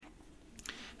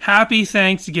Happy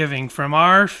Thanksgiving from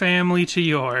our family to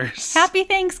yours. Happy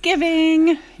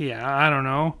Thanksgiving. Yeah, I don't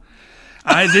know.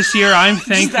 This year I'm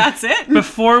thankful. That's it?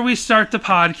 Before we start the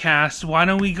podcast, why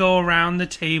don't we go around the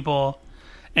table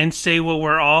and say what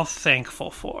we're all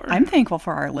thankful for? I'm thankful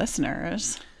for our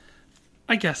listeners.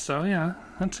 I guess so, yeah.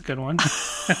 That's a good one.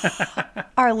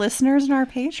 Our listeners and our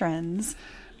patrons.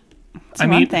 That's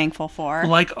what I'm thankful for.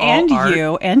 Like all and art,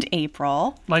 you and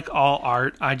April. Like all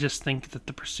art, I just think that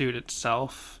the pursuit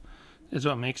itself is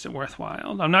what makes it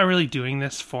worthwhile. I'm not really doing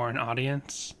this for an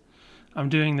audience. I'm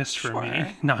doing this for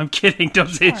me. No, I'm kidding. Don't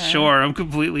say sure. I'm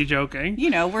completely joking. You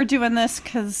know, we're doing this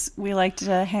because we like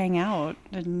to hang out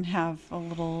and have a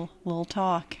little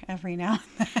talk every now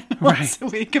and then. Once a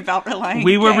week about Relient K.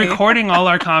 We were recording all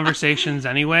our conversations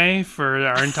anyway for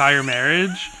our entire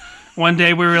marriage. One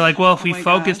day we were like, well, if we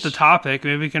focus the topic,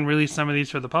 maybe we can release some of these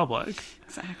for the public.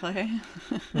 Exactly.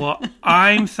 Well,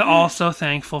 I'm also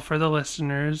thankful for the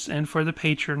listeners and for the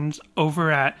patrons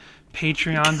over at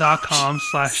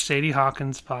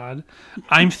patreon.com/SadieHawkinsPod.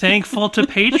 I'm thankful to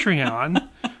Patreon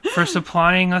for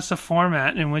supplying us a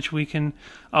format in which we can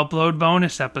upload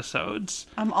bonus episodes.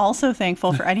 I'm also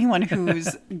thankful for anyone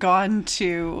who's gone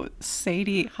to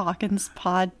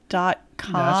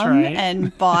SadieHawkinsPod.com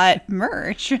and bought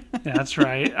merch. That's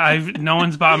right. No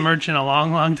one's bought merch in a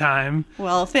long, long time.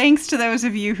 Well, thanks to those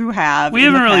of you who have. We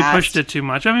haven't really pushed it too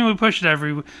much. I mean, we pushed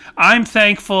it I'm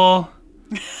thankful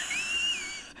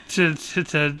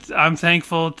I'm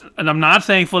thankful, and I'm not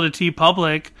thankful to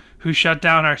TeePublic, who shut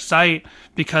down our site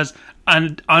because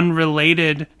an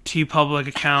unrelated TeePublic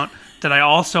account that I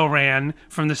also ran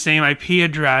from the same IP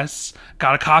address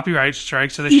got a copyright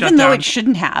strike, so they shut down. Even though it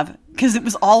shouldn't have, because it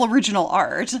was all original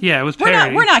art. Yeah, it was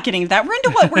parody. We're not getting into that. We're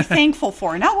into what we're thankful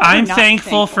for, not what I'm we're not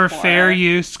thankful for fair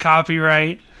use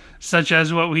copyright, such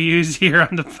as what we use here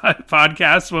on the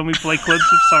podcast when we play clips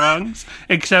of songs,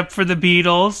 except for the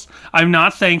Beatles. I'm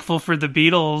not thankful for the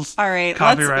Beatles. All right,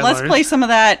 let's play some of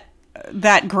that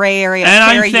gray area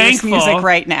fair use music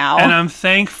right now. And I'm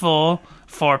thankful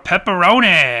for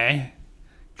pepperoni,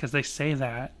 because they say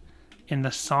that in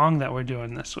the song that we're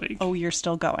doing this week. Oh, you're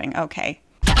still going. Okay.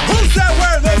 Who's that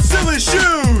wearing those silly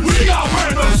shoes? We got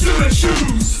wearing those silly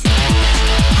shoes.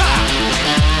 Ha!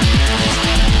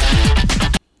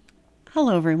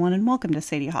 Hello, everyone, and welcome to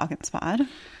Sadie Hawkins Pod.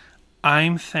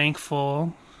 I'm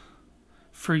thankful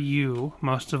for you,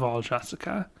 most of all,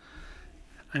 Jessica.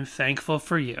 I'm thankful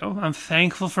for you. I'm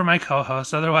thankful for my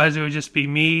co-host. Otherwise, it would just be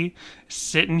me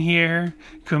sitting here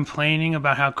complaining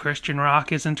about how Christian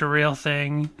rock isn't a real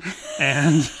thing.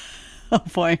 And oh,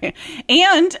 boy.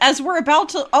 And as we're about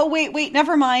to... Oh, wait,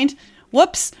 never mind.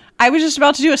 Whoops. I was just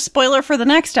about to do a spoiler for the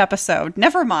next episode.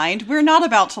 Never mind. We're not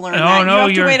about to learn that. No, you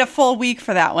have to wait a full week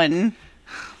for that one.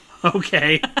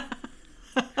 Okay.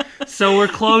 So we're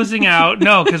closing out.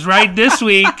 No, because this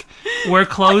week, we're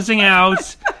closing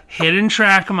out Hidden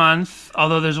Track Month.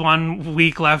 Although there's 1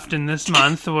 week left in this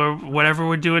month, or whatever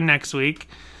we're doing next week.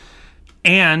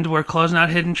 And we're closing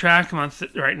out Hidden Track Month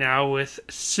right now with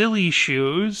Silly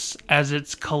Shoes, as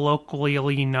it's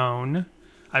colloquially known,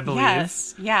 I believe.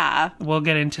 Yes, yeah. We'll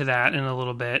get into that in a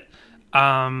little bit.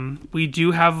 We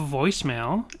do have a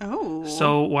voicemail. Oh.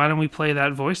 So why don't we play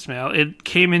that voicemail? It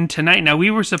came in tonight. Now, we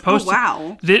were supposed to...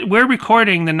 wow. We're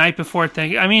recording the night before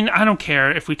Thanksgiving. I mean, I don't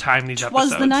care if we time these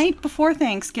episodes. It was the night before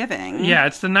Thanksgiving. Yeah,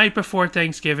 it's the night before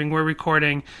Thanksgiving. We're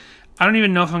recording. I don't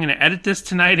even know if I'm going to edit this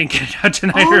tonight and get it out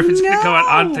tonight, or if it's going to come out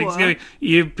on Thanksgiving.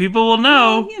 People will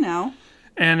know. Well, you know.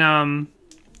 And,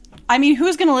 I mean,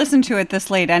 who's going to listen to it this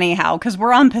late anyhow? Because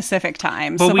we're on Pacific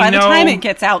time. So by the time it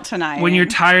gets out tonight... When you're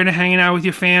tired of hanging out with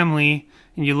your family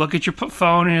and you look at your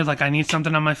phone and you're like, I need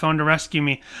something on my phone to rescue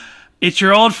me. It's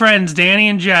your old friends, Danny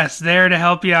and Jess, there to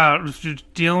help you out. If you're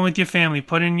dealing with your family,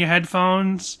 put in your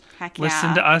headphones. Heck yeah.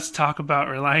 Listen to us talk about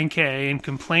Relient K and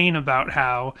complain about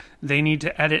how they need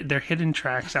to edit their hidden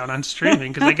tracks out on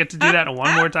streaming, because they get to do that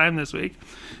one more time this week.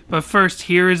 But first,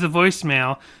 here is the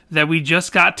voicemail that we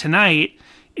just got tonight.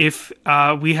 If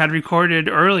we had recorded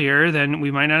earlier, then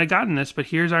we might not have gotten this, but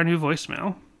here's our new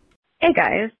voicemail. Hey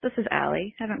guys, this is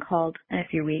Allie. Haven't called in a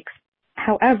few weeks.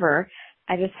 However,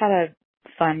 I just had a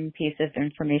fun piece of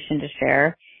information to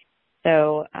share.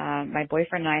 So my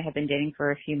boyfriend and I have been dating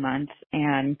for a few months,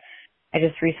 and I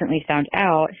just recently found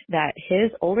out that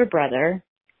his older brother,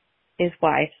 his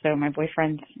wife, so my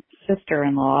boyfriend's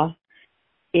sister-in-law,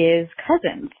 is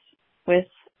cousins with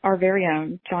our very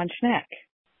own John Schneck.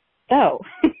 So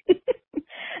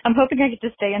I'm hoping I get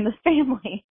to stay in this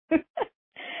family.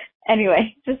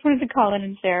 Anyway, just wanted to call in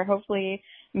and share. Hopefully,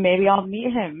 maybe I'll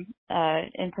meet him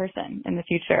in person in the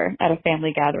future at a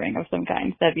family gathering of some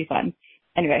kind. That'd be fun.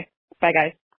 Anyway, bye,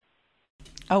 guys.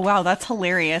 Oh, wow. That's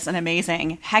hilarious and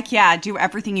amazing. Heck yeah. Do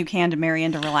everything you can to marry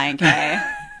into Relient K.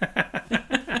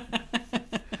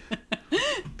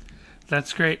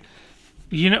 That's great.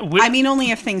 You know, I mean,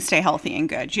 only if things stay healthy and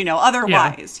good, you know,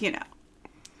 otherwise, you know.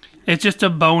 It's just a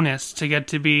bonus to get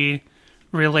to be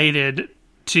related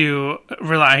to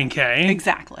Relient K.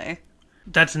 Exactly.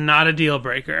 That's not a deal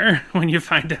breaker when you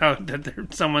find out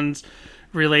that someone's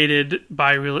related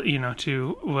by, to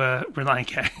Relient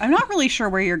K. I'm not really sure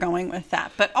where you're going with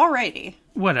that, but alrighty.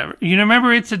 Whatever. You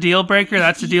remember It's a Deal Breaker?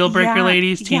 That's a deal breaker,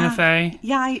 ladies. Tina Fey.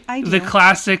 Yeah, I do. The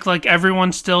classic, like,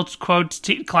 everyone still quotes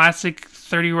classic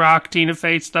 30 Rock Tina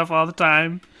Fey stuff all the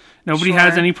time. Nobody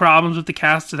has any problems with the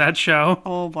cast of that show.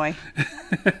 Oh, boy.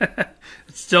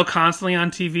 It's still constantly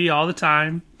on TV all the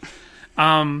time.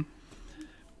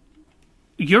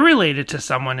 You're related to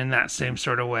someone in that same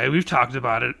sort of way. We've talked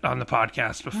about it on the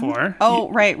podcast before. Oh,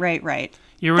 right.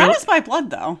 That is by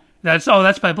blood, though. That's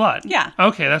by blood. Yeah.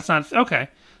 Okay, okay.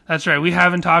 That's right. We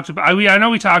haven't talked about. I know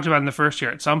we talked about it in the first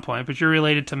year at some point, but you're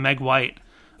related to Meg White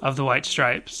of the White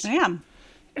Stripes. I am.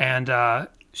 And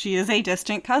she is a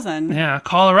distant cousin. Yeah,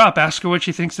 call her up. Ask her what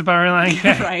she thinks about Relient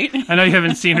K. Right. I know you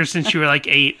haven't seen her since you were like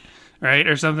 8, right,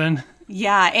 or something.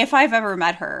 Yeah, if I've ever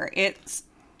met her, it's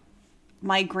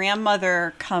my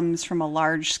grandmother comes from a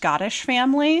large Scottish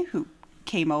family who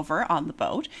came over on the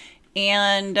boat,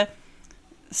 and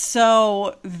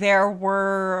so there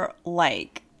were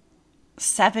like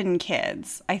 7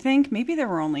 kids. I think maybe there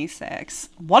were only 6.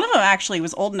 One of them actually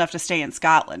was old enough to stay in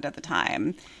Scotland at the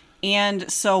time.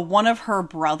 And so one of her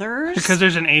brothers... Because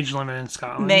there's an age limit in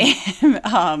Scotland.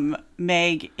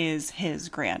 Meg is his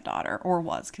granddaughter, or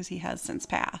was, because he has since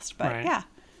passed. But right. Yeah.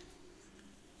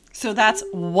 So that's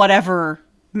whatever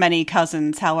many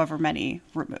cousins, however many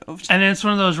removed. And it's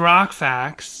one of those rock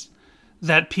facts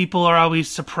that people are always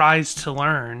surprised to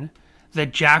learn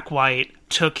that Jack White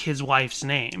took his wife's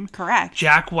name. Correct.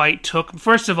 Jack White took...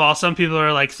 First of all, some people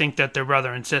are like think that they're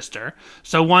brother and sister.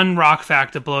 So one rock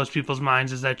fact that blows people's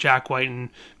minds is that Jack White and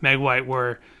Meg White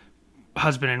were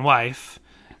husband and wife.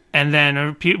 And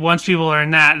then once people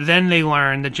learn that, then they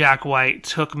learn that Jack White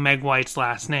took Meg White's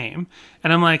last name.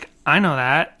 And I'm like, I know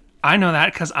that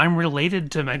because I'm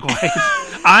related to Meg White.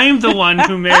 I'm the one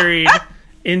who married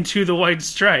into the White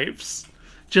Stripes.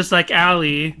 Just like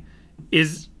Allie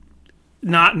is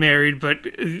not married, but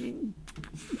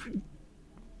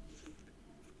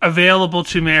available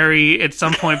to marry at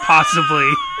some point, possibly.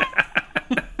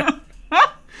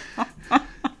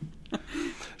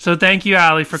 So thank you,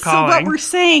 Allie, for calling. So what we're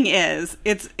saying is,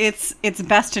 it's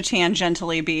best to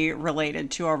tangentially be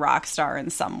related to a rock star in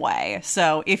some way.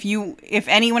 So if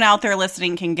anyone out there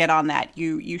listening can get on that,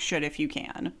 you should if you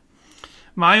can.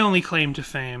 My only claim to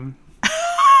fame.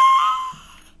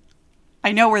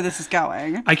 I know where this is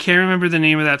going. I can't remember the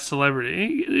name of that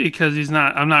celebrity because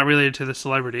I'm not related to the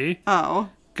celebrity. Oh.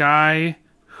 Guy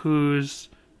whose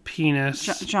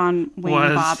penis John Wayne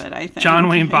Bobbitt, I think. John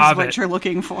Wayne Bobbitt. Is what you're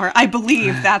looking for. I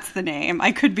believe that's the name.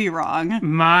 I could be wrong.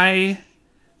 My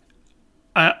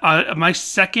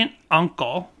second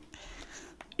uncle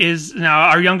is... Now,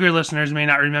 our younger listeners may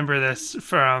not remember this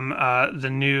from the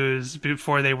news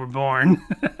before they were born.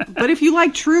 But if you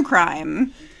like true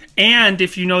crime... And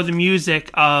if you know the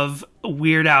music of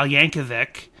Weird Al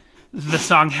Yankovic, the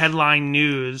song Headline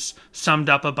News summed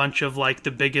up a bunch of like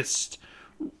the biggest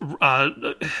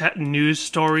news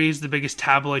stories, the biggest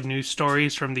tabloid news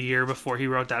stories from the year before he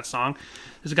wrote that song.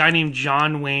 There's a guy named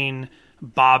John Wayne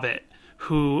Bobbitt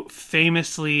who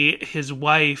famously, his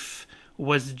wife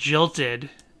was jilted.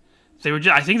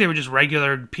 I think they were just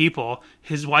regular people.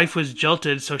 His wife was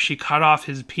jilted, so she cut off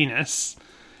his penis.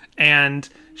 And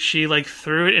she like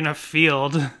threw it in a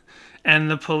field,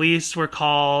 and the police were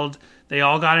called. They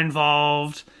all got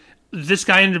involved. This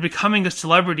guy ended up becoming a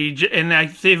celebrity, and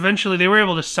eventually they were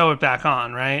able to sew it back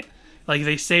on, right? Like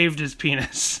they saved his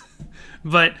penis.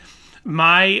 But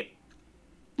my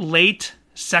late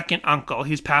second uncle,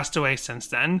 he's passed away since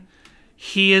then.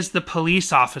 He is the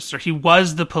police officer. He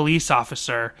was the police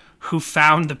officer who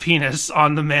found the penis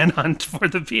on the manhunt for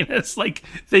the penis. Like,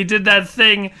 they did that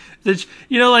thing that,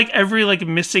 like every like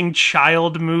missing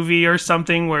child movie or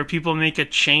something where people make a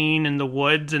chain in the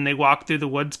woods and they walk through the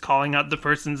woods calling out the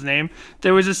person's name.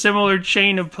 There was a similar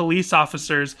chain of police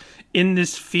officers in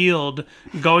this field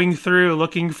going through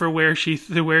looking for where she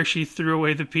threw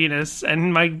away the penis.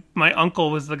 And my uncle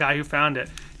was the guy who found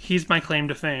it. He's my claim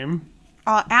to fame.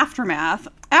 Aftermath.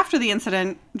 After the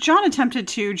incident, John attempted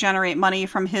to generate money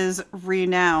from his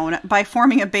renown by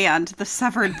forming a band, The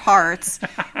Severed Parts,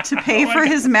 to pay for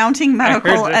his mounting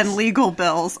medical and legal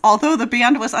bills, although the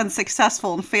band was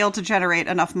unsuccessful and failed to generate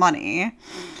enough money.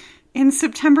 In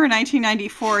September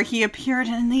 1994, he appeared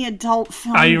in the adult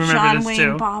film I remember John this Wayne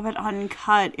too. Bobbitt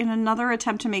Uncut in another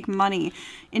attempt to make money.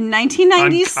 In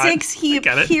 1996, Uncut. he I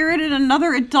get it. appeared in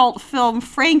another adult film,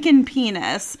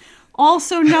 Frankenpenis,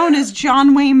 also known as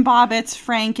John Wayne Bobbitt's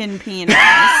Frankenpenis.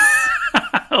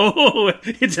 Oh,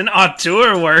 it's an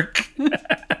auteur work.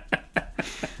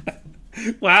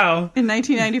 Wow. In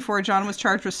 1994, John was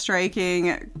charged with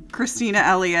striking Christina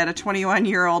Elliott, a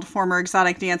 21-year-old former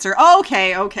exotic dancer.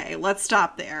 Okay, let's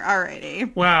stop there.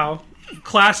 Alrighty. Wow.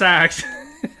 Class act.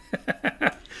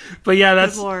 But yeah,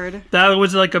 Good Lord. that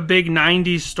was like a big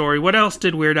 90s story. What else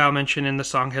did Weird Al mention in the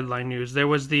song headline news? There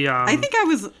was the I think I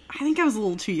was a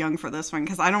little too young for this one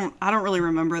because I don't really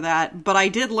remember that, but I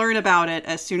did learn about it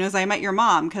as soon as I met your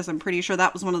mom because I'm pretty sure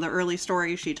that was one of the early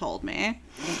stories she told me.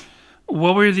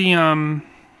 what were the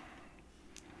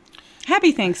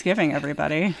Happy Thanksgiving,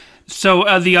 everybody.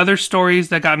 So the other stories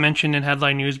that got mentioned in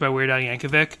headline news by Weird Al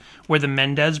Yankovic were the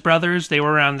Mendez brothers. They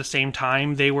were around the same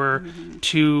time. They were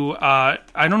two. I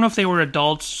don't know if they were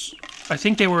adults. I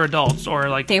think they were adults or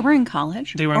like They were in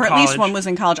college. They were in or at college. least one was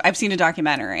in college. I've seen a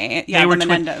documentary. Yeah, they were the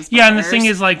Menendez Yeah, and the brothers. thing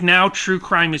is, like, now true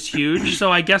crime is huge.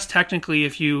 So I guess technically,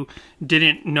 if you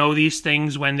didn't know these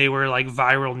things when they were like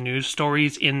viral news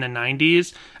stories in the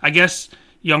 90s, I guess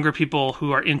younger people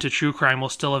who are into true crime will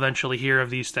still eventually hear of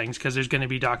these things because there's going to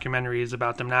be documentaries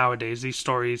about them nowadays. These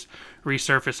stories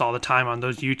resurface all the time on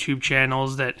those YouTube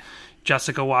channels that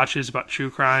Jessica watches about true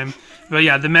crime. But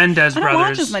yeah, the Mendez I don't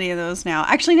brothers. watch as many of those now.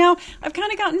 Actually, now I've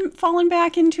kind of fallen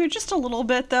back into it just a little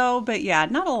bit, though. But yeah,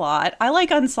 not a lot. I like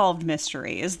Unsolved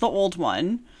Mysteries, the old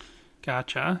one.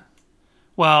 Gotcha.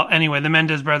 Well, anyway, the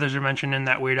Mendez brothers are mentioned in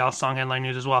that Weird Al song headline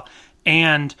news as well.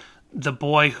 And the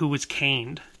boy who was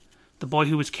caned. The boy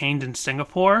who was caned in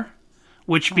Singapore,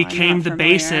 which became not the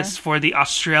familiar. basis for the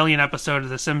Australian episode of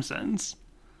The Simpsons.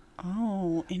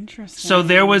 Oh, interesting.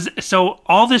 So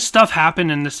all this stuff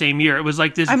happened in the same year. It was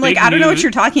like this I'm big like, I don't know what news-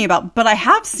 you're talking about, but I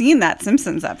have seen that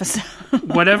Simpsons episode.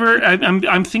 whatever.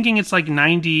 I'm thinking it's like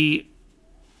 90.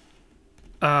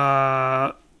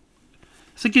 I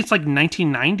think it's like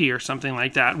 1990 or something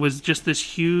like that. Was just this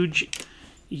huge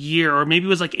year, or maybe it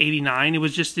was like 89. It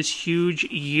was just this huge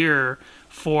year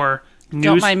for news.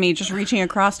 Don't mind me just reaching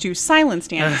across to silence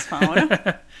Danny's phone.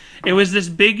 It was this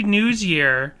big news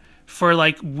year for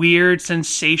like weird,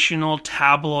 sensational,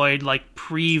 tabloid, like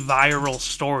pre-viral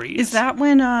stories. Is that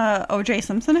when O.J.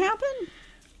 Simpson happened?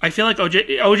 I feel like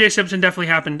O.J. Simpson definitely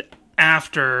happened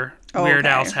after Weird Okay.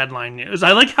 Al's headline news.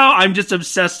 I like how I'm just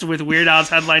obsessed with Weird Al's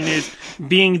headline news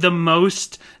being the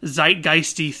most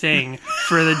zeitgeisty thing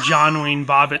for the John Wayne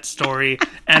Bobbitt story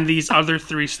and these other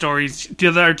three stories,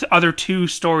 the other two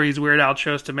stories Weird Al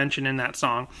chose to mention in that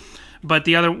song. But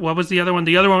what was the other one?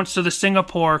 The other one, so the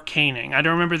Singapore caning. I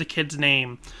don't remember the kid's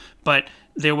name, but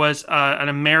there was an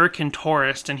American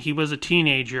tourist, and he was a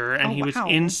teenager, and he was wow.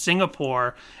 in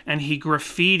Singapore, and he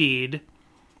graffitied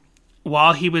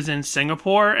while he was in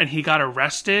Singapore, and he got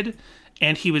arrested,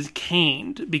 and he was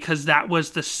caned because that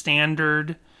was the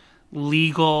standard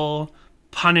legal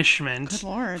punishment Good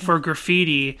Lord. for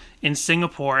graffiti in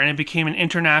Singapore, and it became an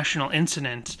international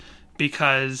incident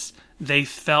because they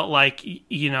felt like,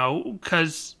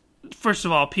 because first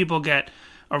of all, people get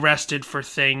arrested for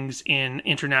things in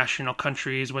international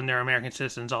countries when they're American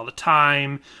citizens all the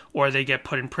time, or they get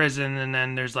put in prison, and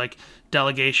then there's like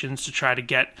delegations to try to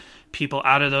get people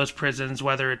out of those prisons,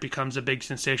 whether it becomes a big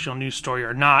sensational news story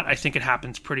or not. I think it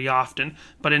happens pretty often.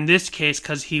 But in this case,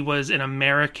 because he was an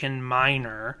American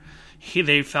minor,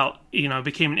 they felt, it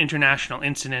became an international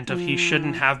incident of he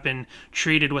shouldn't have been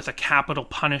treated with a capital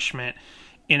punishment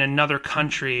in another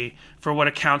country for what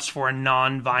accounts for a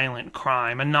non-violent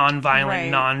crime, a non-violent,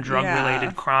 Right. non-drug-related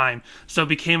Yeah. crime. So it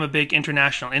became a big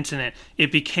international incident.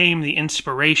 It became the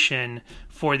inspiration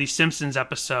for the Simpsons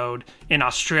episode in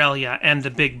Australia and the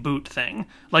Big Boot thing.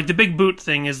 Like, the Big Boot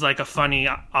thing is like a funny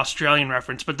Australian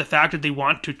reference, but the fact that they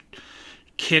want to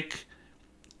kick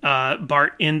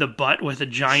Bart in the butt with a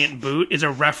giant boot is a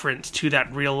reference to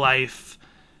that real-life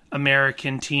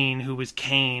American teen who was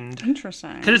caned.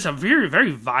 Interesting. Because it's a very,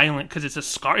 very violent, because it's a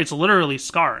scar. It's literally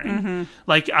scarring. Mm-hmm.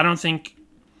 Like, I don't think,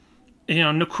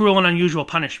 no cruel and unusual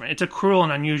punishment. It's a cruel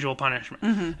and unusual punishment.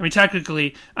 Mm-hmm. I mean,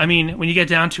 technically, when you get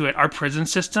down to it, our prison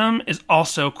system is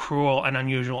also cruel and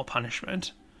unusual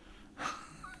punishment.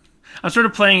 I'm sort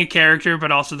of playing a character,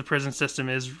 but also the prison system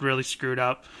is really screwed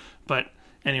up. But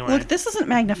anyway. Look, this isn't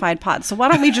Magnified Pod, so why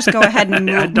don't we just go ahead and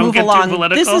Yeah, move, don't move get too along?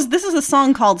 political. This is a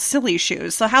song called Silly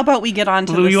Shoes, so how about we get on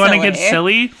to Lou, the you silly? want to get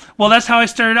silly? Well, that's how I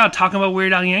started out, talking about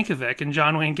Weird Al Yankovic and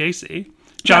John Wayne Gacy.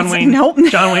 John Wayne Nope.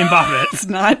 Bobbitt. It's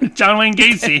not. John Wayne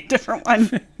Gacy. Different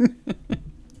one.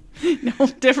 No,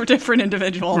 different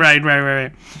individual.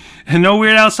 Right. And no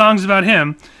Weird Al songs about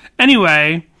him.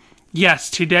 Anyway, yes,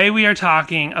 today we are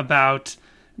talking about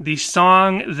the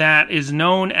song that is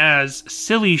known as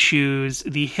Silly Shoes,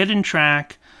 the hidden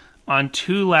track on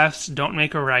Two Lefts Don't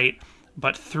Make a Right,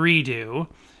 but Three Do.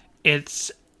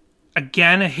 It's,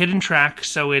 again, a hidden track,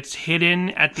 so it's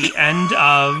hidden at the end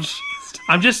of...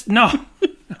 I'm just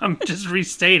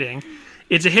restating.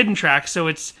 It's a hidden track, so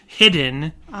it's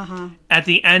hidden at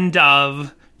the end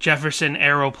of Jefferson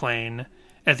Aeroplane,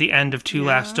 at the end of Two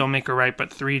Lefts Don't Make a Right,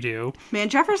 but Three Do. Man,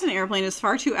 Jefferson Airplane is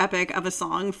far too epic of a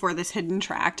song for this hidden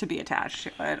track to be attached to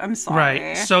it. I'm sorry.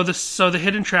 Right. So the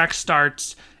hidden track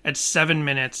starts at 7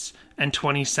 minutes and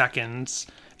 20 seconds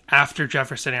after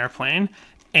Jefferson Airplane.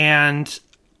 And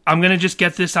I'm going to just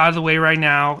get this out of the way right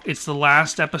now. It's the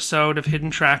last episode of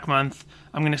Hidden Track Month.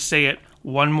 I'm going to say it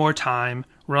one more time.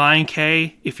 Ryan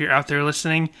K., if you're out there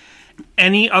listening,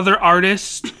 any other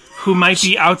artist who might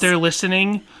be out there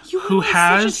listening who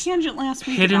has such a tangent last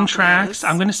week hidden about tracks, this.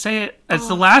 I'm going to say it. It's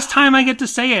the last time I get to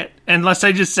say it, unless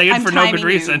I just say it for no good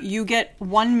reason. You get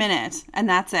 1 minute, and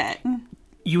that's it.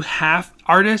 You have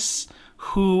artists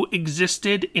who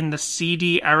existed in the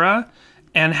CD era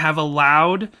and have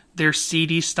allowed their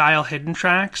CD-style hidden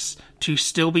tracks to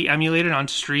still be emulated on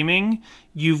streaming.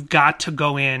 You've got to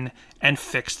go in and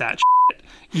fix that shit.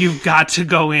 You've got to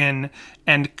go in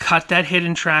and cut that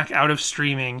hidden track out of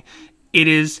streaming. It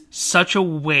is such a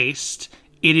waste.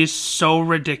 It is so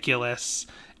ridiculous,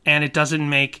 and it doesn't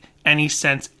make any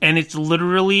sense. And it's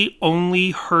literally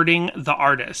only hurting the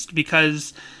artist,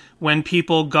 because when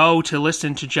people go to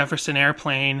listen to Jefferson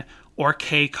Airplane or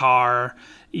K-Car,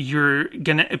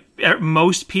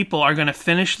 most people are gonna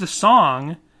finish the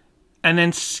song and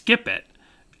then skip it.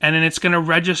 And then it's going to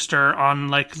register on,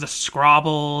 like, the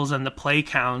Scrabbles and the play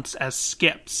counts as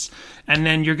skips. And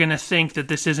then you're going to think that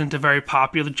this isn't a very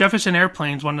popular... Jefferson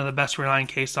Airplane is one of the best Relient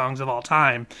K songs of all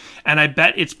time. And I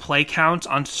bet its play counts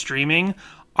on streaming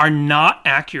are not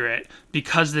accurate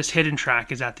because this hidden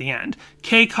track is at the end.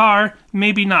 K-Car,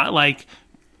 maybe not, like...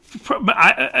 But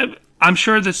I'm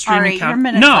sure the streaming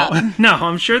counts... No,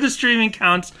 I'm sure the streaming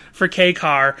counts for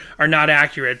K-Car are not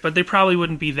accurate, but they probably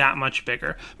wouldn't be that much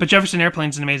bigger. But Jefferson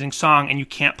Airplane's an amazing song, and you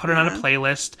can't put it on a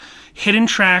playlist. Hidden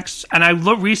tracks, and I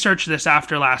researched this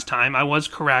after last time. I was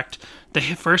correct. The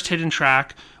first hidden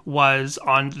track was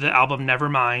on the album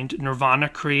Nevermind. Nirvana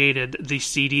created the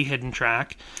CD hidden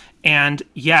track. And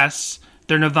yes,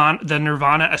 the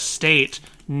Nirvana estate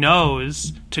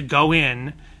knows to go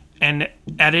in and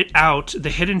edit out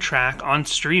the hidden track on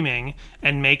streaming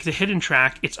and make the hidden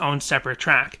track its own separate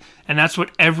track. And that's what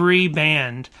every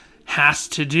band has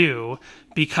to do,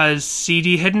 because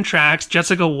CD hidden tracks...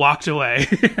 Jessica walked away.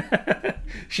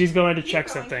 She's going to check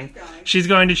something. She's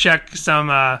going to check some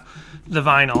the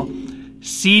vinyl.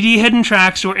 CD hidden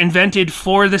tracks were invented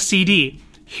for the CD.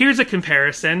 Here's a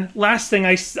comparison. Third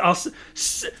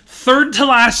to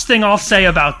last thing I'll say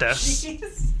about this.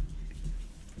 Jeez.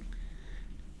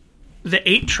 The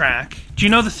 8-track. Do you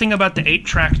know the thing about the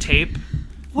 8-track tape?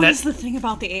 What is the thing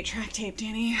about the 8-track tape,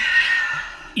 Danny?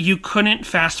 You couldn't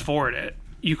fast forward it.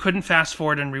 You couldn't fast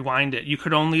forward and rewind it. You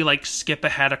could only, like, skip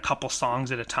ahead a couple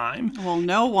songs at a time. Well,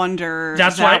 no wonder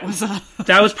that was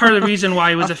part of the reason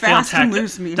why it was a failed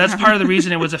technology. That's part of the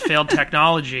reason it was a failed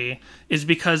technology, is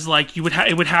because, like, it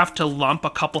would have to lump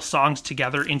a couple songs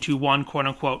together into one quote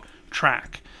unquote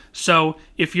track. So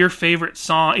if your favorite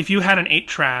song, if you had an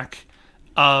 8-track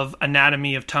of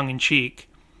Anatomy of Tongue in Cheek,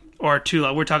 or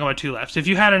we're talking about Two Lefts. If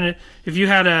you had a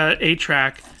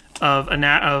 8-track of Two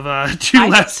Lefts, I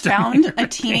just found a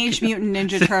Teenage Mutant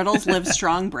Ninja Turtles Live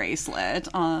Strong bracelet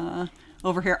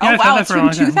over here. Yeah, oh wow, it's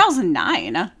from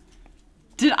 2009.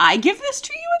 Did I give this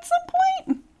to you at some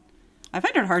point? I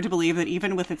find it hard to believe that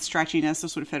even with its stretchiness,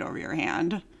 this would fit over your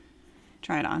hand.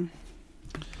 Try it on.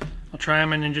 I'll try on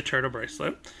my Ninja Turtle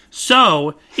bracelet.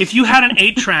 So, if you had an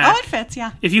 8-track... Oh, it fits,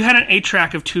 yeah. If you had an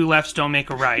 8-track of Two Lefts Don't Make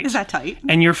a Right... Is that tight?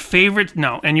 And your favorite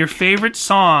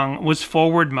song was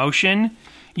Forward Motion,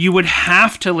 you would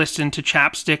have to listen to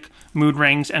Chapstick, Mood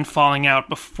Rings, and Falling Out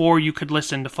before you could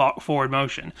listen to Forward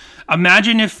Motion.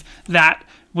 Imagine if that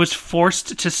was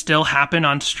forced to still happen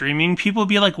on streaming. People would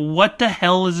be like, what the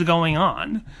hell is going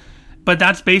on? But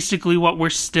that's basically what we're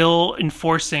still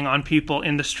enforcing on people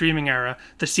in the streaming era.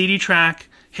 The CD track,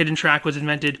 hidden track, was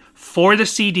invented for the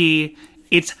CD.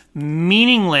 It's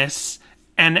meaningless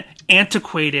and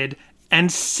antiquated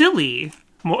and silly,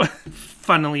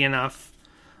 funnily enough,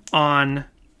 on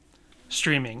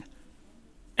streaming.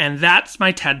 And that's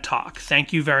my TED Talk.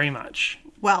 Thank you very much.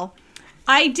 Well,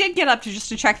 I did get up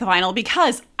to check the vinyl,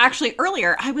 because actually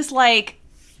earlier I was like,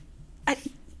 I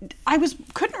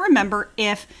couldn't remember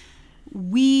if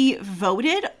we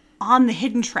voted on the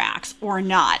hidden tracks or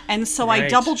not. And so I Right.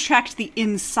 double checked the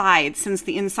inside, since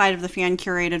the inside of the fan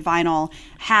curated vinyl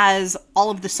has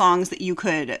all of the songs that you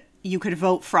could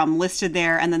vote from listed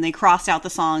there, and then they crossed out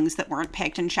the songs that weren't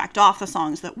picked and checked off the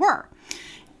songs that were.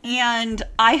 And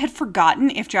I had forgotten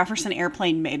if Jefferson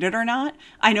Airplane made it or not.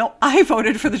 I know I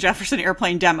voted for the Jefferson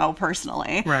Airplane demo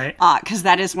personally. Right. Because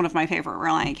that is one of my favorite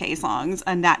Relient K songs,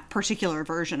 and that particular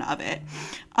version of it.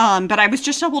 But I was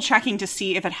just double checking to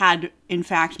see if it had, in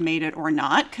fact, made it or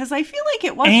not, because I feel like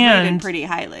it was rated pretty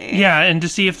highly. Yeah, and to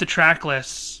see if the track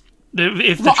lists...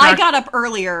 I got up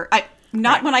earlier. When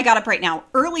I got up right now.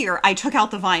 Earlier, I took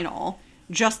out the vinyl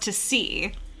just to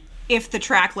see if the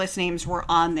track list names were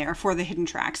on there for the hidden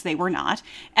tracks. They were not.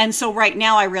 And so right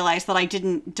now I realized that I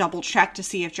didn't double check to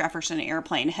see if Jefferson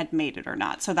Airplane had made it or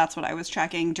not. So that's what I was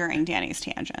checking during Danny's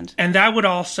tangent. And that would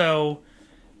also...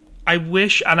 I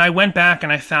wish... And I went back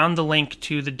and I found the link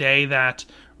to the day that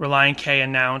Relient K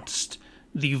announced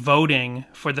the voting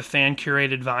for the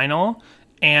fan-curated vinyl,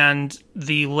 and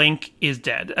the link is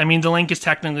dead. I mean, the link is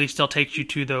technically still takes you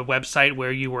to the website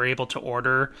where you were able to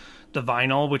order the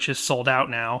vinyl, which is sold out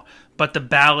now, but the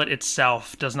ballot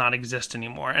itself does not exist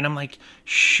anymore. And I'm like,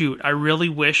 shoot, I really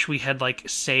wish we had like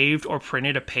saved or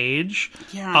printed a page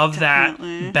of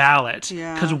definitely. that ballot.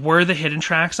 Because were the hidden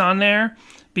tracks on there?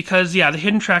 Because, yeah, the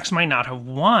hidden tracks might not have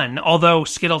won, although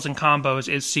Skittles and Combos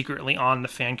is secretly on the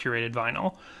fan-curated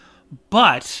vinyl.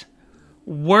 But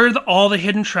were all the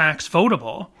hidden tracks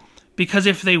votable? Because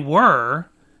if they were,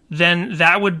 then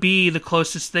that would be the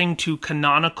closest thing to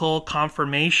canonical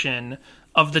confirmation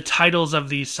of the titles of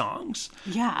these songs.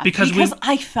 Yeah, because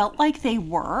I felt like they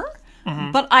were,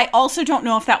 but I also don't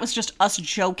know if that was just us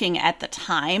joking at the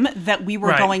time that we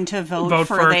were going to vote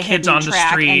for the Kids hidden on the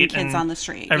track Street and Kids on the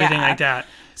Street. Everything like that.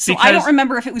 So I don't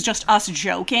remember if it was just us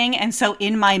joking, and so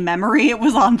in my memory it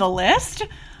was on the list,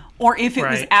 or if it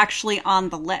was actually on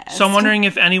the list. So I'm wondering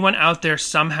if anyone out there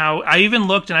somehow... I even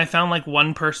looked and I found like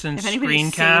one person's screen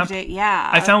cap. Saved it,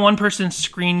 yeah. I found one person's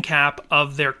screen cap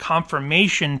of their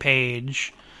confirmation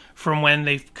page from when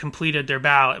they completed their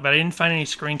ballot, but I didn't find any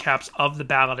screen caps of the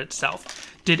ballot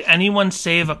itself. Did anyone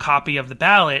save a copy of the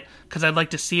ballot? Because I'd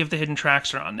like to see if the hidden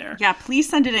tracks are on there. Yeah, please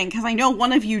send it in, because I know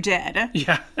one of you did.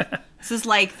 Yeah. This is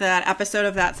like that episode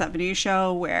of That 70s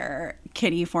Show where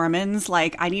Kitty Foreman's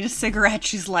like, I need a cigarette.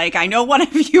 She's like, I know one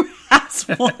of you has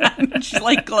one. She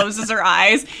like closes her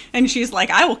eyes and she's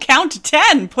like, I will count to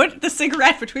 10. Put the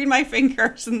cigarette between my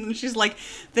fingers. And then she's like,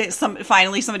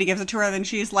 finally somebody gives it to her. And then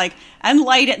she's like, and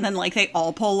light it. And then like they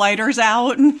all pull lighters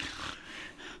out.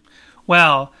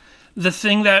 Well, the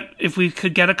thing that if we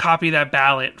could get a copy of that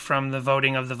ballot from the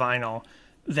voting of the vinyl,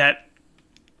 that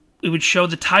it would show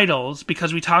the titles,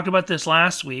 because we talked about this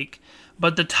last week,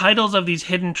 but the titles of these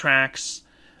hidden tracks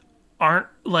aren't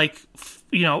like,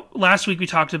 last week we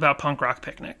talked about Punk Rock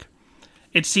Picnic.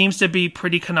 It seems to be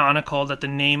pretty canonical that the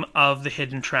name of the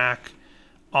hidden track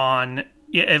on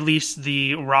at least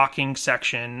the rocking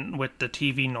section with the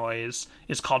TV noise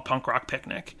is called Punk Rock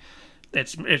Picnic.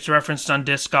 It's referenced on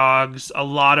Discogs. A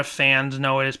lot of fans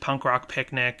know it as Punk Rock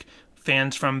Picnic.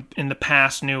 Fans from in the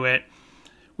past knew it.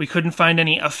 We couldn't find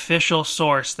any official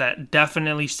source that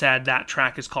definitely said that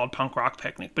track is called Punk Rock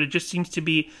Picnic, but it just seems to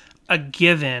be a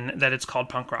given that it's called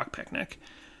Punk Rock Picnic.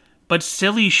 But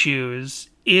Silly Shoes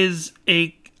is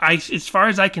as far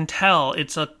as I can tell,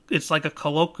 it's like a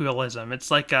colloquialism.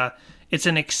 It's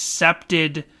an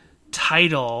accepted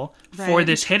title for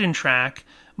this hidden track,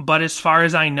 but as far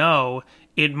as I know,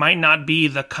 it might not be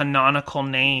the canonical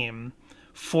name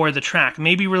for the track.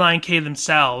 Maybe Relient K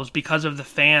themselves, because of the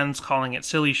fans calling it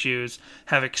Silly Shoes,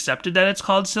 have accepted that it's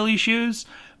called Silly Shoes,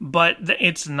 but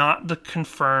it's not the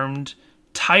confirmed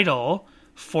title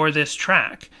for this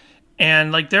track.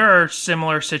 And like there are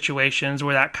similar situations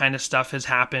where that kind of stuff has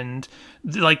happened.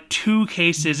 Like 2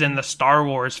 cases in the Star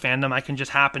Wars fandom I can just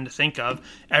happen to think of.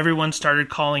 Everyone started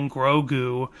calling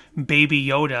Grogu Baby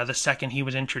Yoda the second he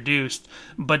was introduced,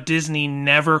 but Disney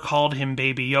never called him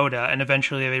Baby Yoda, and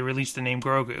eventually they released the name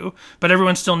Grogu. But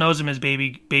everyone still knows him as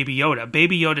Baby Yoda.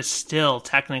 Baby Yoda is still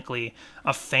technically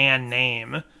a fan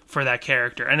name for that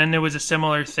character. And then there was a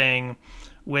similar thing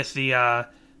with the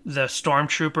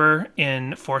stormtrooper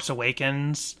in Force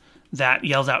Awakens that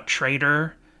yells out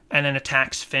traitor and then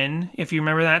attacks Finn, if you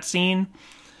remember that scene.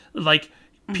 Like,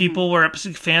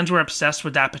 fans were obsessed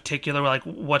with that particular, like,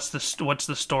 what's the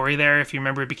story there? If you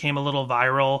remember, it became a little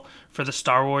viral for the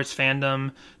Star Wars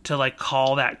fandom to, like,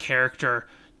 call that character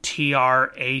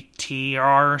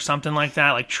TRATR or something like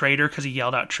that, like traitor, because he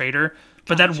yelled out traitor.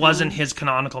 But that wasn't his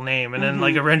canonical name. And then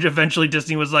like eventually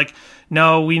Disney was like,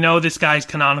 no, we know this guy's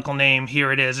canonical name.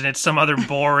 Here it is. And it's some other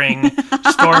boring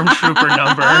stormtrooper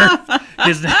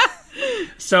number.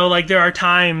 So like there are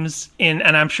times and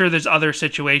I'm sure there's other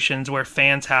situations where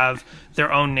fans have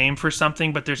their own name for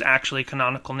something, but there's actually a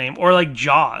canonical name. Or like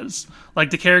Jaws. Like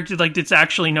the character, like it's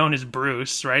actually known as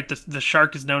Bruce, right? The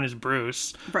shark is known as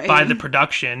Bruce by the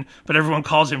production, but everyone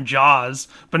calls him Jaws.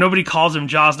 But nobody calls him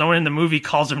Jaws. No one in the movie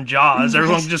calls him Jaws.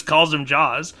 Everyone just calls him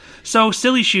Jaws. So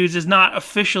Silly Shoes is not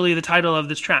officially the title of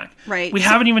this track. Right. We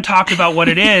haven't even talked about what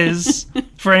it is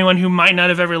for anyone who might not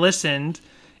have ever listened.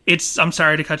 I'm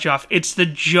sorry to cut you off. It's the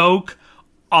joke,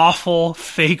 awful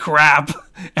fake rap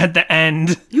at the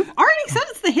end. You've already said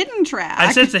it's the hidden track.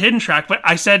 I said it's a hidden track, but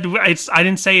I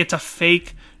didn't say it's a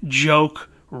fake joke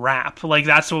rap. Like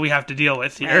that's what we have to deal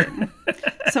with here. Right.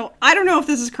 So I don't know if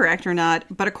this is correct or not,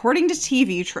 but according to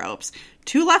TV tropes,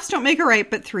 2 lefts don't make a right,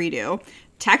 but 3 do.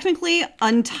 Technically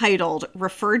untitled,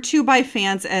 referred to by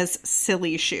fans as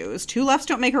Silly Shoes. 2 lefts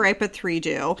don't make a right, but 3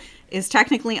 do, is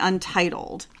technically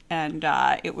untitled. And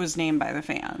it was named by the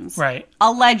fans. Right.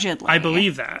 Allegedly. I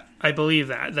believe that.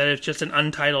 That it's just an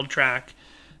untitled track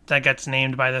that gets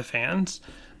named by the fans.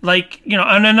 Like, you know,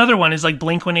 and another one is like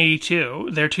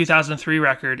Blink-182. Their 2003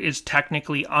 record is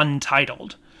technically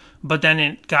untitled. But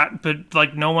then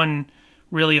but no one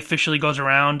really officially goes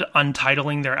around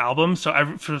untitling their album.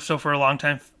 So for a long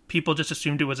time, people just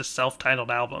assumed it was a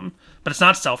self-titled album. But it's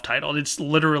not self-titled. It's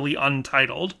literally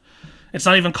untitled. It's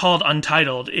not even called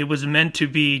Untitled. It was meant to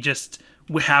be just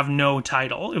have no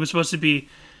title. It was supposed to be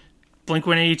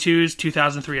Blink-182's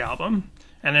 2003 album.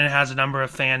 And then it has a number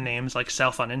of fan names like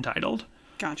Self-Unentitled.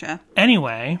 Gotcha.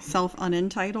 Anyway.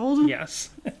 Self-unentitled?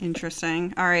 Yes.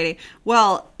 Interesting. Alrighty.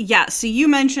 Well, yeah, so you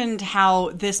mentioned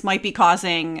how this might be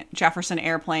causing Jefferson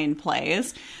Airplane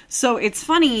plays. So it's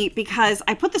funny because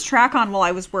I put this track on while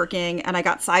I was working and I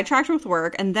got sidetracked with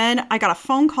work and then I got a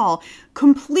phone call.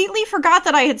 Completely forgot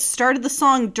that I had started the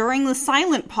song during the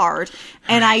silent part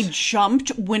and I jumped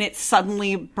when it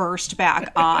suddenly burst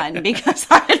back on because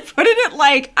I had put it at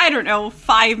like, I don't know,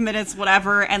 5 minutes,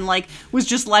 whatever, and like was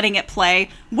just letting it play,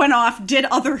 went off, did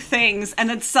other things, and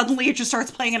then suddenly it just starts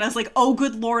playing and I was like, oh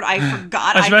good lord, I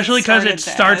forgot. Especially because it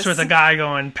starts with a guy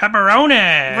going,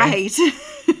 pepperoni! Right.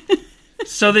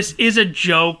 So this is a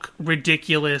joke,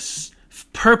 ridiculous,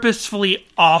 purposefully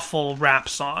awful rap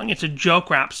song. It's a joke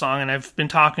rap song, and I've been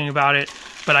talking about it,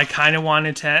 but I kind of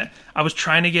I was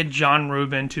trying to get John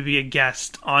Rubin to be a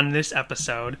guest on this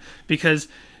episode, because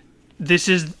this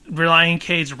is Relient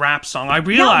K's rap song. I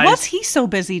realized... Yeah, what's he so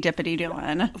busy dippity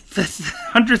doing? That's the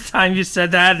 100th time you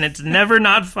said that, and it's never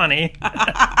not funny.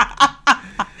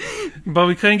 But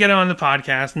we couldn't get him on the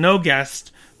podcast. No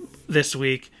guest this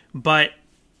week, but...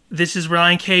 This is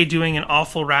Relient K doing an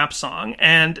awful rap song.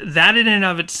 And that in and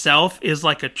of itself is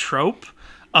like a trope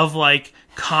of like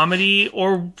comedy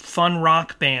or fun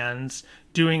rock bands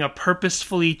doing a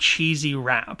purposefully cheesy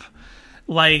rap.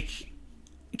 Like,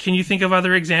 can you think of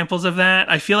other examples of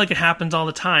that? I feel like it happens all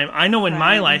the time. I know in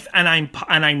my life, and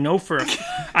I know for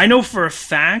a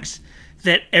fact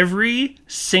that every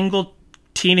single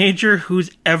teenager who's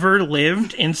ever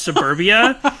lived in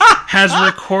suburbia has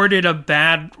recorded a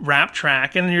bad rap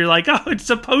track, and you're like, oh, it's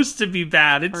supposed to be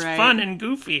bad. It's fun and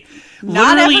goofy.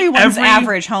 Not everyone's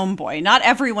average homeboy. Not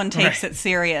everyone takes it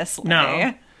seriously.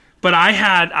 No. But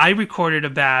I recorded a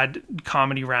bad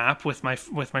comedy rap with my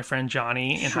friend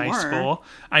Johnny in high school.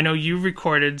 I know you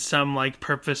recorded some like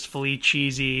purposefully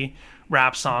cheesy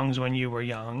rap songs when you were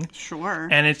young. Sure.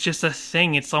 And it's just a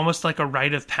thing. It's almost like a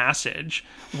rite of passage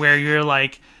where you're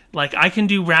like I can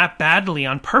do rap badly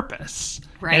on purpose.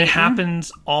 Right. And it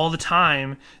happens all the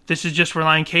time. This is just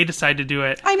Relient K decided to do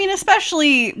it. I mean,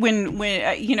 especially when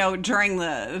you know, during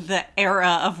the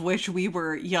era of which we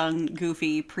were young,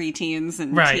 goofy preteens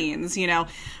and teens, you know.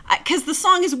 Because the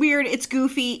song is weird, it's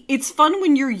goofy, it's fun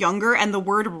when you're younger, and the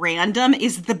word random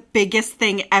is the biggest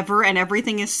thing ever, and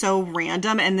everything is so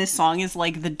random, and this song is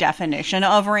like the definition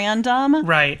of random.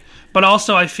 Right. But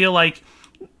also, I feel like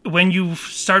when you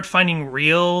start finding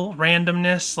real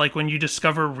randomness, like when you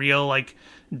discover real, like,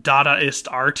 Dadaist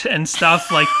art and stuff,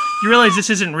 like, you realize this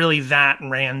isn't really that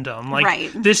random.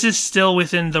 Like, this is still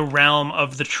within the realm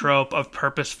of the trope of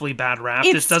purposefully bad rap.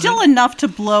 It's still enough to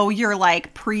blow your,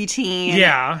 like,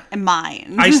 preteen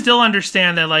mind. I still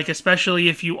understand that, like, especially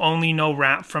if you only know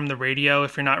rap from the radio,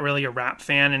 if you're not really a rap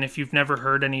fan, and if you've never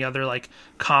heard any other, like,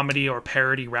 comedy or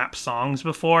parody rap songs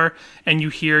before, and you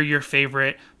hear your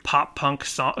favorite pop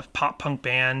punk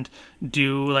band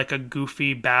do like a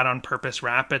goofy bad on purpose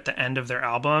rap at the end of their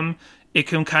album, it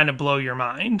can kind of blow your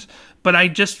mind. But I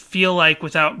just feel like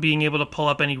without being able to pull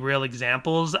up any real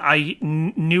examples, I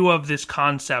knew of this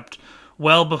concept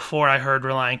well before I heard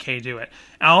Relient K do it.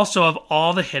 And also, of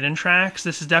all the hidden tracks,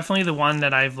 this is definitely the one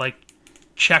that I've like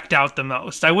checked out the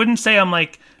most. I wouldn't say I'm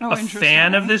like a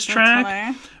fan of this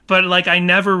track, but like I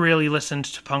never really listened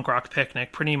to Punk Rock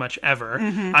Picnic pretty much ever.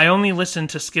 I only listened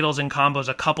to Skittles and Combos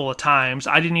a couple of times.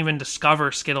 I didn't even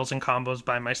discover Skittles and Combos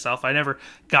by myself. I never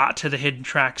got to the hidden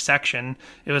track section.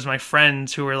 It was my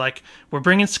friends who were like, we're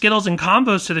bringing Skittles and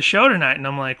Combos to the show tonight. And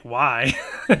I'm like, why?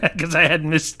 Because I had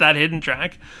missed that hidden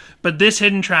track. But this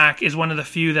hidden track is one of the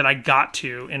few that I got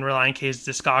to in Relient K's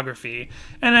discography,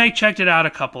 and I checked it out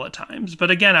a couple of times. But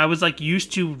again, I was like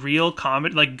used to real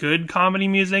comedy, like good comedy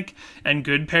music and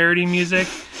good parody music,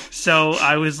 so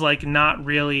I was like not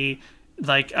really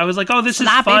like I was like, oh, this is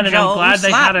fun, and I'm glad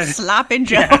they had a Sloppy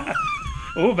Joe. Yeah.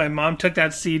 Oh, my mom took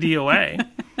that CD away.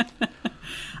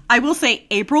 I will say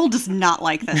April does not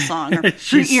like this song. Her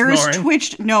ears snoring.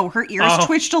 twitched. No, her ears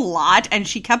twitched a lot, and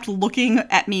she kept looking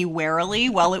at me warily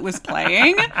while it was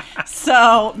playing.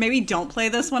 So maybe don't play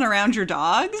this one around your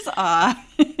dogs. I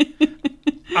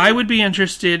would be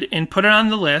interested in put it on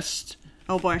the list.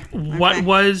 Oh boy. What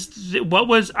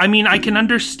was I mean, I can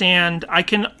understand. I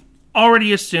can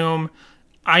already assume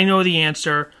I know the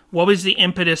answer. What was the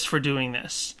impetus for doing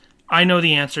this? I know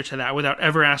the answer to that without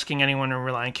ever asking anyone in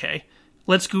Relient K.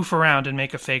 Let's goof around and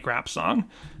make a fake rap song.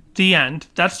 The end.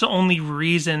 That's the only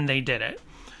reason they did it.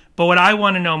 But what I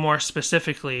want to know more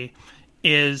specifically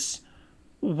is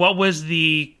what was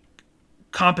the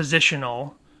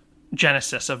compositional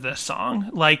genesis of this song?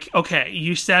 Like, okay,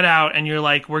 you set out and you're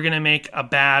like, we're going to make a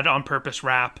bad on purpose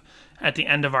rap at the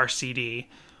end of our CD.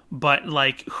 But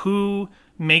like, who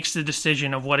makes the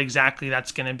decision of what exactly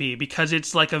that's going to be? Because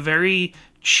it's like a very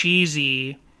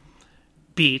cheesy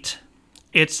beat.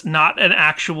 It's not an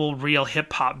actual real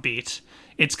hip-hop beat.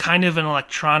 It's kind of an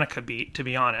electronica beat, to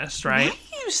be honest, right? Why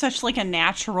are you such like a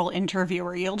natural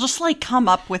interviewer? You'll just like come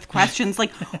up with questions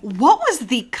like, what was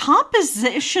the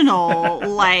compositional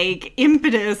like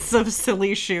impetus of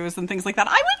Silly Shoes and things like that?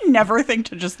 I would never think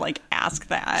to just like ask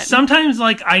that. Sometimes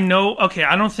like I know, okay,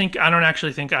 I don't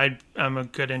actually think I'm a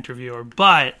good interviewer,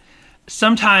 but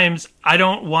sometimes I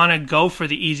don't want to go for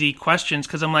the easy questions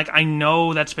because I'm like, I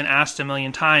know that's been asked a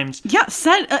million times. Yeah,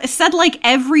 said like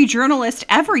every journalist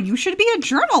ever. You should be a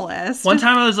journalist. One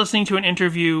time I was listening to an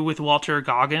interview with Walter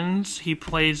Goggins. He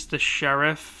plays the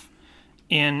sheriff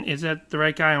in, is that the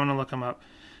right guy? I want to look him up.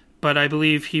 But I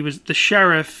believe he was the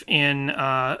sheriff in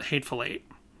Hateful Eight.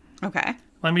 Okay.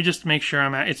 Let me just make sure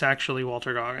it's actually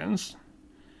Walter Goggins.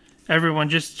 Everyone,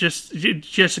 just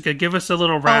Jessica, give us a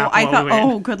little rap.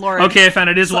 Good Lord. Okay, I found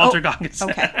it. It is Walter Goggins.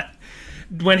 Okay.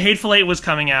 When Hateful Eight was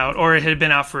coming out, or it had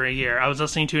been out for a year, I was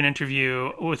listening to an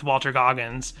interview with Walter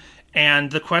Goggins,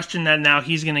 and the question that now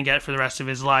he's going to get for the rest of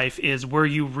his life is, were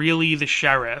you really the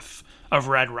sheriff of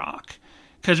Red Rock?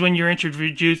 Because when you're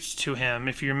introduced to him,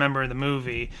 if you remember the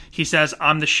movie, he says,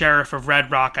 I'm the sheriff of Red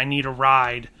Rock. I need a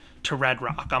ride to Red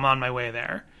Rock. I'm on my way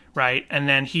there, right? And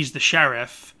then he's the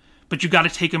sheriff. But you got to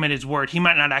take him at his word. He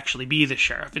might not actually be the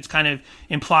sheriff. It's kind of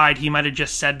implied he might have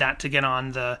just said that to get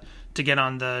on the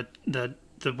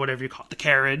whatever you call it, the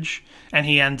carriage, and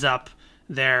he ends up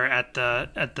there at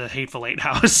the Hateful Eight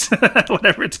house,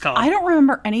 whatever it's called. I don't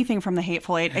remember anything from the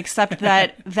Hateful Eight except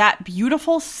that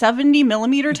beautiful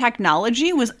 70mm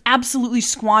technology was absolutely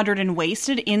squandered and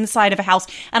wasted inside of a house.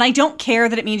 And I don't care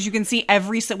that it means you can see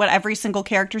what every single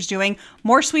character's doing.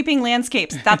 More sweeping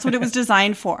landscapes. That's what it was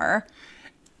designed for.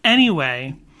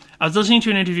 Anyway, I was listening to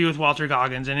an interview with Walter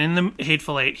Goggins, and in the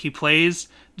Hateful Eight, he plays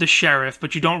the sheriff,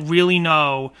 but you don't really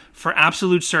know for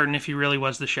absolute certain if he really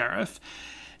was the sheriff.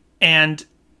 And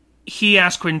he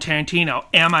asked Quentin Tarantino,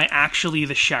 am I actually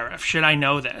the sheriff? Should I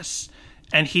know this?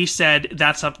 And he said,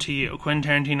 that's up to you.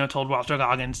 Quentin Tarantino told Walter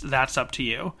Goggins, that's up to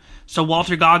you. So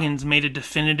Walter Goggins made a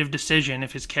definitive decision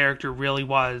if his character really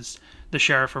was the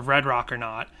sheriff of Red Rock or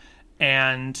not.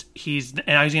 And he's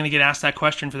going to get asked that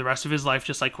question for the rest of his life,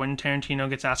 just like Quentin Tarantino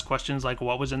gets asked questions like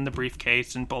what was in the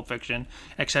briefcase in Pulp Fiction,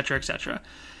 etc., etc.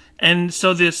 And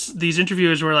so these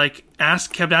interviewers were like,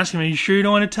 kept asking me, you sure you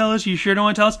don't want to tell us? You sure don't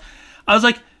want to tell us? I was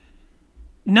like,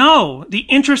 no. The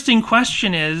interesting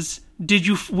question is,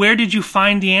 where did you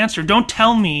find the answer? Don't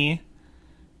tell me.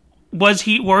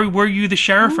 Were you the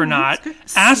sheriff or not?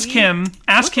 Ask him.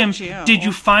 Did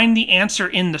you find the answer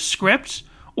in the script?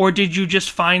 Or did you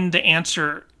just find the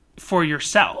answer for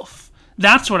yourself?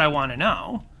 That's what I want to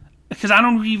know. Because I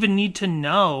don't even need to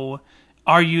know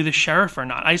are you the sheriff or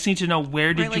not? I just need to know,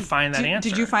 where did Right, you like, find that answer?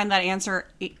 Did you find that answer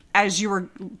as you were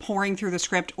pouring through the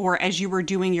script, or as you were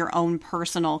doing your own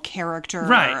personal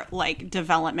character, like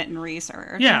development and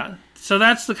research? Yeah. So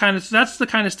that's the kind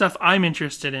of stuff I'm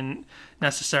interested in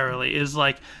necessarily, is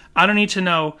like, I don't need to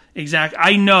know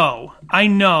I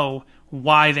know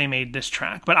why they made this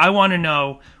track, but I want to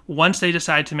know, once they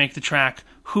decide to make the track,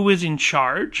 who is in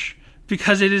charge,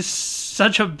 because it is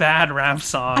such a bad rap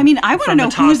song. I mean, I want to know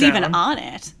who's down. even on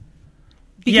it.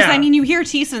 Because, I mean, you hear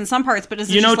Teeson in some parts, but is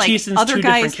it just like Teeson's other two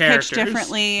guys different pitched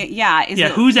differently? Yeah.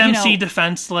 Who's MC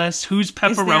Defenseless? Who's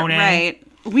Pepperoni? Right.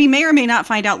 We may or may not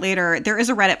find out later. There is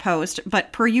a Reddit post,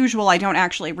 but per usual, I don't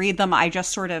actually read them. I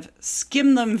just sort of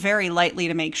skim them very lightly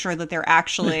to make sure that they're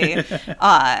actually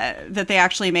that they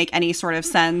actually make any sort of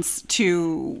sense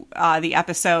to the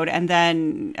episode. And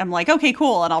then I'm like, okay,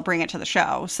 cool, and I'll bring it to the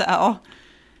show. So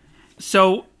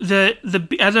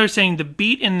the as I was saying, the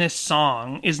beat in this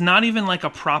song is not even like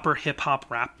a proper hip hop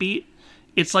rap beat.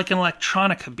 It's like an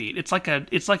electronica beat. It's like an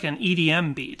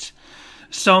EDM beat.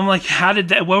 So I'm like,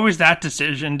 what was that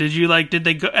decision? Did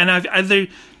they go, and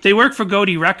they work for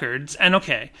Goaty Records, and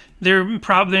okay, they're in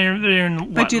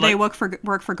what? But do they work for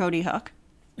Goatee Hook?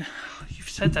 You've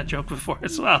said that joke before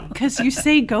as well. Because you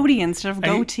say goatee instead of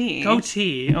goatee.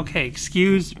 Goatee. Okay,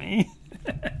 excuse me.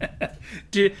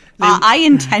 I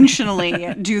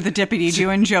intentionally do the dippity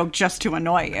doing joke just to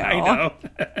annoy you. I know.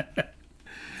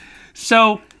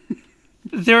 So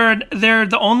they're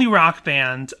the only rock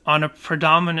band on a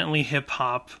predominantly hip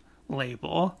hop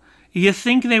label. You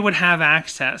think they would have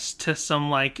access to some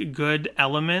like good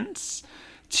elements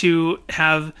to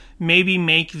have maybe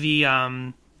make the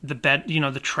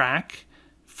track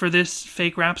for this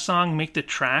fake rap song, make the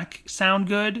track sound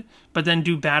good, but then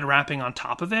do bad rapping on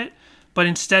top of it. But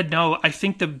instead, no, I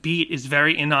think the beat is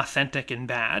very inauthentic and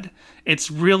bad. It's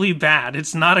really bad.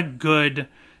 It's not a good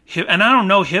and I don't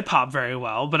know hip hop very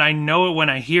well, but I know it when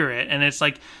I hear it. And it's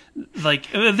like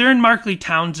they're in Markley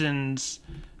Townsend's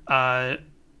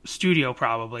studio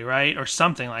probably, right? Or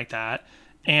something like that.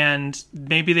 And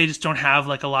maybe they just don't have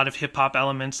like a lot of hip hop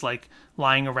elements like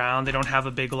lying around. They don't have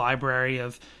a big library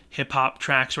of hip hop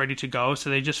tracks ready to go. So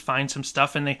they just find some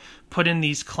stuff and they put in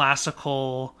these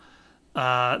classical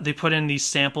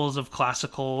samples of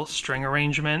classical string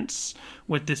arrangements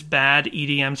with this bad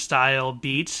EDM style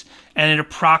beat, and it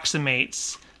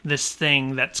approximates this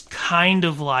thing that's kind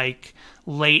of like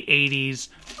late 80s,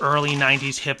 early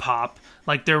 90s hip hop.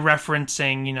 Like they're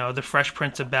referencing, the Fresh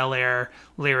Prince of Bel-Air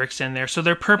lyrics in there. So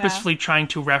they're purposefully trying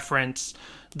to reference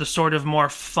the sort of more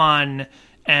fun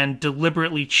and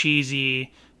deliberately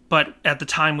cheesy, but at the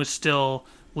time was still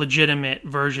legitimate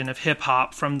version of hip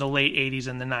hop from the late 80s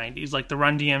and the 90s, like the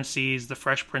Run DMCs, the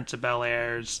Fresh Prince of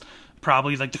Bel-Airs,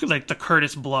 probably like the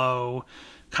Curtis Blow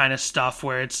kind of stuff,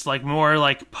 where it's like more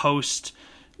like post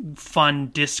fun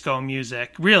disco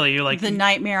music. Really, like the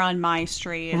Nightmare on My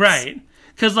Street, right?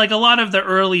 Because like a lot of the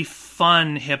early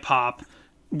fun hip hop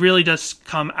really does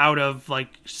come out of like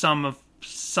some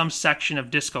section of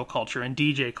disco culture and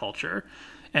DJ culture.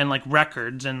 And like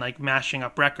records and like mashing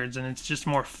up records, and it's just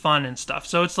more fun and stuff.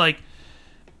 So it's like,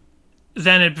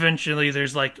 then eventually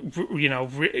there's like,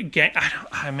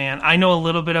 I know a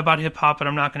little bit about hip hop, but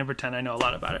I'm not going to pretend I know a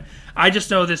lot about it. I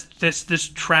just know this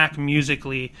track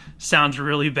musically sounds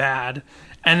really bad,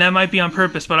 and that might be on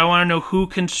purpose. But I want to know who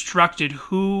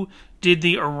did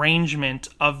the arrangement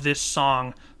of this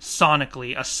song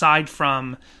sonically, aside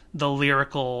from the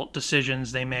lyrical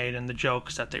decisions they made and the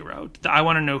jokes that they wrote. I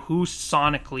want to know who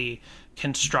sonically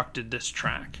constructed this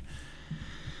track.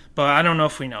 But I don't know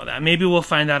if we know that. Maybe we'll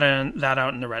find that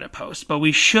out in the Reddit post. But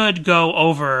we should go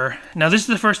over... Now, this is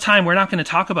the first time we're not going to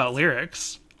talk about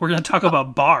lyrics. We're going to talk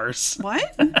about bars.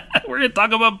 What? We're going to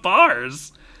talk about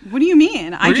bars. What do you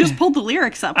mean? I just pulled the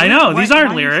lyrics up. I know. These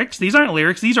aren't lyrics. These aren't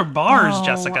lyrics. These are bars,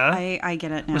 Jessica. I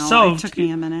get it now. So, it took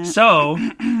me a minute. So,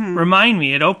 remind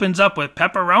me. It opens up with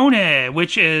pepperoni,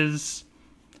 which is...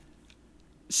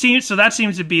 So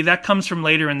that comes from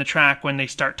later in the track when they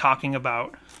start talking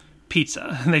about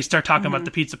pizza. They start talking about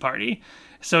the pizza party.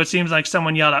 So it seems like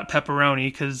someone yelled out pepperoni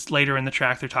because later in the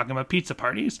track they're talking about pizza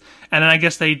parties. And then I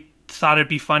guess they thought it'd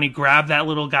be funny, grab that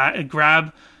little guy,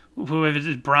 whoever it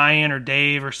is, Brian or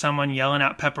Dave or someone yelling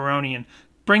out pepperoni, and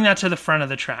bring that to the front of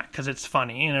the track because it's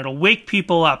funny and it'll wake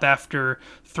people up after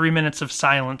 3 minutes of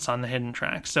silence on the hidden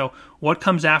track. So what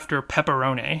comes after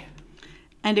pepperoni?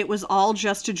 And it was all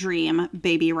just a dream,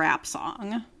 baby rap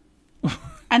song.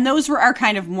 And those were our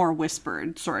kind of more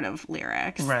whispered sort of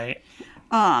lyrics. Right.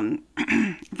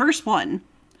 Verse 1.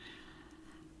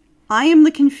 I am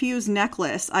the confused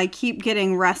necklace. I keep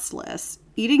getting restless.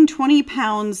 Eating 20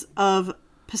 pounds of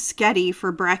Paschetti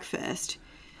for breakfast.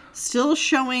 Still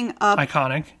showing up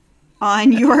Iconic.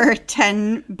 on your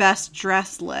 10 best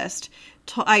dressed list.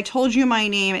 I told you my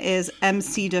name is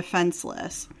MC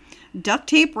Defenseless. Duct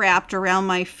tape wrapped around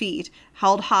my feet,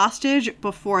 held hostage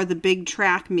before the big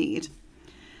track meet.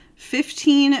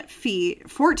 14 feet,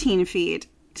 from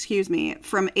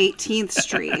 18th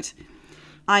Street.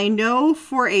 I know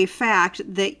for a fact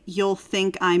that you'll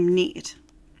think I'm neat.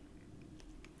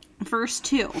 Verse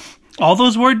 2. All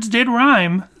those words did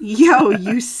rhyme. Yo,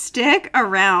 you stick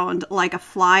around like a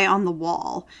fly on the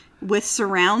wall. With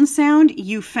surround sound,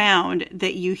 you found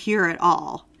that you hear it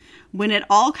all. When it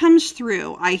all comes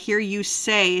through, I hear you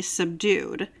say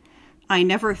subdued. I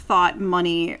never thought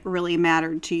money really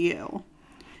mattered to you.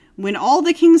 When all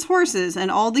the king's horses and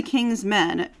all the king's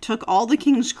men took all the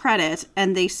king's credit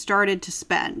and they started to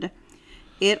spend.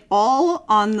 It all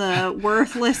on the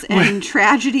worthless and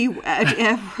tragedy,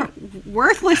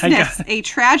 worthlessness, a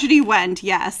tragedy went,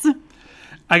 yes.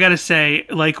 I gotta say,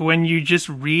 like, when you just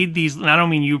read these, and I don't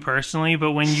mean you personally,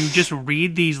 but when you just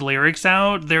read these lyrics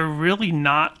out, they're really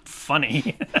not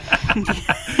funny.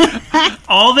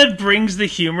 All that brings the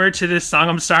humor to this song,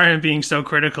 I'm sorry I'm being so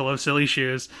critical of Silly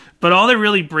Shoes, but all that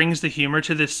really brings the humor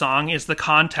to this song is the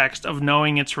context of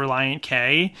knowing it's Relient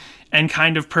K and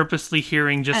kind of purposely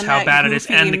hearing just And how that bad it is,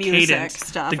 goofy and the music cadence,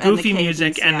 stuff, the and the goofy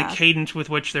music cadence, and the cadence with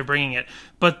which they're bringing it.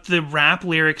 But the rap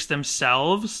lyrics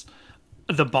themselves,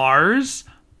 the bars,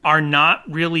 are not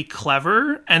really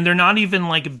clever, and they're not even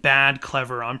like bad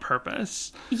clever on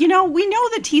purpose. You know, we know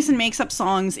that Thiessen makes up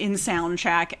songs in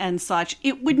soundtrack and such.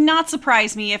 It would not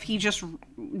surprise me if he just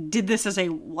did this as a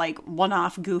like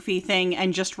one-off goofy thing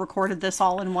and just recorded this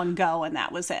all in one go and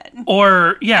that was it.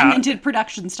 Or And then did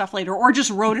production stuff later, or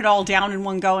just wrote it all down in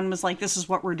one go and was like, this is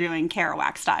what we're doing,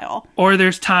 Kerouac style. Or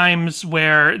there's times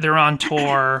where they're on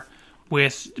tour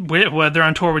with they're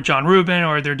on tour with John Rubin,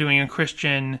 or they're doing a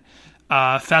Christian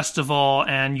festival,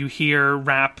 and you hear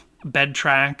rap bed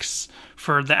tracks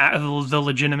for the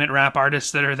legitimate rap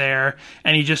artists that are there,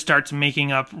 and he just starts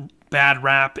making up bad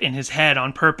rap in his head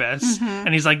on purpose.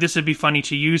 And he's like, this would be funny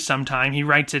to use sometime. He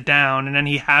writes it down, and then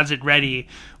he has it ready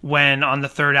when on the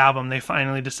third album they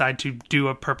finally decide to do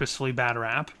a purposefully bad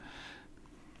rap.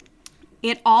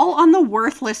 It all on the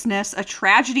worthlessness, a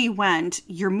tragedy went.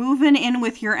 You're moving in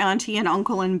with your auntie and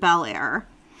uncle in Bel Air.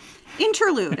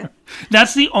 Interlude.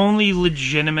 That's the only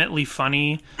legitimately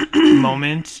funny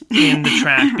moment in the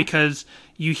track, because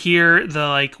you hear the,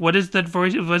 like, what does that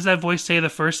voice say the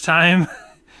first time?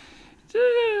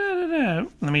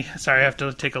 Sorry, I have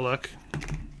to take a look.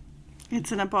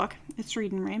 It's in a book. It's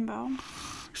Reading Rainbow.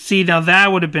 See, now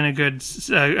that would have been a good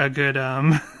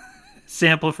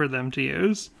sample for them to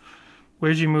use.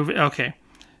 Where'd you move it? Okay.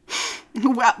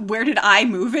 Where did I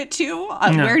move it to?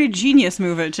 Where did Genius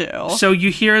move it to? So you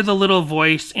hear the little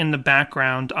voice in the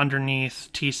background underneath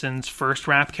Thiessen's first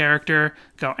rap character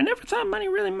go, I never thought money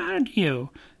really mattered to you.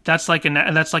 That's like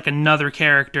another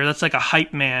character. That's like a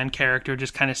hype man character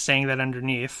just kind of saying that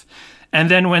underneath.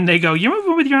 And then when they go, you're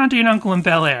moving with your auntie and uncle in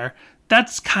Bel Air,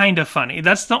 that's kind of funny.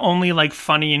 That's the only like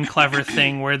funny and clever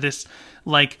thing where this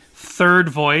like third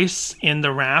voice in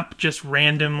the rap just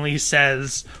randomly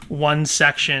says one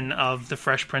section of the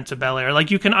Fresh Prince of Bel-Air.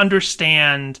 Like, you can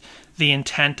understand the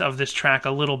intent of this track a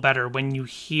little better when you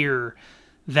hear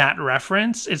that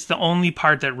reference. It's the only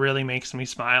part that really makes me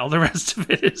smile. The rest of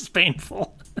it is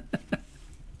painful.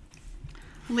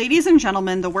 Ladies and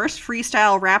gentlemen, the worst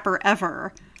freestyle rapper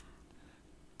ever.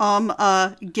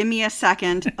 Give me a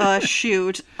second.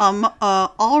 Shoot.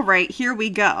 All right, here we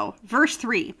go. Verse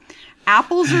 3.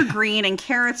 Apples are green and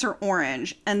carrots are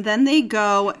orange, and then they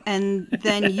go, and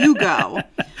then you go.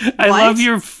 I love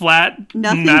your flat,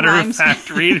 Nothing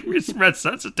matter-of-fact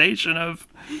recitation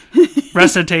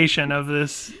of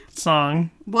this song.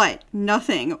 What?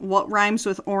 Nothing. What rhymes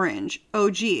with orange?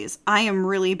 Oh, geez, I am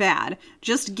really bad.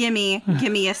 Just gimme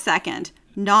a second.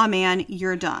 Nah, man,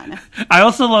 you're done. I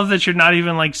also love that you're not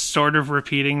even like sort of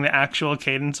repeating the actual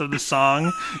cadence of the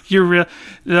song. You're real.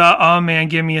 Oh man,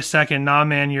 give me a second. Nah,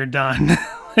 man, you're done.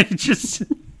 Just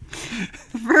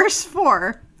Verse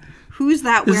 4. Who's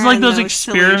that this wearing is like those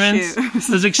experiments?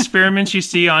 those experiments you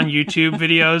see on YouTube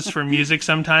videos for music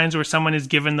sometimes, where someone is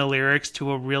given the lyrics to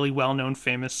a really well-known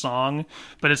famous song,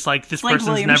 but it's like this person's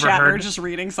William never Shatner heard. just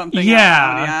reading something.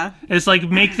 Yeah, it's like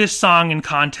make this song in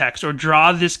context, or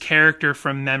draw this character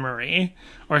from memory,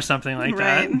 or something like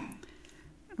that.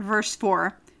 Verse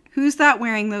 4. Who's that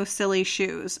wearing those silly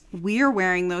shoes? We're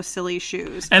wearing those silly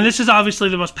shoes. And this is obviously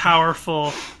the most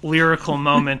powerful lyrical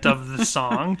moment of the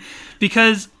song,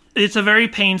 because it's a very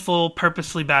painful,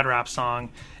 purposely bad rap song,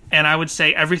 And I would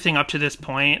say everything up to this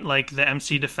point, like the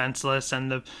MC Defenseless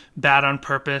and the Bad on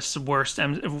Purpose worst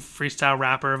freestyle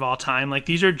rapper of all time, like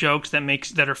these are jokes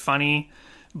that are funny,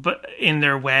 but in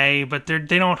their way, but they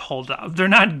don't hold up. They're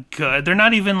not good. They're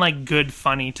not even like good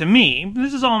funny to me.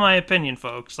 This is all my opinion,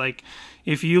 folks. Like,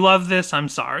 if you love this, I'm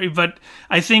sorry, but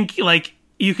I think like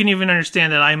you can even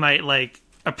understand that I might like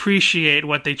appreciate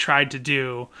what they tried to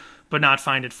do, but not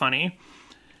find it funny.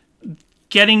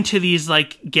 Getting to these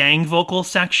like gang vocal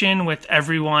section with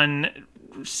everyone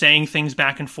saying things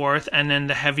back and forth, and then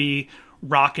the heavy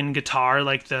rock and guitar,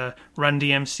 like the Run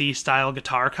DMC style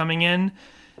guitar coming in.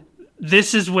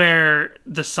 This is where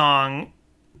the song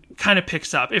kind of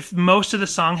picks up. If most of the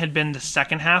song had been the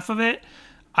second half of it,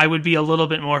 I would be a little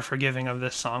bit more forgiving of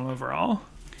this song overall.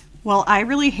 Well, I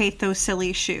really hate those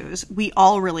silly shoes. We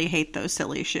all really hate those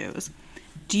silly shoes.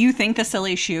 Do you think the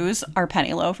silly shoes are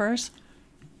penny loafers?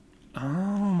 Oh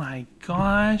my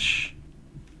gosh.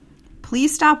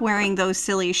 Please stop wearing those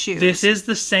silly shoes. This is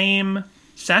the same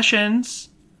Sessions.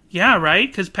 Yeah, right?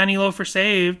 Because Penny Loafer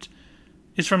Saved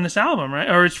is from this album, right?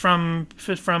 Or it's from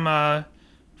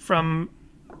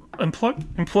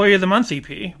Employee of the Month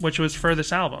EP, which was for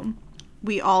this album.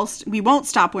 We won't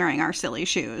stop wearing our silly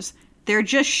shoes. They're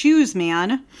just shoes,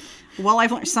 man. Well,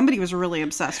 I've learned somebody was really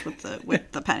obsessed with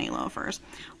the penny loafers.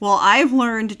 Well, I've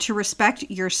learned to respect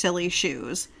your silly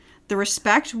shoes. The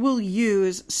respect we'll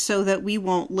use so that we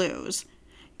won't lose.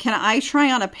 Can I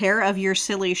try on a pair of your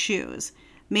silly shoes?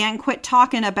 Man, quit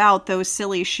talking about those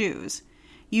silly shoes.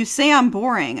 You say I'm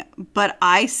boring, but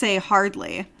I say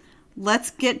hardly.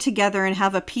 Let's get together and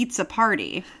have a pizza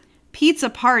party. Pizza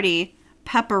party,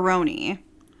 pepperoni.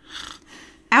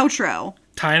 Outro.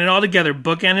 Tying it all together,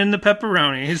 bookending the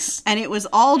pepperonis. And it was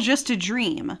all just a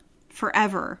dream.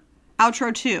 Forever.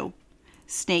 Outro 2.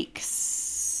 Snakes.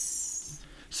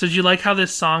 So do you like how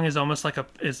this song is almost like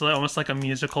a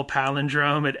musical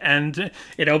palindrome?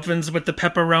 It opens with the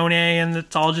pepperoni and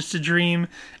it's all just a dream,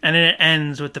 and then it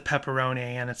ends with the pepperoni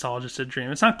and it's all just a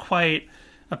dream. It's not quite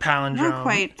a palindrome. Not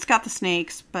quite. It's got the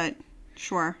snakes, but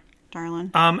sure, darling.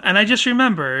 And I just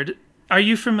remembered, are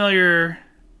you familiar?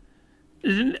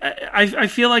 I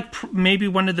feel like maybe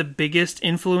one of the biggest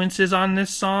influences on this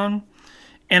song,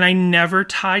 and I never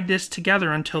tied this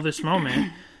together until this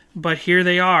moment. But here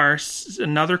they are,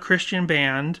 another Christian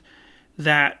band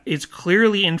that is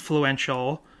clearly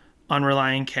influential on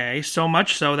Relient K, so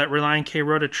much so that Relient K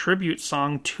wrote a tribute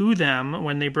song to them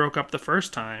when they broke up the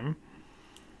first time.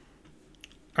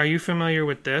 Are you familiar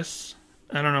with this?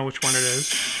 I don't know which one it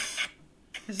is.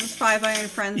 Is this Five Iron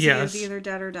Frenzy Yes. of Either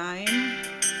Dead or Dying?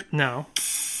 No.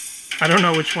 I don't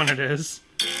know which one it is.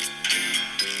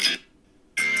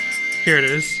 Here it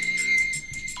is.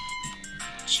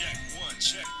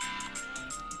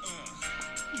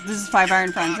 This is Five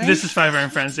Iron Frenzy? This is Five Iron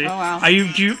Frenzy. Oh, wow.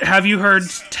 Have you heard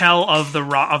tell of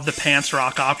the Pants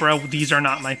rock opera, These Are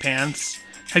Not My Pants?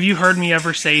 Have you heard me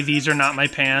ever say These Are Not My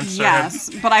Pants?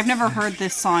 Yes, but I've never heard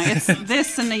this song. It's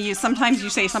this, and sometimes you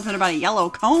say something about a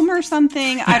yellow comb or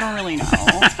something. I don't really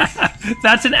know.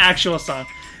 That's an actual song.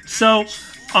 So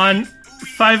on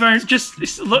Five Iron,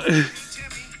 just look.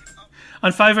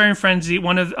 On Five Iron Frenzy,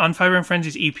 on Five Iron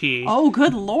Frenzy's EP. Oh,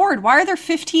 good lord! Why are there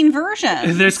 15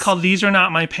 versions? It's called "These Are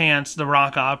Not My Pants," the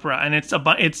rock opera, and it's a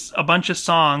bunch of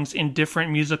songs in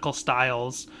different musical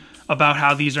styles about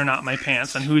how these are not my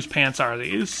pants and whose pants are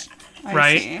these,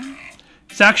 right? See.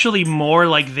 It's actually more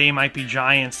like They Might Be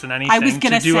Giants than anything. I was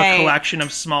gonna to do say, a collection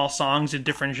of small songs in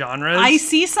different genres. I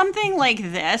see something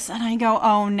like this, and I go,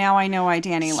 "Oh, now I know why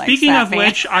Danny likes that." Speaking of band.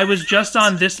 which, I was just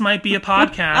on This Might Be a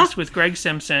Podcast with Greg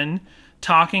Simpson,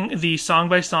 talking the Song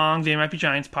by Song They Might Be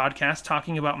Giants podcast,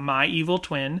 talking about My Evil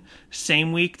Twin.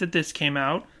 Same week that this came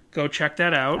out. Go check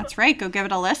that out. That's right. Go give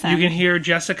it a listen. You can hear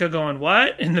Jessica going,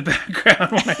 "What?" in the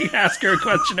background when I ask her a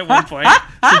question at one point.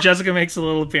 So Jessica makes a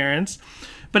little appearance.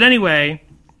 But anyway,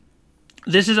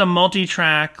 this is a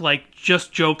multi-track, like,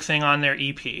 just joke thing on their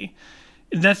EP.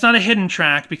 That's not a hidden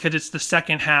track because it's the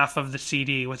second half of the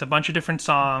CD with a bunch of different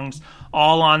songs,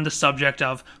 all on the subject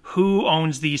of who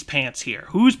owns these pants here.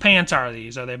 Whose pants are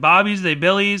these? Are they Bobby's? Are they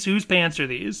Billy's? Whose pants are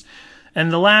these? And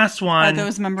the last one... Are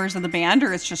those members of the band,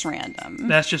 or it's just random?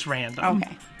 That's just random.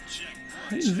 Okay.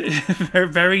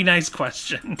 Very nice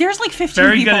question. There's like 15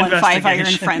 Very people good in Five Iron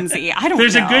investigation. Frenzy. I don't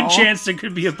There's know. a good chance there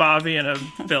could be a Bobby and a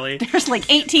Billy. There's like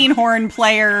 18 horn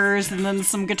players and then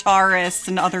some guitarists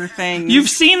and other things. You've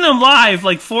seen them live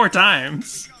like 4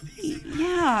 times.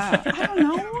 Yeah, I don't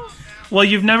know. Well,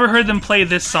 you've never heard them play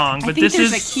this song, I but think this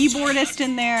there's is a keyboardist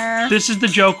in there. this is the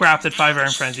joke rap that Five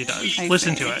Iron Frenzy does. I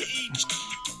Listen see. to it.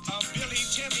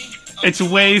 It's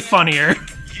way funnier.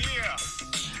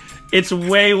 It's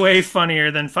way, way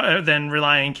funnier than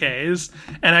Relient K's.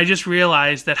 And I just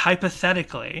realized that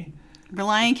hypothetically,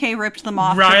 Relient K ripped them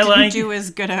off, but didn't do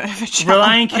as good of a job.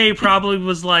 Relient K probably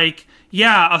was like,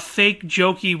 yeah, a fake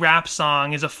jokey rap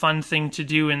song is a fun thing to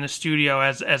do in the studio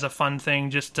as a fun thing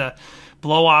just to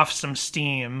blow off some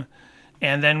steam,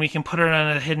 and then we can put it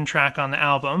on a hidden track on the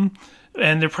album.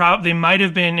 And they might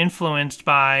have been influenced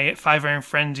by Five Iron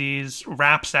Frenzy's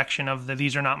rap section of the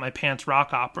These Are Not My Pants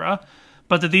rock opera.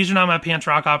 But the These Are Not My Pants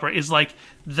rock opera is like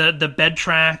the bed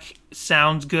track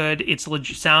sounds good. It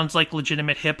sounds like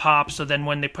legitimate hip hop. So then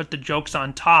when they put the jokes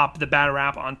on top, the bad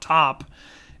rap on top,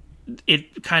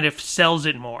 it kind of sells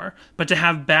it more. But to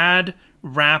have bad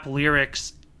rap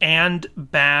lyrics and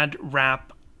bad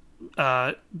rap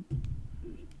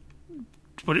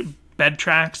bed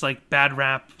tracks, like bad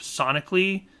rap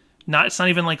sonically, it's not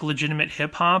even like legitimate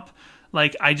hip hop.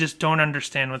 Like, I just don't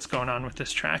understand what's going on with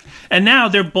this track. And now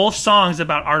they're both songs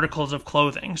about articles of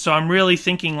clothing. So I'm really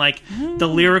thinking, like, the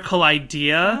lyrical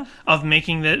idea of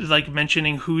making the, like,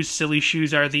 mentioning whose silly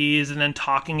shoes are these, and then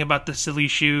talking about the silly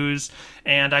shoes,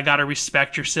 and I gotta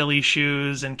respect your silly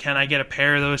shoes, and can I get a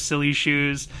pair of those silly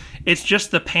shoes? It's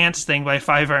just the pants thing by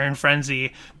Five Iron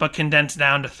Frenzy, but condensed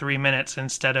down to 3 minutes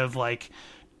instead of, like,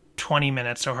 20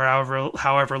 minutes or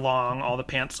however long all the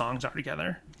pants songs are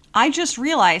together. I just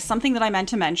realized something that I meant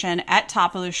to mention at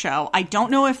top of the show. I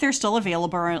don't know if they're still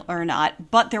available or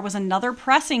not, but there was another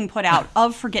pressing put out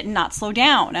of Forgetting Not Slow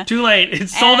Down. Too late. It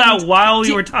sold out while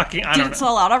we were talking. Did it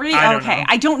sell out already? Okay.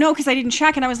 I don't know because I didn't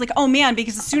check, and I was like, oh man,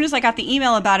 because as soon as I got the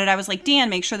email about it, I was like, Dan,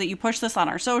 make sure that you push this on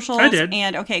our socials. I did.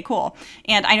 And okay, cool.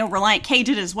 And I know Relient K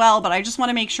did as well, but I just want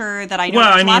to make sure that I know.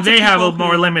 Well, I mean, they have a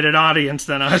more limited audience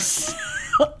than us.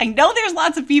 I know there's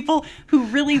lots of people who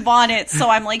really want it, so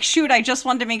I'm like, shoot, I just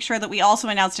wanted to make sure that we also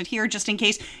announced it here, just in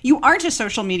case you aren't a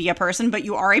social media person, but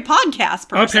you are a podcast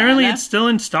person. Apparently it's still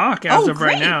in stock as of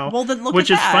great. right now. Well, then look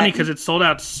which at is that. funny because it sold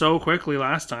out so quickly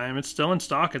last time. It's still in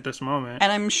stock at this moment.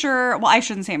 And I'm sure, well, I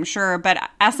shouldn't say I'm sure, but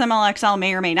SMLXL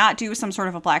may or may not do some sort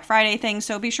of a Black Friday thing,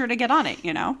 so be sure to get on it,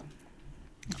 you know?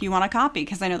 If you want a copy,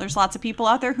 because I know there's lots of people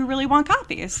out there who really want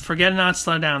copies. Forget Not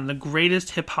Slow Down, the greatest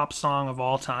hip-hop song of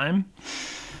all time.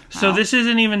 So this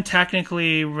isn't even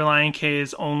technically Relient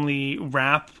K's only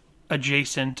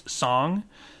rap-adjacent song.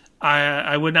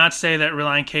 I would not say that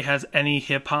Relient K has any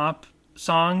hip-hop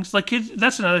songs. Like,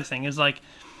 that's another thing, is like,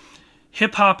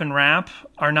 hip-hop and rap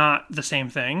are not the same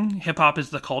thing. Hip-hop is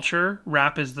the culture.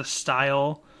 Rap is the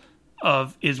style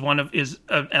is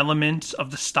an element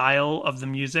of the style of the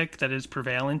music that is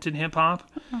prevalent in hip-hop.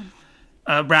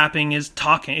 Rapping is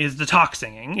the talk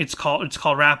singing. It's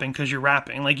called rapping because you're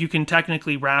rapping. Like, you can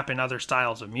technically rap in other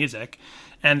styles of music,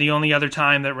 and the only other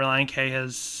time that Relient K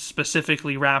has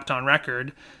specifically rapped on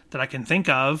record that I can think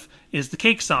of is the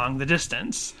Cake song, "The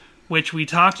Distance," which we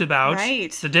talked about.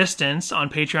 Right. The Distance on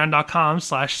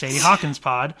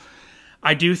patreon.com/SadieHawkinspod.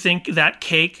 I do think that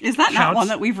Cake is that counts. not one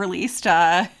that we've released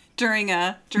during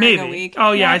a week?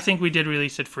 Oh yeah, I think we did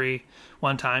release it free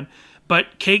one time.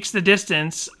 But Cake's "The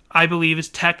Distance," I believe, is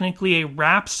technically a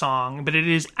rap song, but it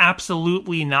is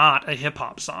absolutely not a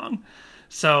hip-hop song.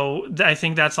 So I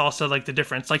think that's also, like, the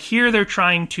difference. Like, here they're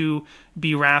trying to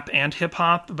be rap and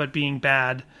hip-hop, but being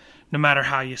bad no matter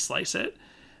how you slice it.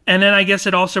 And then I guess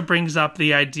it also brings up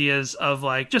the ideas of,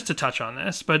 like, just to touch on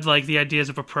this, but, like, the ideas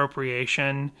of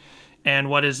appropriation and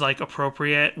what is, like,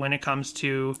 appropriate when it comes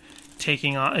to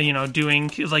taking on, you know, doing,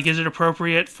 like, is it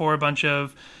appropriate for a bunch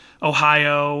of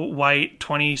Ohio white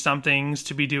 20-somethings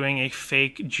to be doing a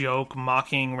fake joke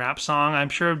mocking rap song? I'm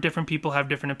sure different people have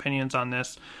different opinions on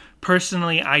this.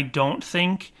 Personally, I don't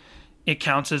think it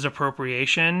counts as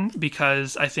appropriation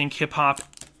because I think hip-hop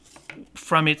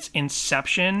from its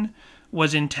inception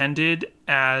was intended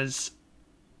as,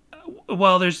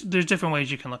 well, there's different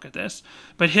ways you can look at this,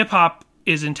 but hip-hop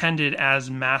is intended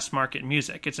as mass market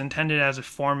music. It's intended as a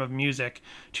form of music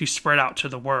to spread out to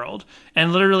the world.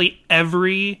 And literally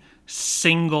every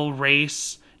single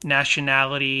race,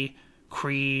 nationality,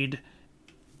 creed,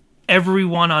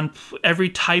 every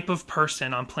type of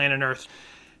person on planet Earth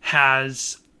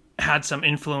has had some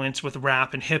influence with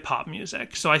rap and hip-hop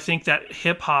music. So I think that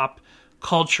hip-hop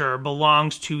culture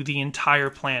belongs to the entire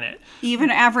planet.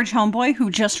 Even average homeboy who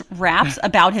just raps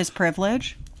about his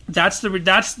privilege? That's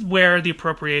where the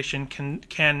appropriation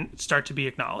can start to be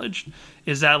acknowledged.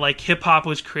 Is that, like, hip-hop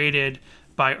was created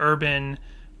by urban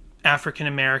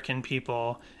African-American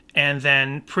people, and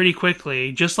then pretty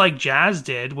quickly, just like jazz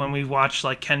did when we watched,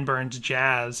 like, Ken Burns'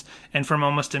 Jazz, and from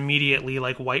almost immediately,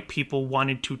 like, white people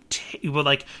wanted to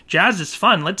like, jazz is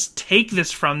fun, let's take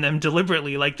this from them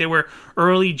deliberately. Like, they were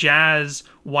early jazz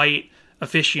white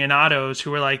aficionados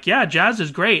who were like, yeah, jazz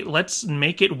is great, let's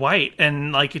make it white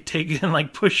and like take and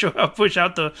like push out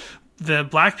the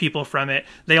black people from it.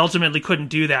 They ultimately couldn't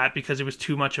do that because it was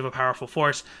too much of a powerful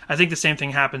force. I think the same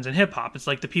thing happens in hip hop. It's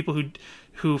like the people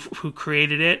who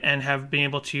created it and have been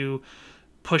able to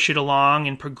push it along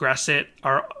and progress it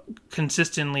are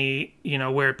consistently,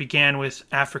 where it began with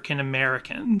African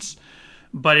Americans.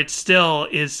 But it still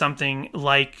is something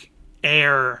like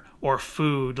air or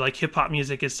food. Like hip hop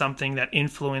music is something that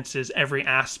influences every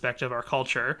aspect of our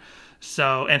culture.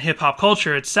 So, and hip hop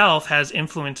culture itself has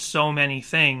influenced so many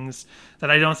things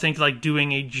that I don't think like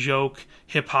doing a joke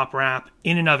hip hop rap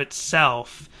in and of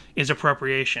itself is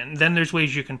appropriation. Then there's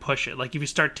ways you can push it. Like if you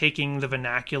start taking the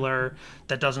vernacular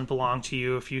that doesn't belong to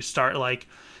you, if you start like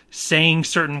saying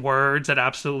certain words that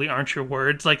absolutely aren't your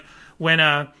words, like when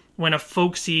a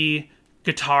folksy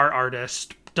guitar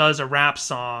artist does a rap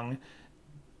song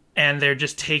and they're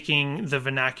just taking the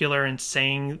vernacular and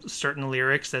saying certain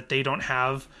lyrics that they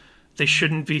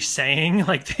shouldn't be saying,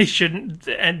 like they shouldn't,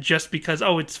 and just because,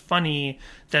 it's funny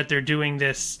that they're doing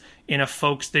this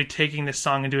they're taking this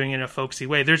song and doing it in a folksy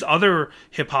way. There's other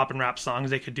hip hop and rap songs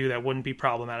they could do that wouldn't be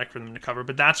problematic for them to cover,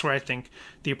 but that's where I think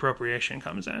the appropriation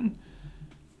comes in.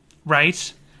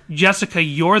 Right? Jessica,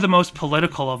 you're the most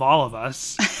political of all of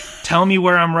us. Tell me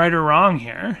where I'm right or wrong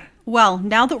here. Well,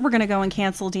 now that we're going to go and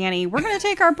cancel Danny, we're going to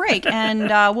take our break, and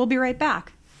we'll be right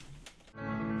back.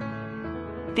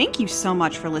 Thank you so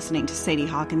much for listening to Sadie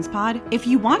Hawkins Pod. If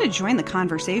you want to join the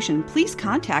conversation, please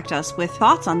contact us with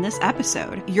thoughts on this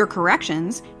episode, your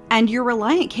corrections, and your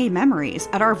Reliant K memories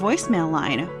at our voicemail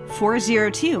line,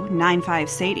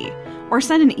 402-95-SADIE, or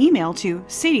send an email to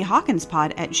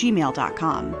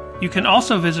sadiehawkinspod@gmail.com. You can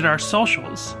also visit our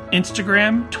socials.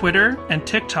 Instagram, Twitter, and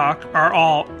TikTok are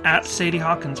all at Sadie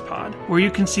Hawkins Pod, where you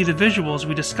can see the visuals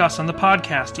we discuss on the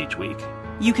podcast each week.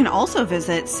 You can also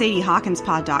visit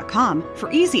sadiehawkinspod.com for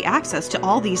easy access to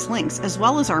all these links, as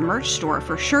well as our merch store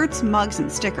for shirts, mugs,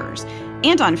 and stickers.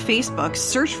 And on Facebook,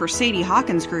 search for Sadie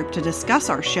Hawkins Group to discuss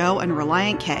our show and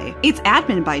Reliant K. It's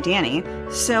admin by Danny,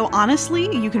 so honestly,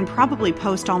 you can probably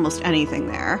post almost anything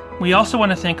there. We also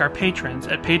want to thank our patrons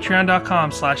at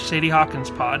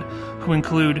patreon.com/SadieHawkinspod, who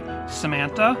include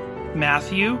Samantha,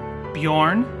 Matthew,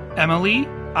 Bjorn, Emily,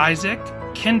 Isaac,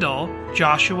 Kendall,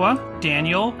 Joshua,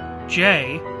 Daniel,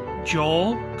 Jay,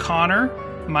 Joel, Connor,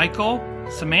 Michael,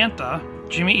 Samantha,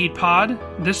 Jimmy Eat Pod,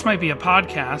 This Might Be a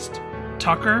Podcast,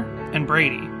 Tucker, and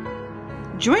Brady.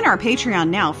 Join our Patreon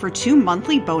now for 2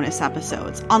 monthly bonus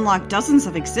episodes. Unlock dozens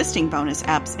of existing bonus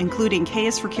eps, including K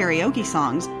is for Karaoke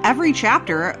songs, every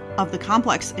chapter of the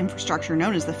complex infrastructure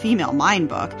known as the Female Mind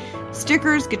Book,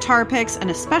 stickers, guitar picks,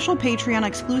 and a special Patreon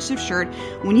exclusive shirt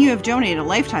when you have donated a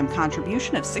lifetime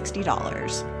contribution of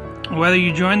 $60. Whether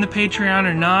you join the Patreon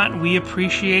or not, we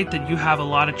appreciate that you have a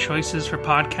lot of choices for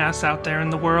podcasts out there in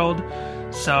the world,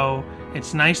 so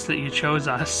it's nice that you chose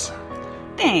us.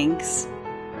 Thanks.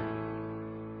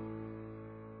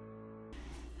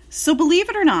 So believe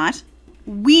it or not,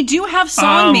 we do have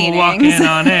song meetings. I'm walking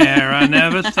on air. I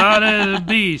never thought it'd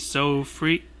be so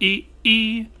free.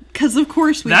 Because of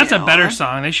course we That's do. a better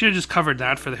song. They should have just covered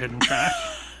that for the hidden track.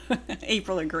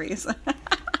 April agrees.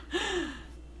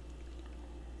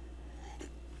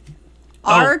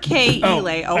 R.K.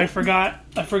 Elay. I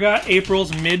forgot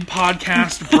April's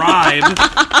mid-podcast bribe,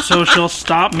 so she'll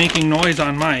stop making noise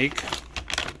on mic.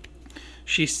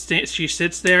 She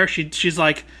sits there. She's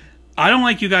like, I don't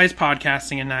like you guys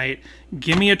podcasting at night.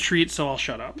 Give me a treat, so I'll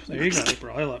shut up. There you go,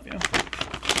 April. I love you.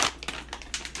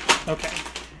 Okay.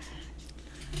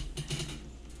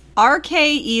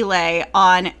 R.K. Elay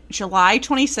on July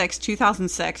 26,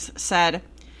 2006 said,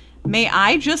 "May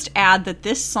I just add that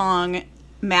this song,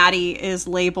 Maddie, is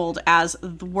labeled as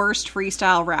the worst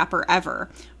freestyle rapper ever,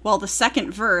 while the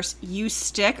second verse, you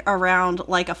stick around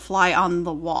like a fly on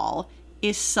the wall,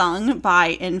 is sung by,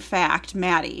 in fact,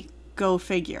 Maddie. Go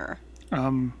figure."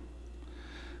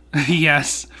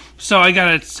 Yes. So I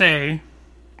gotta say,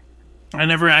 I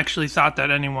never actually thought that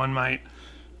anyone might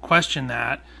question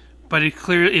that, but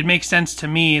it makes sense to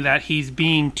me that he's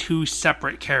being two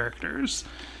separate characters.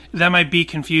 That might be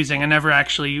confusing. I never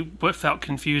actually felt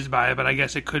confused by it, but I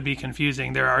guess it could be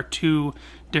confusing. There are two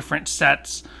different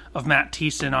sets of Matt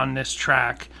Thiessen on this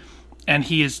track, and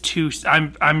he is two.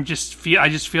 I just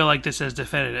feel like this is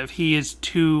definitive. He is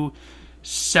two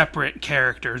separate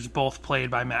characters, both played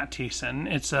by Matt Thiessen.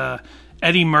 It's a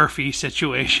Eddie Murphy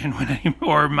situation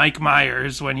or Mike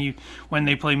Myers when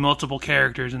they play multiple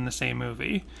characters in the same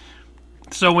movie.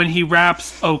 So when he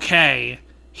raps "okay,"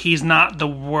 he's not the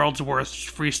world's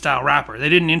worst freestyle rapper. They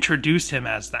didn't introduce him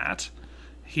as that.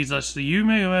 He's just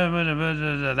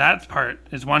that part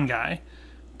is one guy.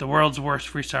 the world's worst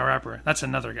freestyle rapper. That's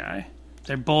another guy.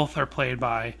 They both are played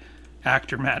by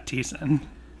actor Matt Thiessen.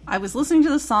 I was listening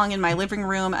to the song in my living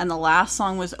room and the last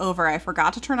song was over. I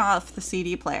forgot to turn off the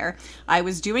CD player. I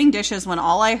was doing dishes when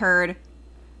all I heard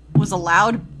was a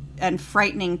loud and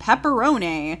frightening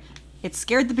pepperoni. It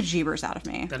scared the bejeebers out of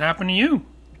me. That happened to you.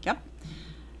 Yep.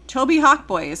 Toby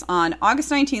Hawkboys on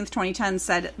August 19th, 2010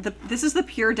 said, this is the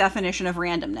pure definition of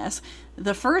randomness.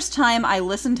 The first time I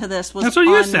listened to this was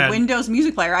on Windows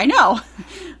Music Player. I know.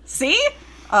 See?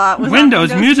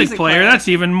 Windows Music Player. That's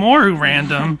even more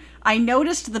random. I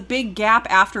noticed the big gap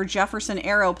after Jefferson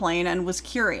Aeroplane and was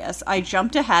curious. I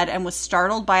jumped ahead and was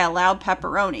startled by a loud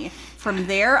pepperoni. From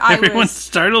there, Everyone's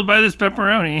startled by this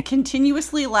pepperoni.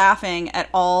 Continuously laughing at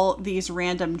all these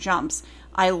random jumps.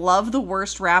 I love the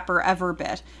worst rapper ever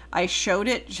bit. I shoot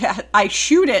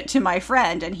it to my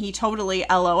friend and he totally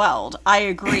LOL'd. I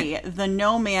agree. The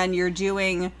no man you're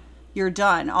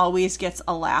done always gets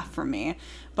a laugh from me.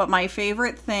 But my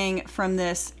favorite thing from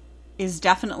this is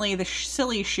definitely the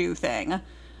silly shoe thing.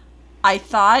 I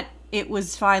thought it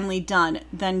was finally done,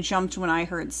 then jumped when I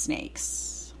heard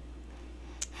snakes.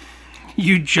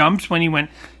 You jumped when you went,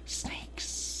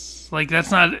 snakes. Like,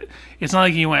 it's not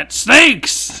like you went,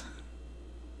 snakes!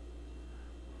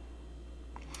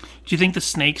 Do you think the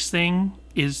snakes thing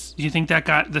do you think that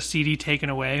got the CD taken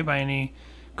away by any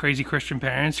crazy Christian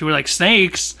parents who were like,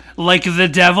 snakes? Like the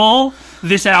devil?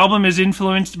 This album is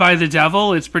influenced by the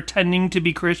devil? It's pretending to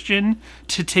be Christian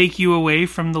to take you away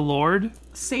from the Lord?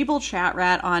 Sable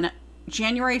Chatrat on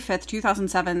January 5th,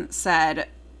 2007 said,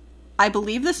 I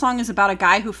believe the song is about a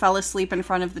guy who fell asleep in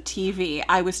front of the TV.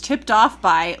 I was tipped off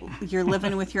by You're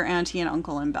Living with Your Auntie and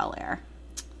Uncle in Bel Air.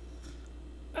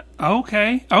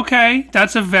 Okay.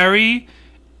 That's a very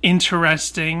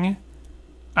interesting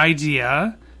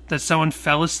idea that someone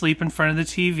fell asleep in front of the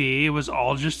TV. It was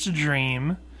all just a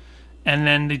dream. And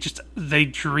then they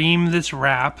dream this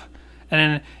rap. And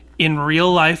then in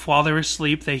real life, while they're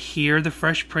asleep, they hear the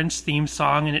Fresh Prince theme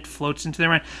song and it floats into their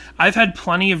mind. I've had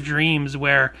plenty of dreams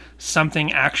where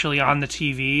something actually on the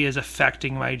TV is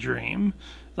affecting my dream.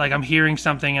 Like I'm hearing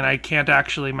something and I can't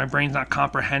actually, my brain's not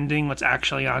comprehending what's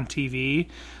actually on TV,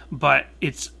 but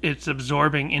it's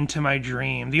absorbing into my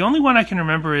dream. The only one I can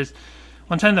remember is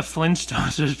one time the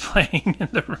Flintstones was playing in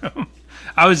the room.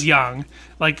 I was young.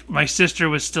 Like, my sister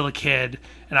was still a kid,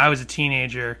 and I was a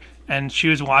teenager, and she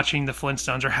was watching the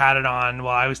Flintstones, or had it on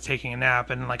while I was taking a nap,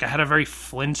 and, like, I had a very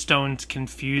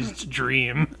Flintstones-confused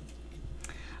dream.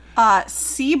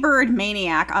 Seabird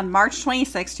Maniac on March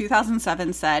 26,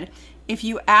 2007 said, if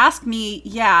you ask me,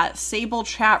 yeah, Sable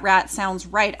Chat Rat sounds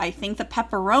right. I think the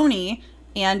pepperoni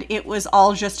and it was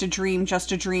all just a dream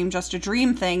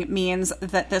thing means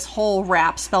that this whole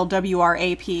rap spelled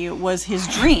W-R-A-P was his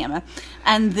dream.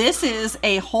 And this is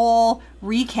a whole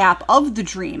recap of the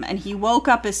dream. And he woke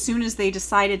up as soon as they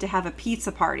decided to have a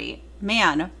pizza party.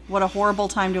 Man, what a horrible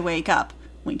time to wake up.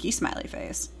 Winky smiley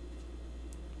face.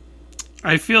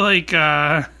 I feel like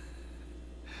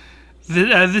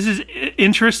this is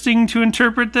interesting to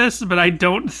interpret this, but I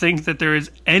don't think that there is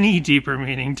any deeper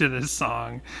meaning to this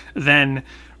song than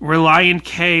Relient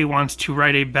K wants to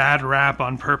write a bad rap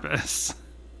on purpose.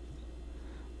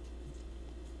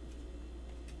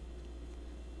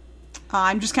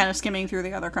 I'm just kind of skimming through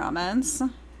the other comments.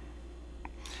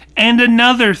 And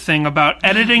another thing about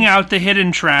editing out the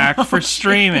hidden track for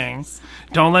streaming.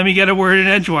 Don't let me get a word in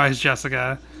edgewise,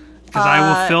 Jessica. Because I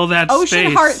will fill that Ocean space.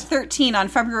 Ocean Heart 13 on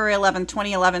February 11th,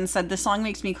 2011 said, the song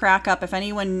makes me crack up. If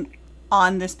anyone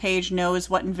on this page knows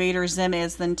what Invader Zim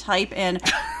is, then type in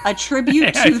a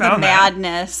tribute to the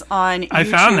madness on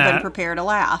YouTube and prepare to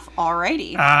laugh.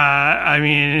 Alrighty. I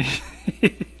mean,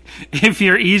 if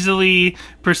you're easily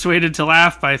persuaded to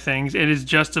laugh by things, it is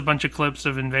just a bunch of clips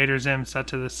of Invader Zim set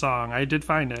to this song. I did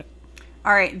find it.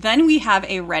 Alright, then we have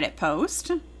a Reddit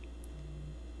post.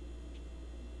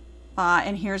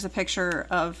 And here's a picture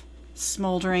of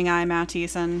smoldering eye Matt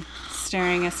Thiessen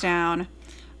staring us down.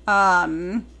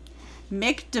 Mick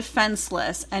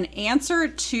Defenseless, an answer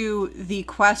to the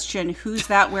question, who's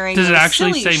that wearing Does it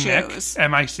actually silly say shoes? Mick?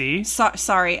 M-I-C?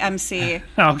 Sorry, MC.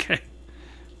 Okay.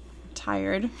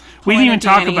 Tired. We didn't even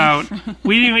talk about...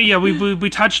 we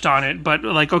touched on it, but,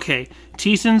 like, okay,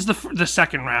 Thiessen's the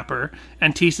second rapper,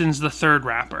 and Thiessen's the third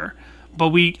rapper. But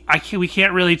we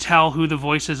can't really tell who the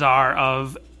voices are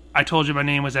of... I told you my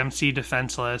name was MC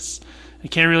Defenseless. I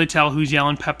can't really tell who's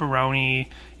yelling pepperoni.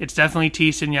 It's definitely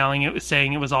Thiessen yelling it,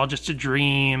 saying it was all just a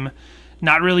dream.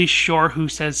 Not really sure who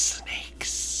says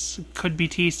snakes. Could be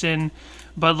Thiessen.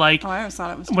 But, like, I always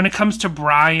thought it was when it comes to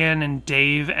Brian and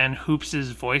Dave and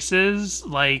Hoops' voices,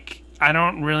 like, I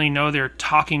don't really know their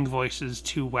talking voices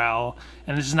too well,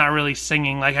 and this is not really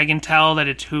singing. Like, I can tell that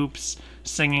it's Hoops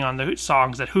singing on the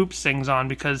songs that Hoops sings on,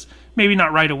 because maybe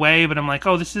not right away, but I'm like,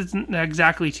 oh, this isn't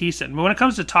exactly Thiessen. But when it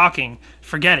comes to talking,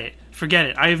 forget it.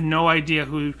 I have no idea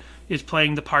who is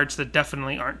playing the parts that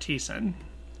definitely aren't Thiessen.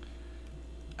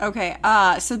 Okay,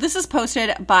 so this is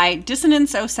posted by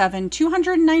Dissonance07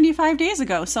 295 days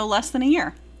ago, so less than a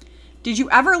year. Did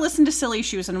you ever listen to Silly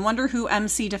Shoes and wonder who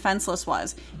MC Defenseless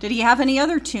was? Did he have any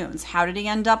other tunes? How did he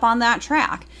end up on that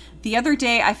track? The other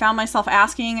day, I found myself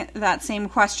asking that same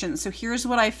question, so here's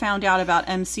what I found out about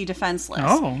MC Defenseless.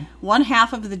 Oh. One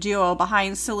half of the duo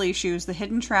behind Silly Shoes, the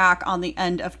hidden track on the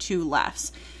end of Two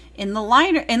Lefts. In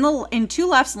Two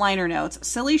Left's liner notes,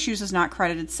 Silly Shoes is not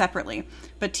credited separately,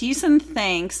 but Thiessen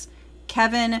thanks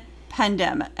Kevin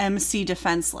Pendem, MC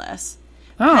Defenseless.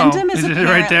 Oh, Pendem is it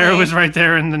right there? It was right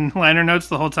there in the liner notes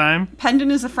the whole time?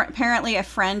 Pendon is apparently a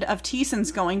friend of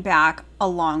Thiessen's going back a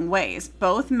long ways.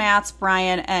 Both Matt's,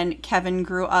 Brian, and Kevin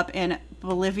grew up in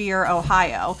Bolivar,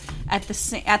 Ohio. At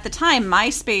the time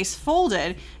MySpace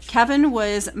folded, Kevin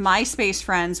was MySpace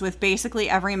friends with basically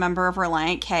every member of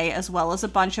Relient K, as well as a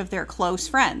bunch of their close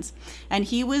friends. And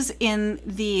he was in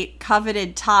the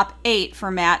coveted top 8 for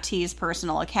Matt T's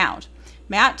personal account.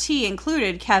 Matt T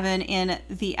included Kevin in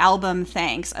the album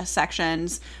thanks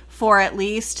sections for at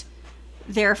least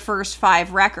their first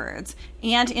 5 records.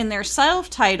 And in their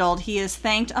self-titled, he is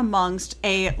thanked amongst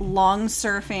a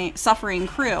long-suffering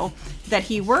crew that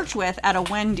he worked with at a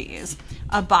Wendy's.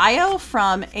 A bio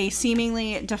from a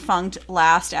seemingly defunct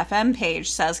Last FM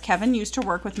page says Kevin used to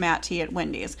work with Matt T at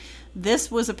Wendy's. This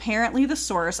was apparently the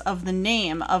source of the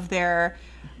name of their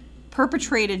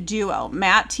perpetrated duo,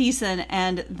 Matt Thiessen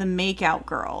and the Makeout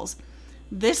Girls.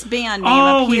 This band name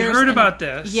appears... we heard about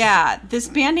this. Yeah, this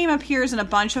band name appears in a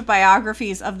bunch of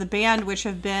biographies of the band, which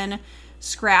have been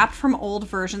scrapped from old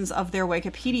versions of their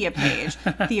Wikipedia page.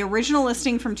 The original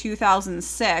listing from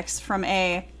 2006 from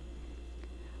a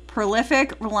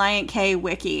prolific Relient K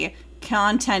wiki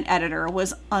content editor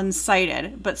was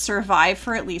uncited, but survived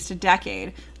for at least a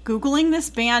decade. Googling this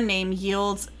band name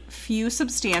yields few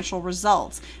substantial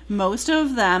results, most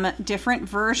of them different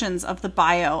versions of the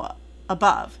bio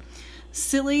above.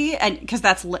 Silly, and because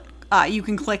that's you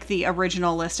can click the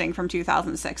original listing from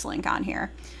 2006 link on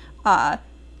here.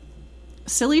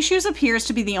 Silly Shoes appears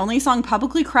to be the only song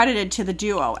publicly credited to the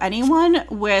duo. Anyone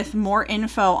with more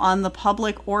info on the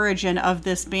public origin of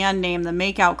this band name, the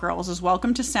Makeout Girls, is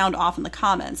welcome to sound off in the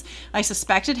comments. I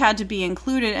suspect it had to be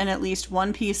included in at least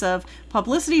one piece of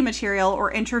publicity material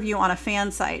or interview on a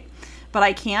fan site, but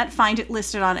I can't find it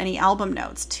listed on any album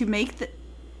notes. To me,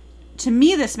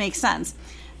 this makes sense,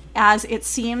 as it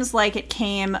seems like it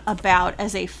came about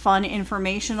as a fun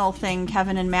informational thing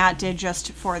Kevin and Matt did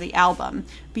just for the album.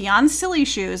 Beyond Silly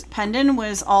Shoes, Pendon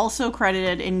was also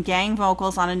credited in gang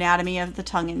vocals on Anatomy of the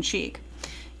Tongue-in-Cheek.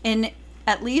 In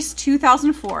at least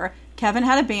 2004, Kevin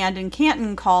had a band in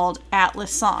Canton called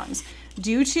Atlas Songs.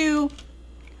 Due to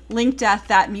link death,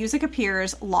 that music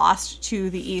appears lost to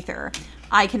the ether.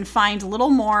 I can find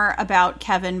little more about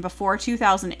Kevin before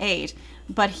 2008,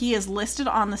 but he is listed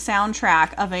on the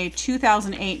soundtrack of a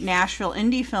 2008 Nashville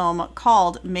indie film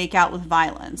called Make Out with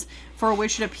Violence, for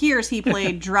which it appears he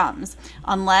played drums,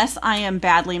 unless I am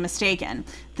badly mistaken.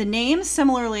 The name,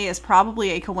 similarly, is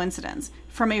probably a coincidence.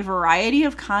 From a variety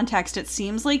of context, it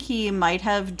seems like he might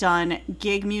have done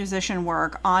gig musician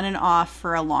work on and off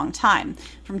for a long time.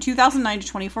 From 2009 to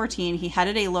 2014, he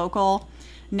headed a local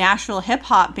Nashville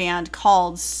hip-hop band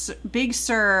called Big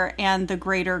Sur and the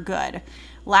Greater Good.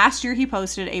 Last year, he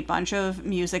posted a bunch of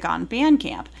music on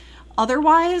Bandcamp.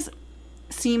 Otherwise,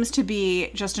 seems to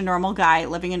be just a normal guy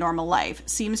living a normal life.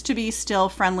 Seems to be still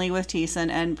friendly with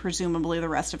Thiessen and presumably the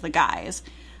rest of the guys.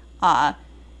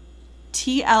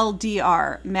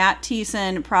 TLDR, Matt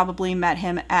Thiessen probably met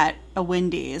him at a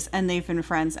Wendy's, and they've been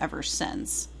friends ever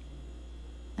since.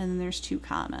 And then there's 2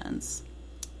 comments.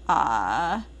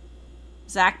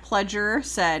 Zach Pledger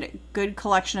said, good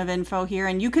collection of info here.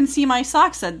 And You Can See My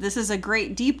Socks said, this is a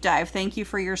great deep dive. Thank you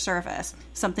for your service.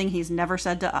 Something he's never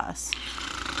said to us.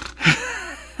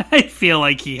 I feel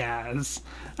like he has.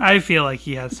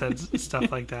 Said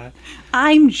stuff like that.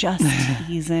 I'm just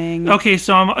teasing. Okay,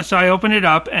 so I opened it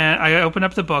up, and I opened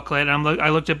up the booklet, and I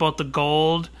looked at both the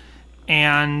gold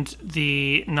and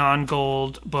the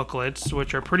non-gold booklets,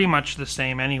 which are pretty much the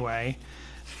same anyway.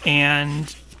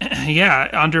 And yeah,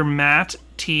 under Matt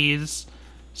T's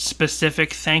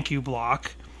specific thank you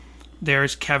block,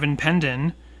 there's Kevin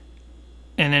Pendon,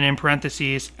 and then in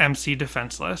parentheses, MC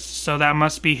Defenseless. So that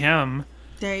must be him.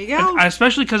 There you go.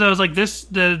 Especially because I was like,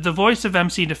 the voice of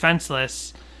MC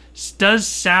Defenseless does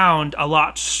sound a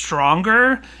lot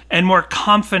stronger and more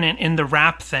confident in the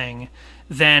rap thing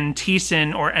than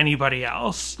Thiessen or anybody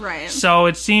else. Right. So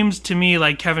it seems to me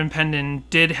like Kevin Pendon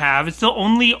did have, it's the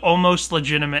only almost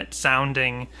legitimate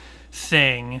sounding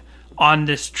thing on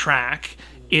this track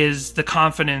is the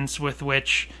confidence with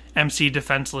which MC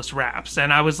Defenseless raps.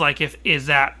 And I was like,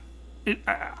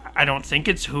 I don't think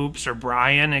it's Hoops or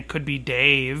Brian, it could be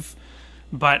Dave.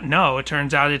 But no, it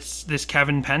turns out it's this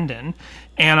Kevin Pendon.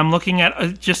 And I'm looking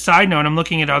at, just side note, I'm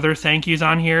looking at other thank yous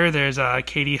on here. There's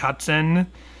Katie Hudson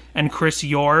and Chris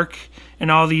York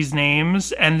and all these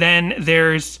names. And then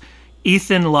there's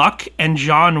Ethan Luck and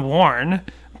John Warren.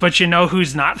 But you know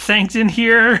who's not thanked in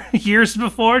here years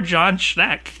before? John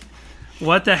Schneck.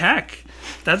 What the heck?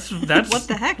 That's What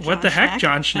the heck, What the heck,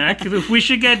 John Schneck? We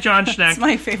should get John Schneck. That's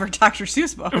my favorite Dr.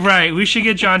 Seuss book. Right, we should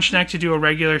get John Schneck to do a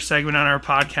regular segment on our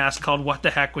podcast called What the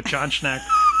Heck with John Schneck.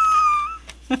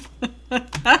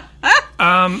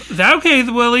 Okay,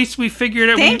 well, at least we figured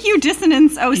it. Thank you,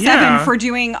 Dissonance 07, Yeah. for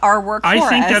doing our work for us. I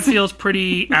think that feels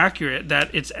pretty accurate,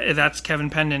 that's Kevin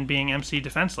Pendon being MC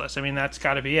Defenseless. I mean, that's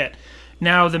got to be it.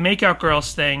 Now, the Makeout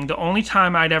Girls thing, the only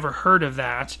time I'd ever heard of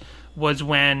that was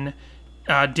when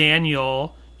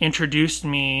Daniel introduced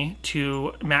me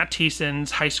to Matt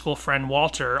Thiessen's high school friend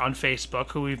Walter on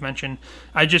Facebook, who we've mentioned.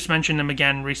 I just mentioned him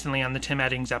again recently on the Tim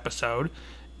Eddings episode.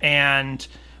 And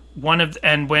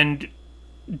when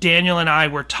Daniel and I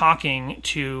were talking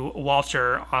to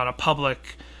Walter on a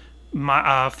public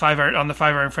on the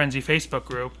 5 Iron Frenzy Facebook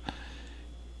group,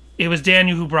 it was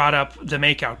Daniel who brought up the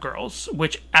Makeout Girls,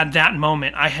 which at that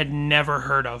moment I had never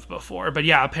heard of before. But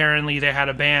yeah, apparently they had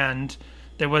a band.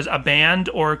 There was a band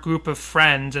or a group of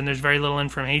friends, and there's very little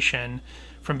information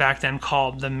from back then,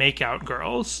 called the Makeout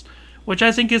Girls, which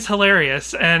I think is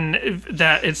hilarious. And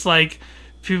that it's like,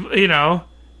 you know,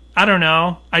 I don't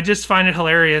know. I just find it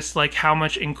hilarious, like how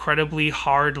much incredibly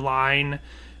hard line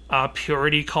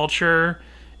purity culture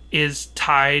is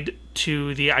tied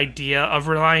to the idea of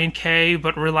Relient K,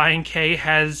 but Relient K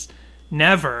has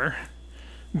never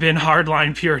been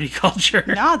hardline purity culture.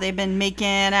 No, they've been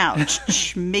making out.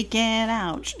 Making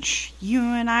out. You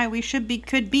and I, we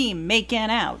could be making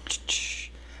out.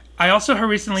 I also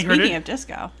recently heard it. Speaking of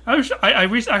disco.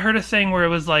 I heard a thing where it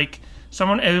was like,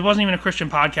 it wasn't even a Christian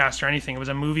podcast or anything. It was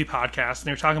a movie podcast, and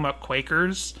they were talking about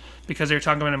Quakers because they were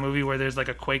talking about a movie where there's like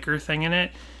a Quaker thing in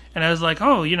it. And I was like,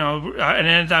 oh, you know, and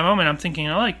at that moment I'm thinking,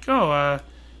 like,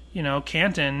 you know,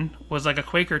 Canton was like a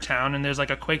Quaker town, and there's like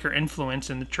a Quaker influence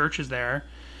in the churches there.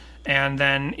 And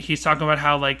then he's talking about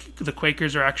how like the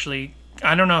Quakers are actually,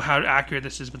 I don't know how accurate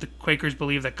this is, but the Quakers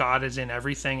believe that God is in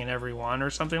everything and everyone or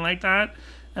something like that.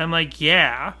 And I'm like,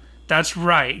 yeah, that's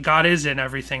right. God is in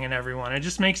everything and everyone. It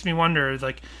just makes me wonder,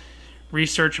 like,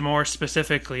 research more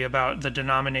specifically about the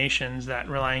denominations that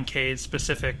Relient K's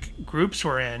specific groups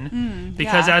were in.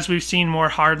 Because as we've seen more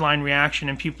hardline reaction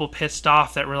and people pissed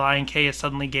off that Relient K is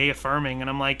suddenly gay affirming, and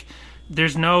I'm like,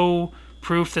 there's no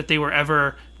proof that they were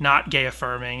ever not gay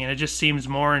affirming, and it just seems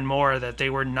more and more that they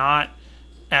were not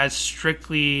as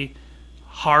strictly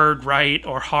hard right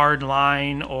or hard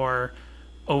line or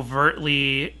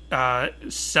overtly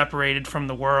separated from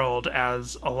the world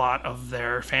as a lot of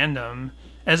their fandom,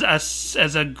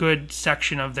 as a good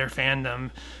section of their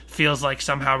fandom feels like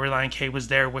somehow Relient K was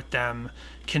there with them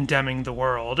condemning the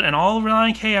world. And all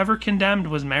Relient K ever condemned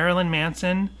was Marilyn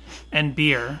Manson and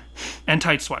beer and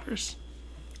tight sweaters.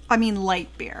 I mean,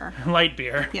 light beer. Light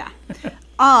beer. Yeah.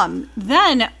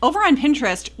 Then over on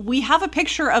Pinterest, we have a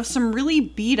picture of some really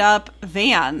beat up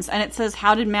Vans, and it says,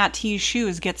 "How did Matt T's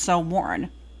shoes get so worn?"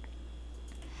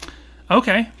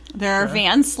 Okay. There are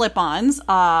Vans slip-ons.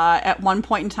 At one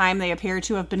point in time, they appear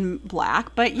to have been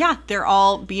black, but yeah, they're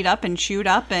all beat up and chewed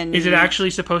up. And is it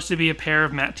actually supposed to be a pair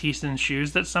of Matt Thiessen's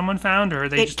shoes that someone found, or are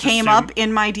they? It came up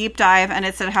in my deep dive, and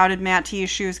it said, "How did Matt T's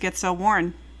shoes get so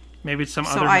worn?" Maybe it's some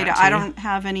so other. I don't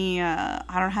have any.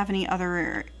 I don't have any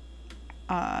other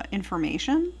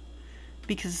information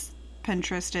because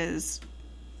Pinterest is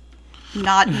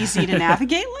not easy to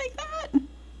navigate like that.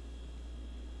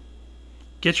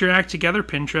 Get your act together,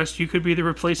 Pinterest. You could be the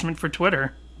replacement for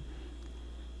Twitter.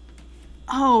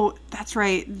 Oh, that's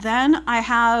right. Then I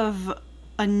have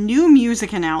a new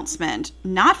music announcement.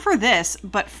 Not for this,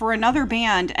 but for another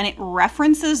band, and it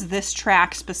references this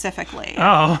track specifically.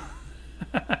 Oh.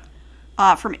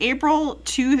 From April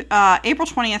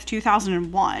 20th,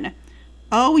 2001.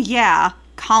 Oh yeah,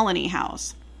 Colony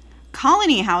House.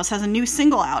 Colony House has a new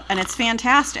single out, and it's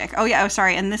fantastic. Oh yeah,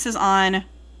 sorry, and this is on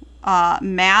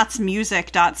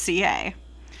mattsmusic.ca,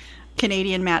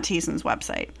 Canadian Matt Thiessen's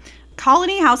website.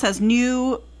 Colony House has a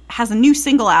new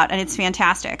single out, and it's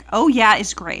fantastic. Oh yeah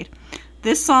is great.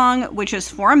 This song, which is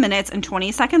 4 minutes and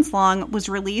 20 seconds long, was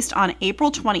released on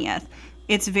April 20th.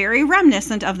 It's very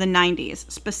reminiscent of the 90s,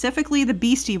 specifically the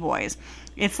Beastie Boys.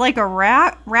 It's like a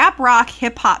rap rock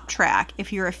hip hop track.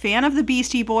 If you're a fan of the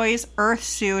Beastie Boys,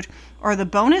 Earthsuit, or the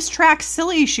bonus track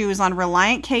Silly Shoes on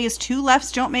Relient K's Two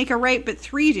Lefts Don't Make a Right But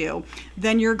Three Do,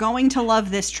 then you're going to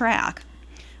love this track.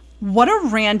 What a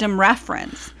random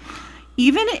reference.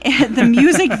 Even the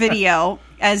music video,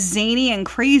 as zany and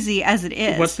crazy as it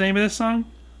is. What's the name of this song?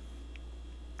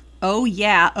 Oh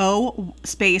Yeah, O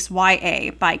space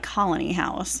YA by Colony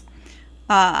House.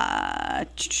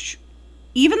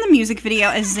 Even the music video,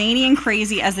 as zany and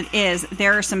crazy as it is,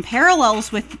 there are some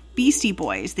parallels with Beastie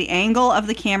Boys. The angle of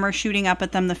the camera shooting up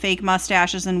at them, the fake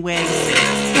mustaches and wigs.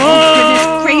 Oh,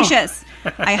 goodness gracious.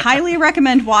 I highly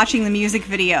recommend watching the music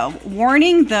video.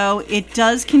 Warning, though, it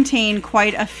does contain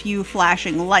quite a few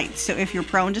flashing lights, so if you're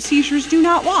prone to seizures, do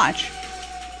not watch.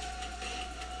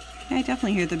 I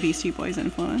definitely hear the Beastie Boys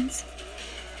influence.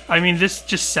 I mean, this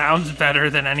just sounds better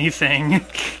than anything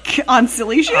On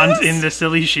Silly Shoes? in the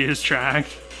Silly Shoes track.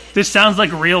 This sounds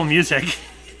like real music.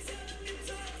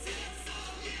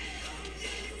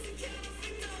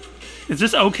 Is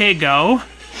this OK Go?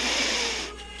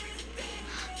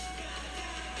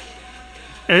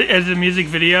 Is the music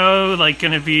video like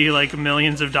going to be like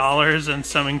millions of dollars and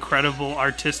some incredible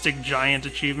artistic giant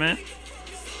achievement?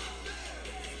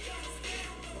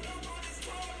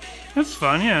 That's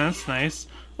fun, yeah, that's nice.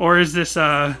 Or is this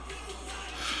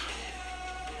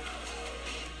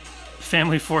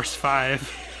Family Force 5?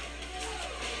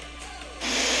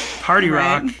 Party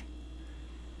Right.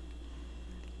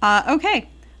 rock. Okay.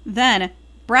 Then,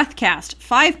 Breathcast.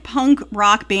 5 punk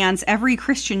rock bands every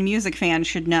Christian music fan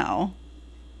should know.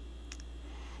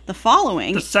 The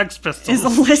following The Sex Pistols. is a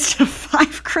list of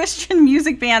 5 Christian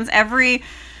music bands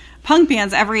punk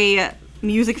bands every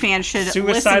music fan should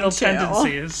Suicidal listen to.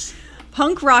 tendencies.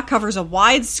 Punk rock covers a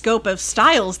wide scope of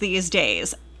styles these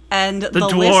days, and the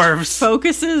Dwarves. list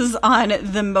focuses on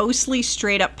the mostly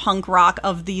straight-up punk rock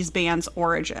of these bands'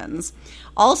 origins.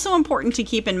 Also important to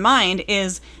keep in mind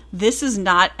is this is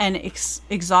not an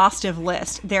exhaustive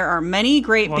list. There are many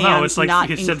great Well, bands no, it's like not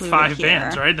you said included 5 here.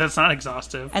 bands, right? That's not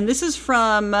exhaustive. And this is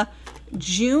from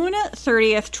June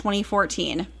 30th,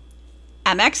 2014.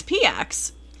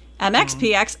 MXPX.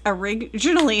 MXPX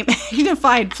originally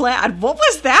magnified plaid. What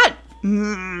was that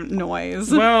noise?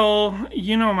 Well,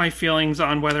 you know my feelings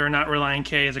on whether or not Relient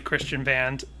K is a Christian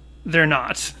band. They're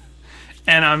not.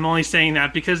 And I'm only saying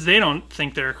that because they don't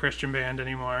think they're a Christian band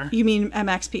anymore. You mean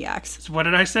MXPX? So what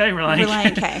did I say?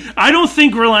 Relient K. I don't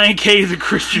think Relient K is a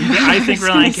Christian band. I think was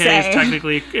gonna Relient K is say.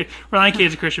 technically... Relient K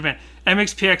is a Christian band.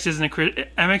 MXPX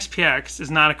is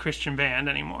not a Christian band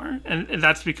anymore. And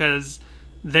that's because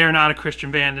they're not a Christian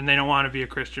band and they don't want to be a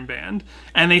Christian band.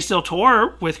 And they still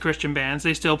tour with Christian bands.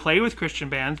 They still play with Christian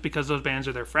bands because those bands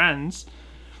are their friends.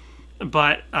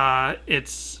 But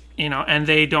it's... You know, and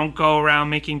they don't go around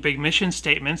making big mission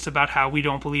statements about how we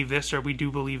don't believe this or we do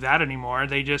believe that anymore.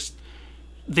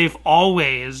 They've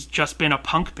always just been a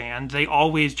punk band. They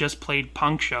always just played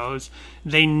punk shows.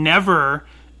 They never,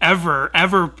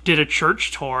 ever did a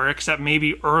church tour except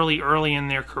maybe early in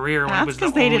their career when it That's was the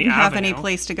because they only didn't have avenue. any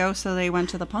place to go, so they went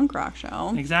to the punk rock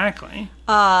show. Exactly.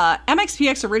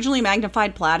 MXPX, originally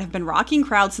magnified plaid, have been rocking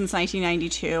crowds since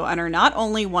 1992 and are not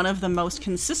only one of the most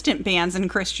consistent bands in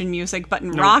Christian music, but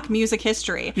in rock music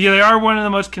history. Yeah, they are one of the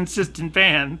most consistent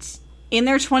bands, In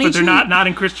their 22 but they're not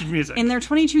in Christian music. In their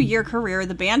 22-year career,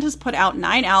 the band has put out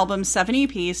 9 albums, 7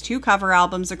 EPs, 2 cover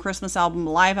albums, a Christmas album,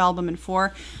 a live album, and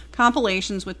 4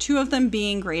 compilations, with 2 of them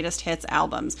being greatest hits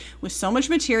albums. With so much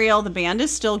material, the band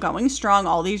is still going strong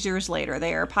all these years later.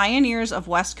 They are pioneers of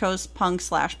West Coast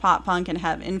punk/pop punk and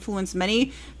have influenced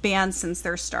many bands since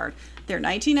their start. Their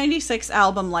 1996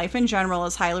 album, Life in General,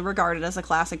 is highly regarded as a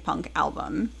classic punk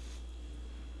album.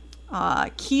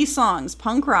 Key songs: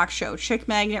 Punk Rock Show, Chick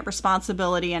Magnet,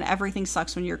 Responsibility, and Everything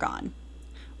Sucks When You're Gone.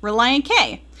 Relient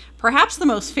K, perhaps the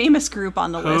most famous group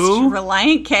on the list.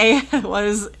 Relient K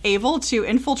was able to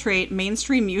infiltrate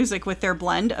mainstream music with their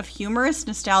blend of humorous,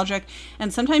 nostalgic,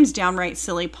 and sometimes downright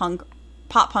silly pop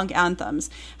punk anthems.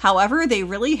 However, they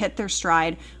really hit their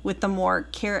stride with the more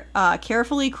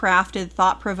carefully crafted,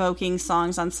 thought-provoking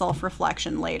songs on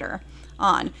self-reflection later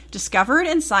on. Discovered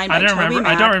and signed by Toby Mac.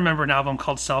 I don't remember an album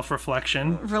called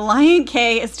Self-Reflection. Relient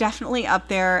K is definitely up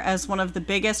there as one of the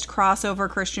biggest crossover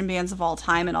Christian bands of all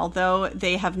time, and although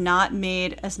they have not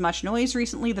made as much noise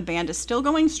recently, the band is still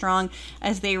going strong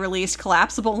as they released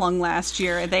Collapsible Lung last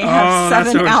year. They have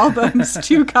 7 albums,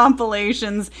 2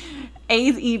 compilations,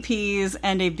 8 EPs,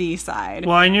 and a B-side.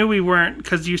 Well, I knew we weren't,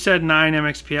 because you said 9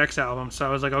 MXPX albums, so I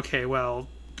was like, okay, well,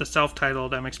 the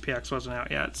self-titled MXPX wasn't out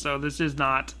yet. So this is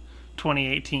not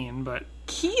 2018, but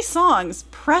Key songs,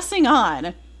 Pressing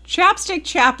On, Chapstick,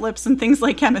 Chap Lips, and Things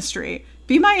Like Chemistry,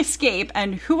 Be My Escape,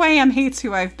 and Who I Am Hates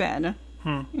Who I've Been.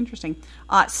 Interesting.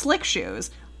 Slick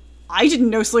Shoes. I didn't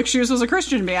know Slick Shoes was a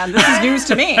Christian band. This is news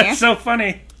to me. That's so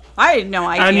funny. I had no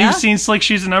idea. And you've seen Slick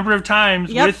Shoes a number of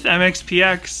times Yep. with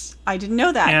MXPX. I didn't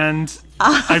know that. And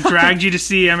I've dragged you to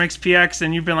see MXPX,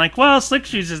 and you've been like, well, Slick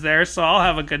Shoes is there, so I'll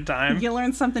have a good time. You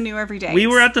learn something new every day. We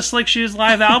were at the Slick Shoes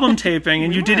live album taping,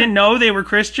 and you didn't know they were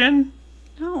Christian?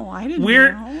 No, I didn't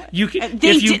We're know. you can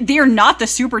They're not the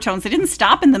Supertones. They didn't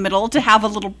stop in the middle to have a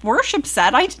little worship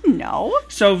set. I didn't know.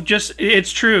 So just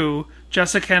it's true.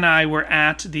 Jessica and I were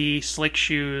at the Slick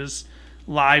Shoes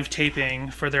live taping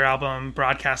for their album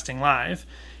Broadcasting Live,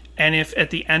 and if at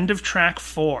the end of track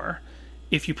 4,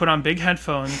 if you put on big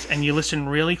headphones and you listen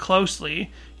really closely,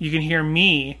 you can hear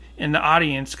me in the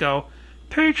audience go,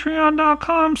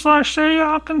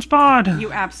 patreon.com/SayYawkinspod.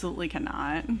 You absolutely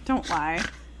cannot. Don't lie.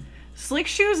 Slick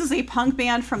Shoes is a punk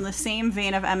band from the same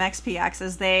vein of MXPX,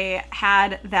 as they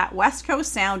had that West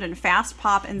Coast sound and fast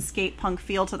pop and skate punk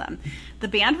feel to them. The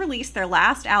band released their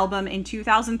last album in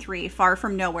 2003, Far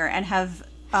From Nowhere, and have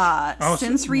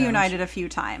since reunited a few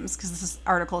times, because this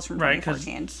article is from Right, because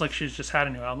 2014. Slick Shoes just had a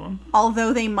new album.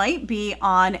 Although they might be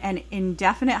on an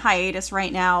indefinite hiatus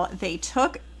right now, they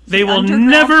took They will underground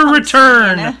never punk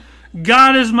return. scene.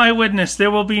 God is my witness. There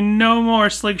will be no more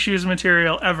Slick Shoes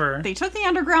material ever. They took the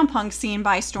underground punk scene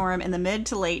by storm in the mid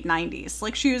to late 90s.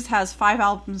 Slick Shoes has 5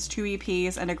 albums, 2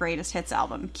 EPs, and a greatest hits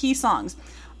album. Key songs: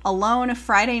 Alone,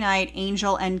 Friday Night,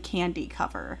 Angel, and Candy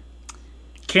Cover.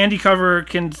 Candy Cover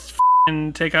can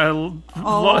take a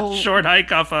short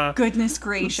hike off a Goodness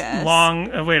gracious.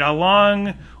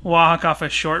 long walk off a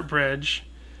short bridge.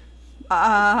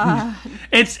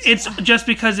 It's just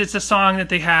because it's a song that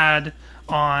they had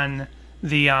on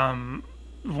the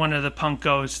one of the Punk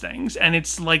Goes things, and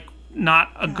it's like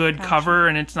not a good gotcha. cover,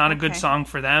 and it's not a good Okay. song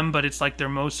for them, but it's like their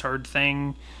most heard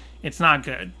thing. It's not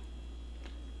good.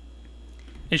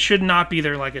 It should not be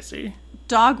their legacy.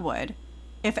 Dogwood.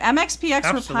 If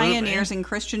MXPX were Absolutely. pioneers in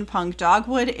Christian punk,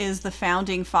 Dogwood is the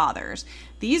founding fathers.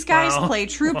 These guys Wow. play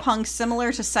true punk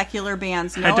similar to secular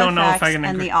bands I don't know if I NoFX can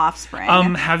and agree. The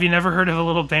Offspring. Have you never heard of a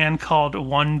little band called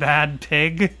One Bad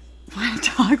Pig?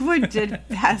 What Dogwood did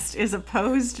best, is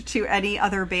opposed to any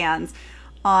other bands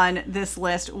on this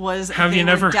list, was Have they you were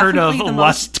never heard of definitely the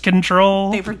Lust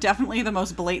Control? They were definitely the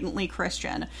most blatantly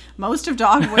Christian. Most of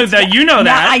Dogwood's... That you know Yeah,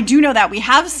 that. I do know that. We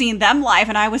have seen them live,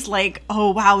 and I was like,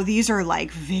 oh, wow, these are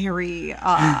like very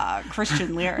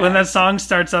Christian lyrics. When that song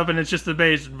starts up and it's just the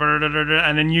bass,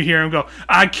 and then you hear him go,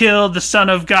 I killed the Son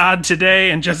of God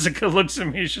today, and Jessica looks at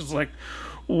me, she's like,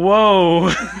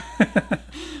 whoa.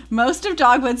 Most of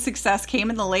Dogwood's success came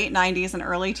in the late 90s and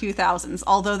early 2000s,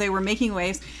 although they were making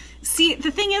waves. See,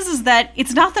 the thing is that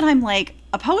it's not that I'm, like,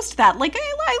 opposed to that. Like,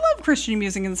 I love Christian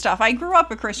music and stuff. I grew up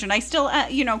a Christian. I still,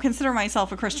 consider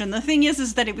myself a Christian. The thing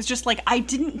is that it was just, like, I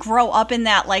didn't grow up in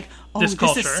that, like, oh, This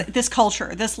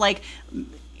culture, this, like,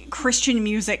 Christian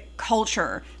music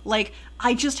culture. Like,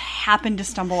 I just happened to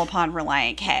stumble upon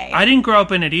Relient K. I didn't grow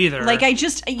up in it either. Like, I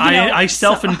just, I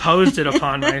self-imposed it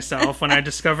upon myself when I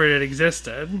discovered it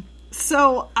existed.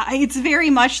 So it's very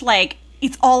much like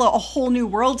it's all a whole new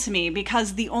world to me,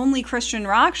 because the only Christian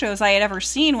rock shows I had ever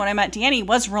seen when I met Danny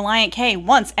was Relient K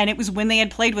once, and it was when they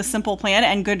had played with Simple Plan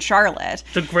and Good Charlotte.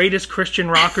 The greatest Christian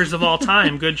rockers of all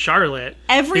time, Good Charlotte.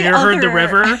 Every Have you ever heard other- The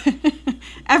River?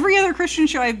 Every other Christian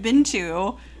show I've been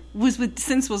to was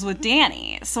with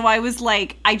Danny. So I was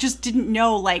like, I just didn't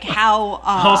know like how.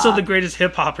 Also the greatest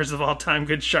hip-hoppers of all time,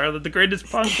 Good Charlotte. The greatest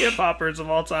punk hip-hoppers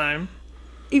of all time.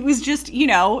 It was just, it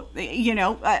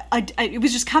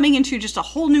was just coming into just a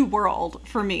whole new world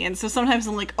for me. And so sometimes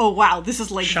I'm like, oh, wow, this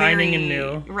is like Shining very, and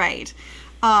new. Right.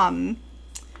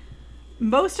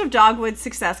 Most of Dogwood's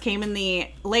success came in the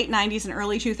late 90s and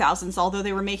early 2000s, although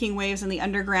they were making waves in the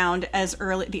underground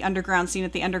scene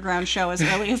at the Underground show as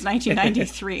early as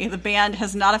 1993. The band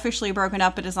has not officially broken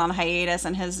up, but is on hiatus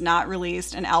and has not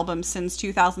released an album since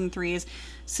 2003's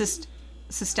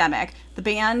Systemic. The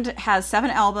band has 7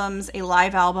 albums, a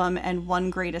live album, and 1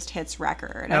 greatest hits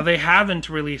record. Now, they haven't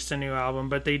released a new album,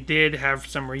 but they did have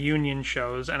some reunion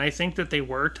shows, and I think that they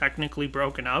were technically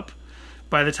broken up.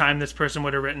 By the time this person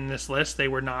would have written this list, they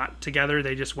were not together.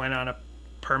 They just went on a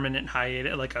permanent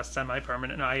hiatus, like a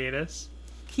semi-permanent hiatus.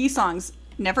 Key songs: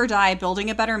 Never Die, Building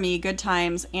a Better Me, Good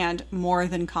Times, and More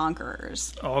Than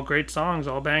Conquerors. All great songs,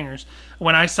 all bangers.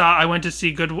 I went to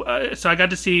see so I got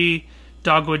to see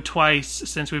Dogwood twice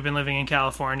since we've been living in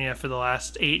California for the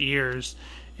last 8 years.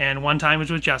 And one time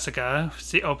was with Jessica,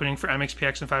 opening for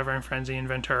MXPX and Five Iron Frenzy in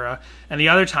Ventura. And the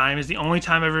other time is the only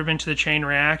time I've ever been to the Chain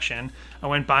Reaction. I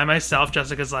went by myself.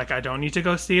 Jessica's like, I don't need to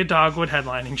go see a Dogwood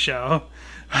headlining show.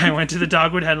 I went to the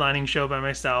Dogwood headlining show by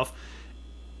myself.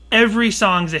 Every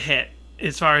song's a hit,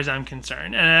 as far as I'm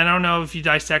concerned. And I don't know if you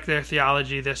dissect their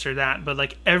theology, this or that, but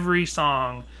like every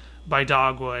song by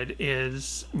Dogwood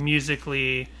is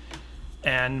musically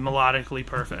and melodically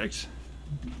perfect.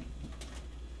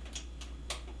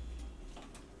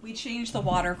 We changed the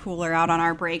water cooler out on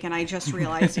our break, and I just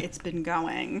realized it's been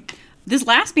going. This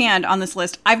last band on this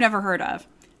list, I've never heard of.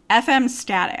 FM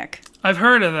Static. I've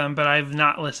heard of them, but I've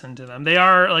not listened to them. They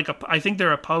are I think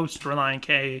they're a post-Relient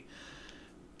K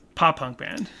pop punk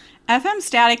band. FM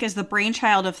Static is the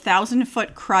brainchild of Thousand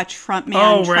Foot Crutch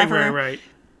frontman Trevor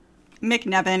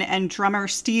McNevin and drummer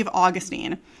Steve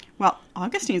Augustine. Well,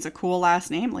 Augustine's a cool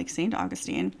last name, like St.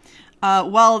 Augustine.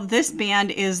 While this band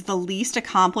is the least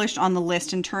accomplished on the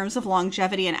list in terms of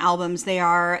longevity and albums, they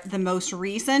are the most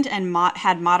recent and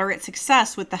had moderate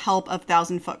success with the help of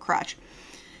Thousand Foot Crutch.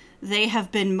 They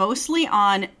have been mostly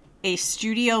on a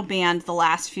studio band the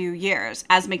last few years,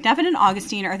 as McNevin and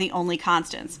Augustine are the only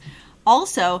constants.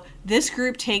 Also, this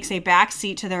group takes a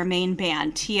backseat to their main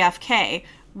band, TFK,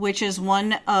 which is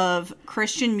one of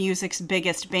Christian music's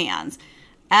biggest bands.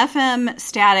 FM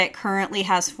Static currently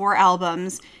has 4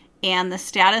 albums, and the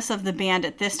status of the band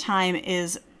at this time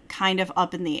is kind of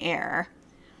up in the air.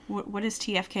 What is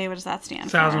TFK? What does that stand for?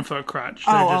 Thousand Foot Crutch.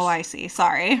 I see.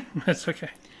 Sorry. That's okay.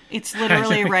 It's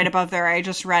literally right above there. I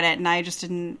just read it, and I just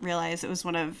didn't realize it was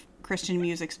one of Christian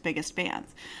music's biggest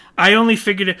bands. I only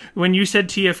figured it when you said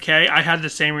TFK. I had the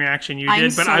same reaction you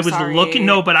did, but I was looking.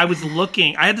 No, but I was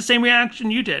looking. I had the same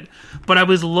reaction you did, but I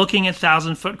was looking at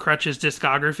Thousand Foot Crutch's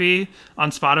discography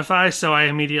on Spotify, so I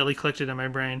immediately clicked it in my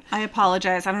brain. I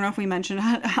apologize. I don't know if we mentioned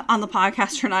it on the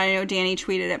podcast or not. I know Danny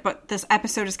tweeted it, but this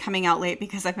episode is coming out late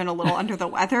because I've been a little under the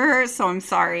weather, so I'm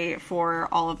sorry for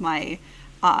all of my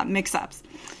mix-ups.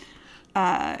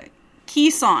 Key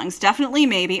songs, Definitely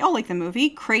Maybe, like the movie,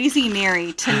 Crazy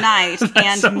Mary, Tonight,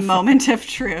 and so Moment of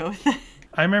Truth.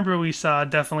 I remember we saw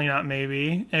Definitely Not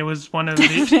Maybe. It was one of the...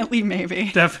 Definitely Maybe.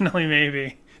 Definitely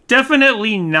Maybe.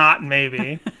 Definitely Not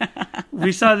Maybe.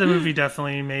 We saw the movie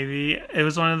Definitely Maybe. It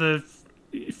was one of the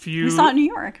few... We saw it in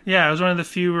New York. Yeah, it was one of the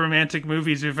few romantic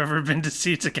movies we've ever been to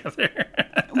see together.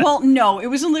 Well, no, it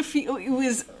was it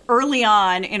was early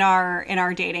on in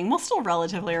our dating. Well, still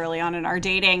relatively early on in our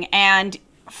dating, and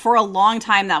for a long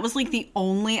time that was like the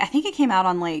only, I think it came out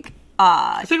on like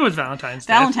I think it was Valentine's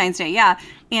Day, yeah,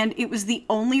 and it was the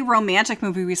only romantic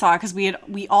movie we saw because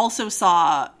we also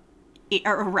saw it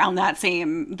around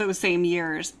those same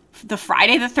years the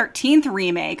Friday the 13th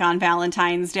remake on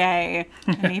Valentine's Day,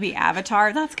 and maybe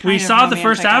Avatar. That's kind we of saw the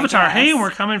first Avatar. Hey,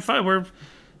 we're coming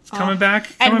back,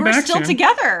 and we're back still soon.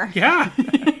 Together. Yeah,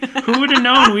 who would have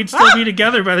known we'd still be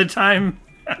together by the time?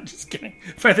 I'm just kidding.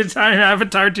 By the time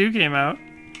Avatar 2 came out.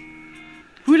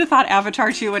 Who would have thought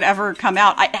Avatar 2 would ever come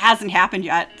out? It hasn't happened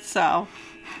yet, so...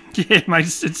 Yeah, it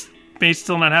may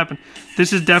still not happen.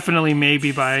 This is Definitely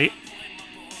Maybe by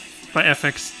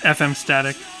FM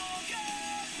Static.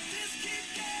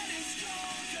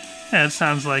 Yeah, it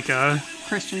sounds like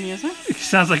Christian music? It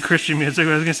sounds like Christian music.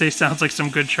 I was going to say sounds like some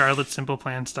good Charlotte Simple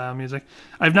Plan style music.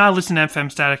 I've not listened to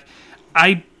FM Static.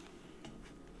 I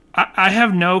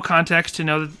have no context to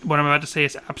know that what I'm about to say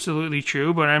is absolutely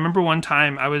true, but I remember one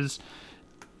time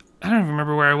I don't even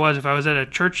remember where I was, if I was at a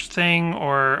church thing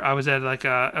or I was at I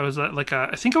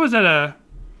think I was at a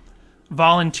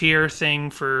volunteer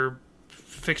thing for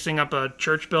fixing up a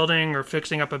church building or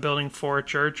fixing up a building for a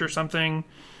church or something.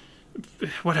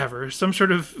 Whatever, some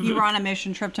sort of... You were on a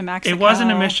mission trip to Mexico. It wasn't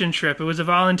a mission trip. It was a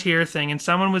volunteer thing, and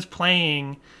someone was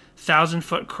playing Thousand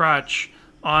Foot Crutch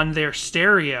on their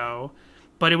stereo,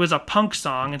 but it was a punk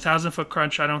song, and Thousand Foot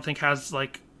Crutch I don't think has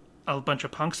like a bunch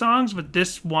of punk songs, but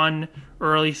this one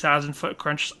early Thousand Foot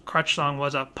Crutch song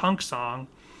was a punk song,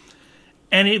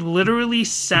 and it literally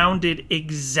sounded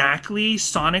exactly,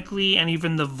 sonically, and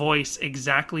even the voice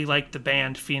exactly like the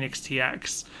band Phoenix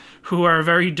TX, who are a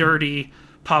very dirty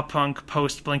pop-punk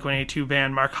post-Blink-182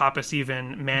 band. Mark Hoppus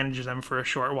even managed them for a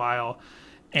short while,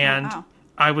 and wow.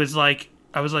 I was like,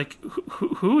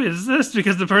 who is this?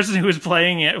 Because the person who was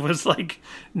playing it was like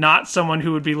not someone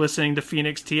who would be listening to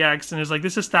Phoenix TX, and it was like,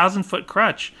 this is Thousand Foot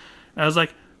Crutch. And I was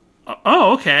like,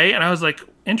 oh, okay. And I was like,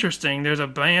 interesting. There's a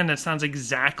band that sounds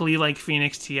exactly like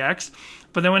Phoenix TX.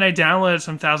 But then when I downloaded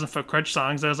some Thousand Foot Crutch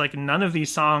songs, I was like, none of these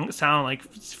songs sound like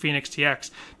Phoenix TX.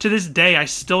 To this day, I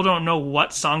still don't know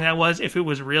what song that was, if it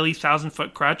was really Thousand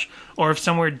Foot Crutch, or if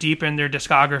somewhere deep in their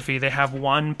discography they have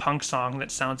one punk song that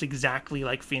sounds exactly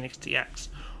like Phoenix TX.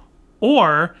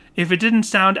 or if it didn't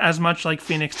sound as much like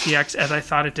Phoenix TX as I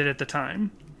thought it did at the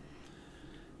time.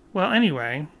 Well,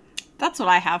 anyway. That's what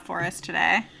I have for us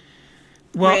today.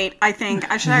 Well, Wait, I think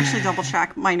I should actually double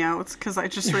check my notes because I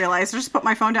just realized I just put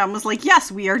my phone down and was like, yes,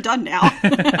 we are done now.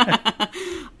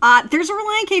 There's a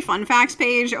Relient K fun facts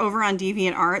page over on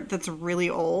DeviantArt that's really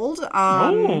old.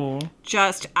 I'll I'm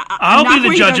not be the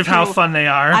going to judge go of how through- fun they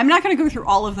are. I'm not going to go through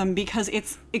all of them because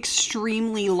it's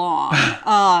extremely long.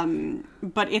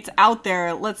 But it's out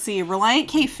there. Let's see. Relient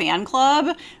K Fan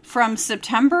Club from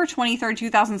September 23rd,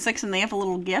 2006, and they have a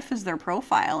little GIF as their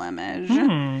profile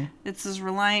image. It says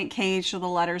Relient K, each of the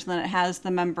letters, and then it has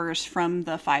the members from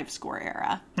the 5 Score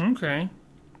era. Okay.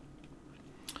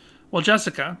 Well,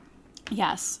 Jessica,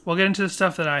 Yes. we'll get into the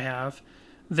stuff that I have.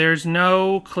 There's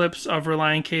no clips of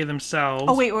Relient K themselves.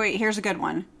 Oh, wait. Here's a good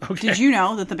one. Okay. Did you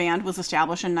know that the band was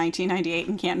established in 1998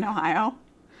 in Canton, Ohio?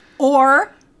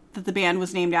 Or that the band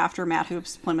was named after Matt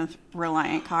Hoop's Plymouth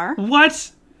Reliant car?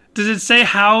 What? Does it say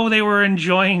how they were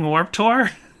enjoying Warped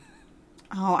Tour?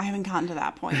 Oh, I haven't gotten to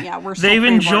that point. Yeah, we're still They've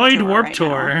pre-Warped enjoyed Tour Warped right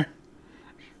Tour, now.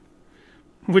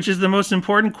 which is the most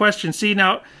important question. See,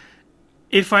 now,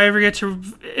 if I ever get to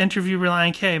interview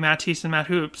Relient K, Matt Teese and Matt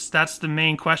Hoops, that's the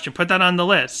main question. Put that on the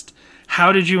list.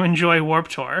 How did you enjoy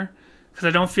Warped Tour? Because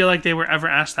I don't feel like they were ever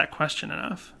asked that question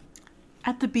enough.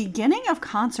 At the beginning of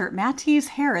concert, Matt T's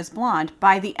hair is blonde.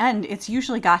 By the end, it's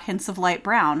usually got hints of light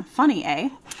brown. Funny, eh?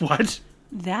 What?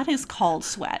 That is called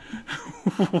sweat.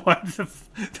 What the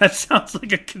that sounds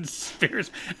like a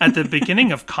conspiracy. At the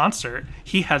beginning of concert,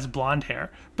 he has blonde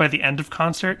hair. By the end of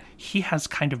concert, he has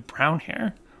kind of brown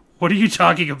hair. What are you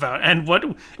talking about? And what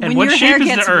shape is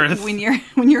the earth?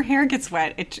 When your hair gets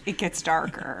wet, it gets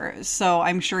darker. So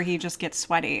I'm sure he just gets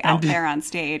sweaty out there on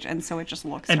stage, and so it just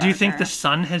looks. And darker. do you think the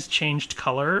sun has changed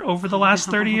color over the last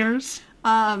 30 years?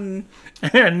 And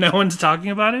no one's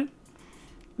talking about it?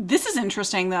 This is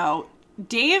interesting, though.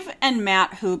 Dave and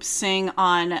Matt Hoop sing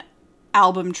on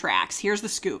album tracks. Here's the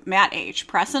scoop. Matt H.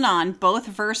 Pressing on both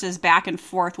verses back and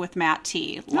forth with Matt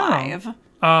T. Live.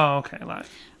 Oh, okay, live.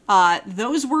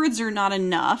 Those words are not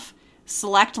enough.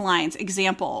 Select lines.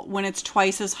 Example, when it's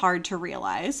twice as hard to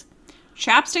realize.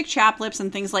 Chapstick, chap lips,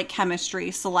 and things like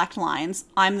chemistry. Select lines.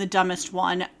 I'm the dumbest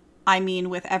one. I mean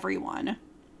with everyone.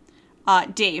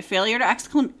 Dave, failure to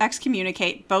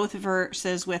excommunicate both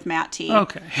verses with Matt T.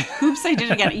 Okay. Hoops, I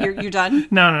did it again. You're done?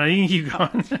 No, you can keep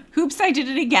going. Hoops, I did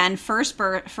it again. First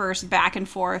back and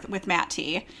forth with Matt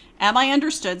T. Am I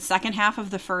understood? Second half of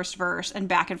the first verse and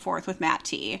back and forth with Matt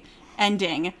T.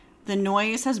 Ending. The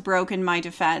noise has broken my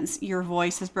defense. Your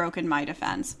voice has broken my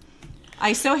defense.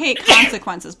 I so hate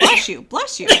consequences. Bless you.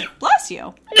 Bless you. Bless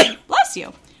you. Bless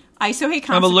you. I so hate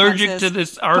consequences. I'm allergic to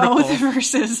this article. Both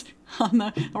verses on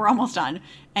the. We're almost done.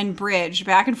 And bridge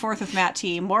back and forth with Matt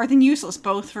T. More than useless.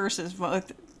 Both verses.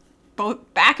 Both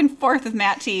back and forth with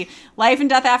Matt T. Life and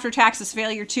death after taxes.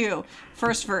 Failure 2.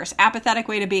 First verse. Apathetic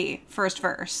way to be. First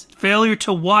verse. Failure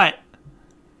to what?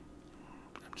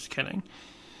 I'm just kidding.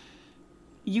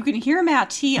 You can hear Matt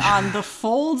T on the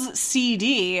Folds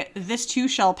CD, This Too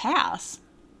Shall Pass.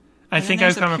 I think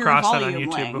I've come across that on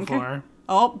YouTube before.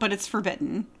 Oh, but it's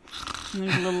forbidden. And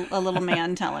there's a little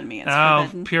man telling me it's Oh,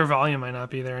 forbidden. Pure Volume might not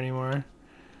be there anymore.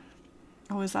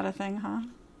 Oh, is that a thing, huh?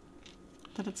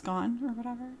 That it's gone or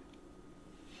whatever?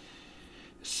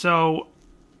 So,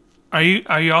 are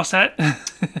you all set?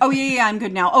 Oh, yeah, I'm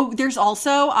good now. Oh, there's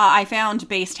also, I found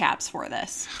bass tabs for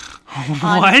this.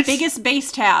 On What?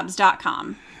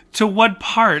 biggestbasstabs.com. To what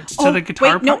parts? To the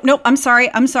guitar wait, part? No, I'm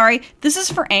sorry. This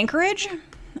is for Anchorage.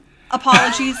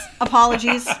 Apologies.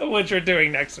 Which we're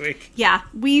doing next week. Yeah,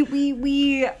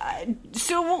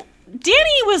 so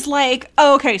Danny was like,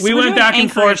 oh, okay, so We we're went doing back and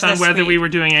Anchorage forth on this whether week. we were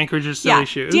doing Anchorage's Silly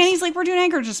Shoes. Danny's like, we're doing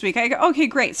Anchorage this week. I go, okay,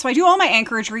 great. So I do all my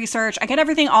Anchorage research. I get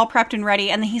everything all prepped and ready.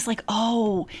 And then he's like,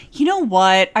 oh, you know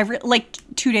what? Like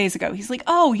 2 days ago, he's like,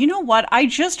 oh, you know what? I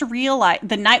just realized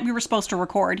the night we were supposed to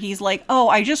record, he's like, oh,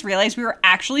 I just realized we were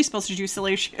actually supposed to do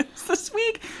Silly Shoes this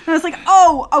week. And I was like,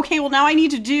 oh, okay, well, now I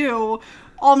need to do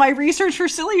all my research for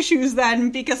Silly Shoes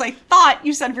then, because I thought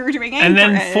you said we were doing Anchorage.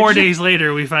 And then 4 days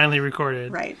later, we finally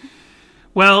recorded. Right.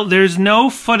 Well, there's no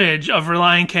footage of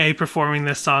Relient K performing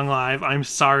this song live, I'm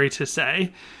sorry to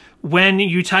say. When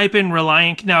you type in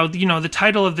Relient... Now, you know, the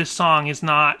title of this song is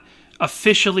not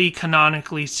officially,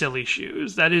 canonically Silly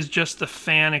Shoes. That is just the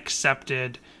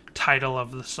fan-accepted title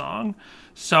of the song.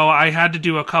 So I had to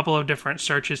do a couple of different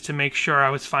searches to make sure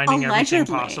I was finding everything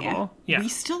possible. Yeah. We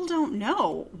still don't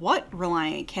know what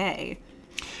Relient K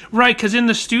Right, because in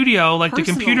the studio, like the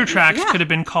computer Personally, tracks yeah. could have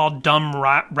been called "Dumb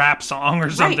Rap Song" or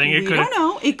something. Right. It We don't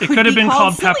know. It could have be been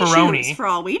called Silly "Pepperoni." Shoes, for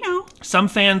all we know. Some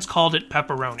fans called it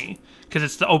 "Pepperoni" because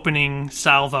it's the opening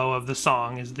salvo of the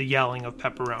song is the yelling of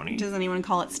pepperoni. Does anyone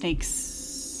call it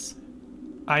snakes?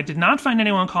 I did not find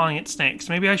anyone calling it snakes.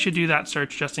 Maybe I should do that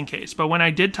search just in case. But when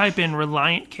I did type in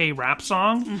Reliant K rap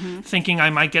song, thinking I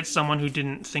might get someone who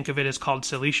didn't think of it as called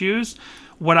Silly Shoes,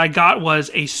 what I got was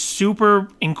a super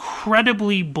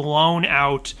incredibly blown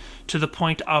out to the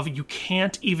point of you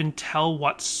can't even tell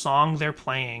what song they're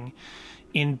playing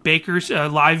in Baker's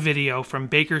live video from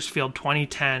Bakersfield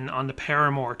 2010 on the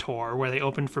Paramore tour where they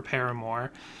opened for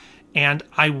Paramore. And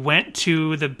I went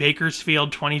to the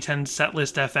Bakersfield 2010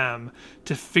 Setlist FM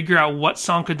to figure out what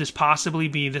song could this possibly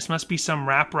be. This must be some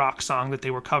rap rock song that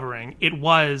they were covering. It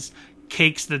was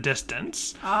Cakes the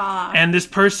Distance. And this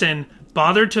person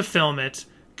bothered to film it.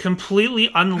 Completely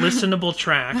unlistenable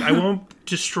track. I won't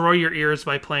destroy your ears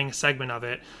by playing a segment of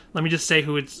it. Let me just say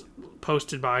who it's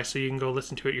posted by so you can go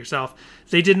listen to it yourself.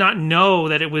 They did not know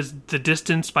that it was The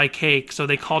Distance by Cake, so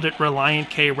they called it Reliant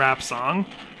K Rap Song.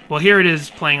 Well, here it is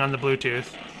playing on the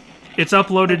Bluetooth. It's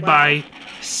uploaded by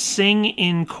Sing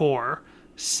in Core.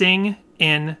 Sing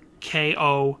in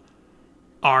Kore.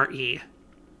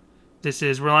 This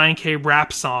is Reliant K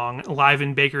Rap Song live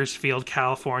in Bakersfield,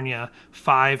 California,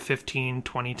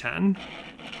 5/15/2010.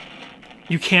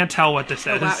 You can't tell what this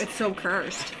is. Wow, it's so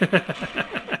cursed.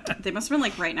 They must have been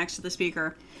like right next to the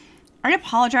speaker. I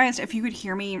apologized if you could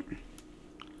hear me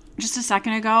just a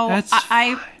second ago. That's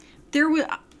There was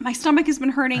my stomach has been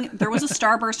hurting. There was a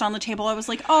Starburst on the table. I was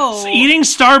like, oh, Eating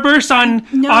Starburst on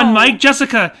Mike.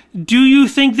 Jessica, do you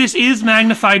think this is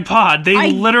Magnified Pod?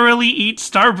 They literally eat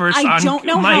Starburst on Mike. I don't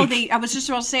know how they. I was just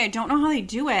about to say I don't know how they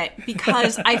do it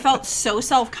because I felt so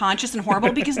self-conscious and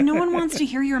horrible because no one wants to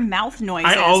hear your mouth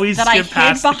noises. I always that I skip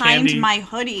past hid the behind candy. my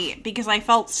hoodie because I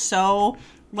felt so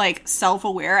like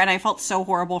self-aware and I felt so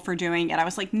horrible for doing it. I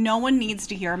was like, no one needs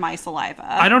to hear my saliva.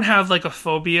 I don't have like a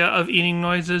phobia of eating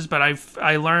noises, but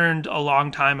I learned a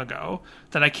long time ago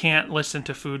that I can't listen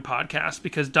to food podcasts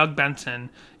because Doug Benson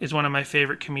is one of my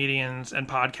favorite comedians and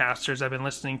podcasters. I've been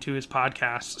listening to his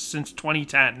podcasts since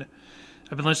 2010.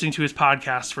 I've been listening to his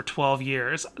podcasts for 12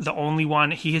 years. The only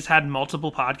one, he has had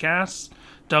multiple podcasts.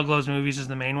 Doug Loves Movies is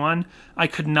the main one. I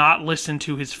could not listen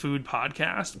to his food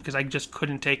podcast because I just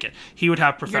couldn't take it. He would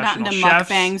have You're not professional into chefs.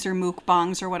 mukbangs or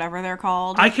mukbangs or whatever they're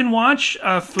called. I can watch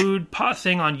a food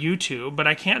thing on YouTube, but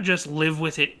I can't just live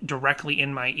with it directly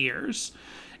in my ears.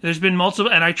 There's been multiple,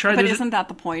 and I tried. But isn't that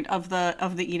the point of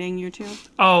the eating YouTube?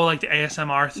 Oh, like the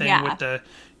ASMR thing Yeah. with the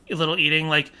little eating,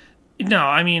 like. No,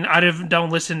 I mean, don't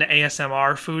listen to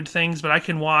ASMR food things, but I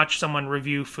can watch someone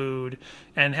review food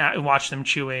and watch them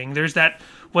chewing. There's that,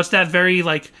 what's that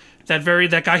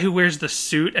that guy who wears the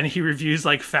suit and he reviews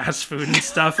like fast food and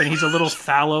stuff and he's a little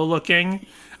fallow looking.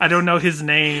 I don't know his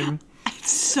name.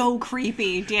 It's so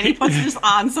creepy. Danny puts this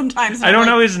on sometimes. And I don't I'm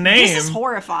know like, his name. This is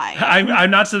horrifying. I'm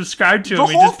not subscribed to him. The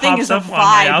He whole just thing pops is a up on my vibe,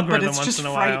 but algorithm it's once just in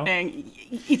a while. frightening.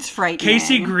 It's frightening.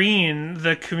 Casey Green,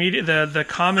 the comedian, the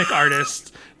comic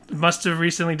artist, must have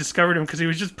recently discovered him because he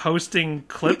was just posting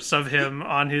clips of him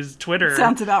on his Twitter.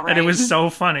 Sounds about right. And it was so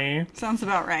funny. Sounds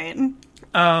about right.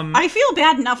 I feel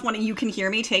bad enough when you can hear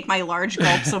me take my large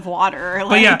gulps of water.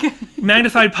 But yeah,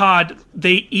 Magnified Pod,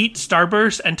 they eat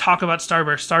Starburst and talk about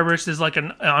Starburst. Starburst is like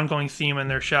an ongoing theme in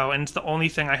their show, and it's the only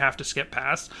thing I have to skip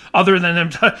past. Other than them,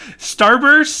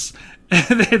 Starburst,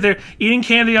 they're eating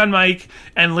candy on mic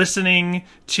and listening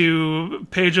to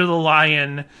Pedro the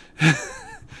Lion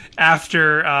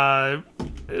after,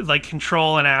 like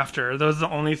Control and After. Those are the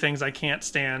only things I can't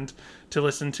stand to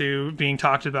listen to being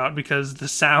talked about because the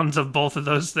sounds of both of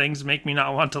those things make me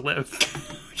not want to live.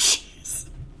 Jeez.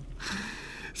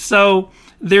 So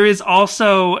there is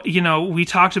also, we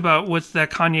talked about what's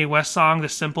that Kanye West song, The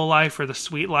Simple Life or The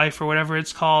Sweet Life or whatever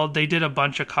it's called. They did a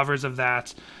bunch of covers of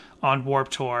that on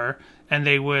Warped Tour, and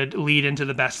they would lead into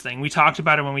The Best Thing. We talked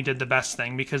about it when we did The Best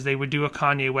Thing because they would do a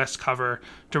Kanye West cover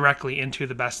directly into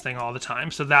The Best Thing all the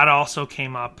time. So that also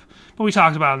came up. But we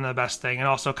talked about it in The Best Thing, and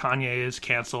also Kanye is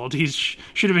canceled. He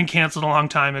should have been canceled a long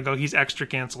time ago. He's extra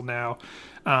canceled now.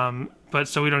 But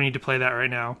so we don't need to play that right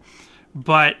now.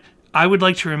 But I would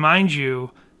like to remind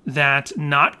you that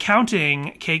not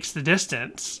counting Cakes the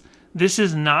Distance, this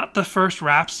is not the first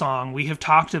rap song we have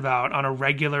talked about on a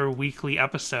regular weekly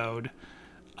episode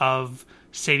of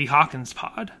Sadie Hawkins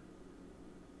Pod.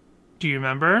 Do you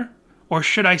remember? Or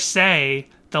should I say,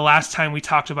 the last time we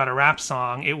talked about a rap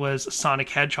song, it was Sonic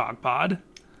Hedgehog Pod.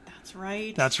 That's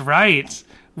right. That's right.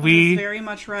 We very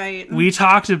much right. we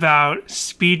talked about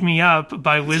 "Speed Me Up"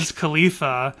 by Wiz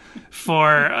Khalifa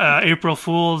for April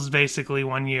Fool's, basically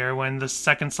one year when the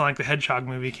second Sonic the Hedgehog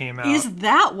movie came out. Is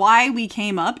that why we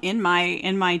came up in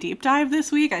my deep dive this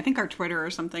week? I think our Twitter or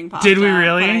something popped Did we up,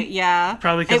 really? but yeah,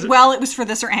 Probably 'cause it was for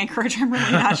this or Anchorage. I'm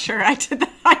really not sure. I did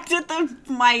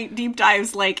my deep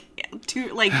dives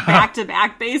back to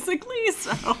back basically.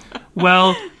 So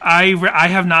Well, I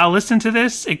have not listened to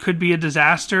this. It could be a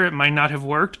disaster. It might not have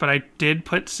worked, but I did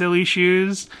put "Silly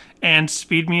Shoes" and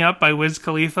 "Speed Me Up" by Wiz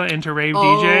Khalifa into Rave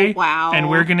DJ. Wow. And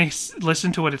we're going to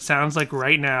listen to what it sounds like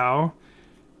right now.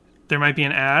 There might be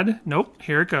an ad. Nope.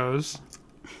 Here it goes.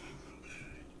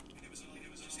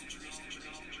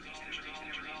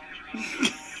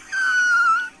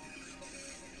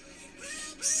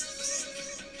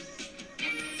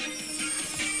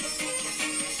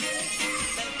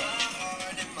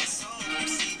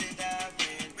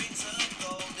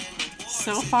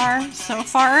 So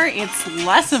far, it's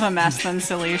less of a mess than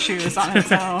Silly Shoes on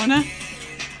its own.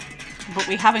 But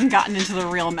we haven't gotten into the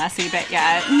real messy bit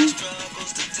yet.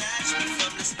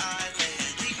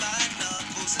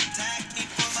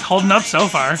 Holding up so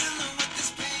far.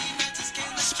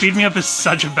 "Speed Me Up" is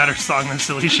such a better song than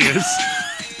 "Silly Shoes."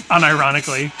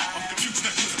 Unironically.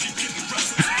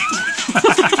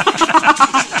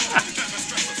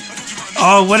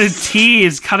 Oh, what a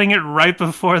tease. Cutting it right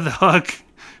before the hook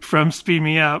from "Speed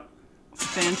Me Up."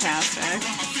 Fantastic.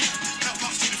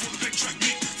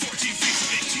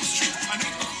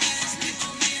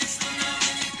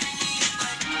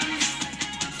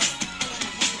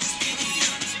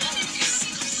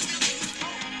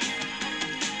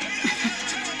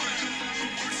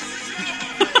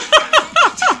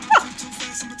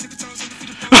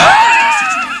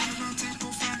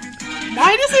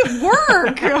 Why does it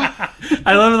work?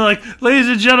 I love it, like, "Ladies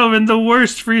and gentlemen, the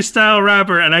worst freestyle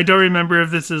rapper," and I don't remember if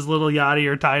this is Lil Yachty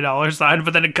or Ty Dolla $ign,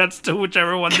 but then it cuts to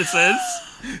whichever one this is.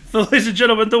 "Ladies and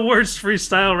gentlemen, the worst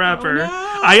freestyle rapper." Oh,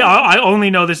 no. I only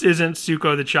know this isn't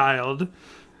Suko the Child.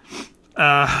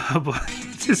 But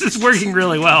this is working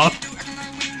really well.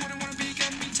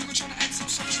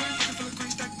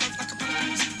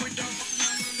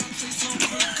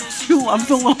 You love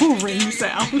the little ring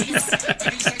sounds.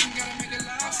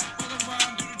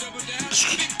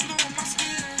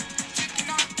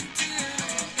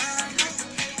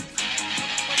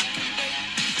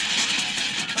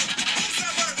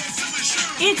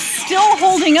 It's still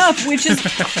holding up, which is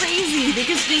crazy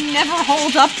because they never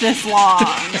hold up this long.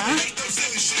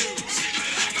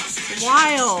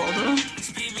 Wild.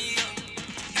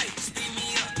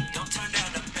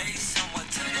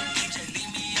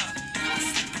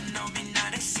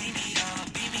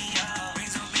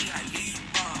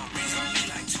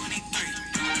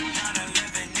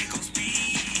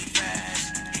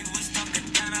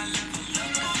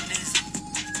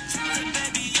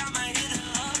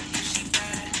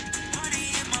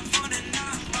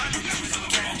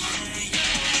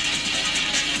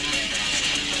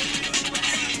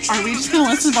 Are we just gonna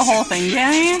listen to the whole thing,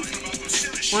 Danny?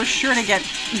 We're sure to get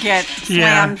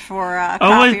slammed for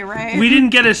copyright. We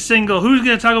didn't get a single. Who's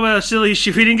going to talk about a Silly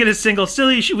Shoe? We didn't get a single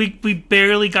Silly Shoe. We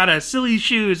barely got a Silly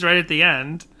Shoes right at the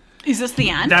end. Is this the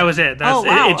end? That was it. Oh,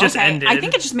 wow. It just okay. ended. I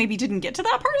think it just maybe didn't get to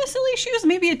that part of Silly Shoes.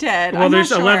 Maybe it did. Well, I'm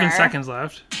there's not sure. 11 seconds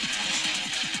left.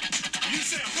 You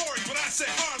say Hori, but I say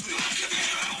hardly.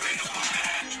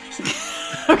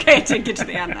 Okay, it did get to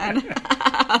the end then.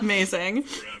 Amazing.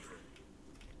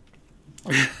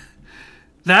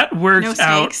 That worked No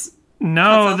out. snakes? No,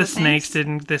 That's all the the snakes snakes?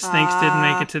 didn't. The snakes didn't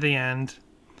make it to the end.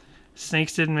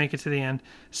 Snakes didn't make it to the end.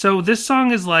 So this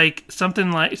song is like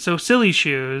something like, so Silly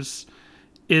Shoes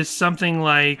is something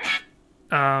like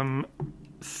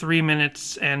 3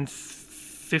 minutes and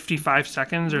 55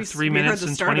 seconds, or We- 3 we heard minutes the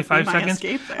and start of 25 Be My seconds.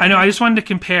 Escape there. I know. I just wanted to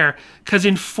compare, because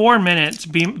in 4 minutes,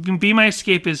 Be My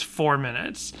Escape is 4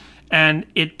 minutes. And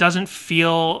it doesn't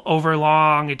feel over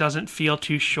long. It doesn't feel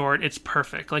too short. It's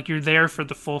perfect. Like, you're there for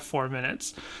the full 4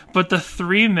 minutes. But the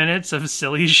 3 minutes of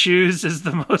Silly Shoes is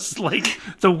the most, like,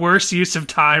 the worst use of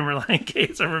time Relient K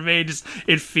has ever made. Just,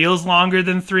 it feels longer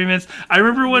than 3 minutes. I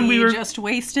remember when we were... just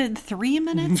wasted 3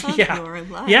 minutes of your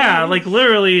life. Yeah, like,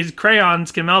 literally,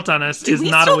 crayons can melt on us Do is we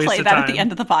not still a waste play of that time. at the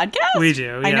end of the podcast? We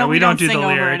do, I yeah, know we we don't don't do the sing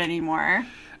over lyric. it anymore.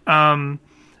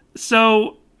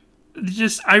 So...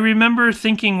 Just, I remember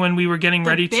thinking when we were getting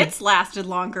ready The bits lasted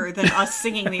longer than us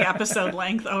singing the episode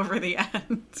length over the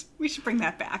end. We should bring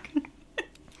that back.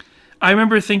 I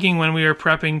remember thinking when we were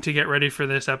prepping to get ready for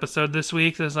this episode this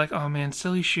week, I was like, oh man,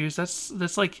 Silly Shoes,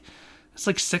 that's like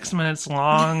 6 minutes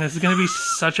long. It's going to be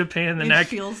such a pain in the neck. It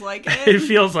feels like It it.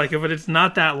 feels like it, but it's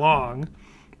not that long.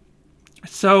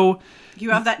 So, You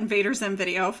have that Invader Zim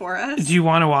video for us? do you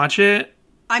want to watch it?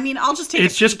 I mean, I'll just take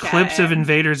It's a just peek clips at of it.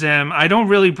 Invader Zim. I don't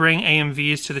really bring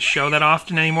AMVs to the show that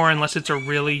often anymore unless it's a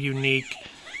really unique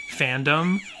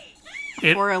fandom.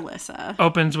 It For Alyssa.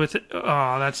 opens with,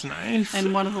 oh, that's nice.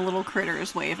 And one of the little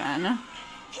critters waving.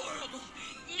 Horrible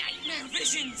nightmare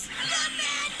visions.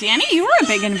 Danny, you were a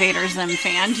big Invader Zim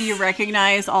fan. Do you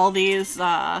recognize all these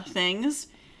things?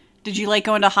 Did you like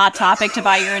going to Hot Topic to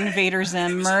buy your Invader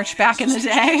Zim merch back in the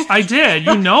day? I did.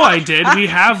 You know I did. We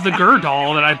have the Gur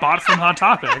doll that I bought from Hot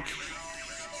Topic.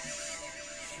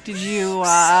 Did you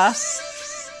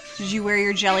wear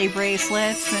your jelly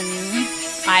bracelets and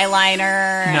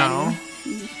eyeliner? No.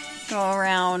 And go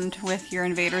around with your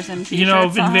Invader Zim t-shirts You know,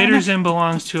 on? Invader Zim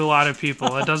belongs to a lot of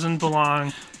people. It doesn't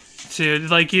belong to,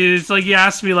 like, it's like you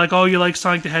asked me, like, oh, you like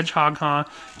Sonic the Hedgehog, huh?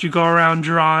 Did you go around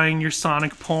drawing your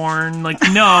Sonic porn? Like,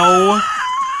 no.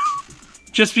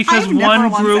 Just because I've never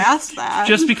one once group, asked that.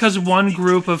 just because one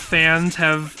group of fans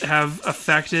have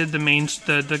affected the main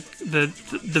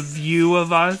the view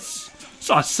of us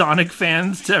Sonic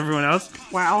fans to everyone else.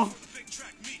 Wow.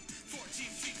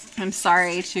 I'm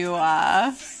sorry to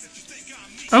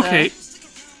Okay.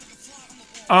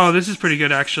 Oh, this is pretty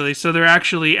good, actually. So they're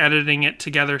actually editing it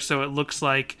together so it looks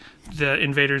like the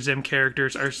Invader Zim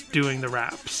characters are doing the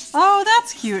raps. Oh,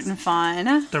 that's cute and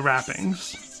fun. The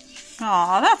rappings.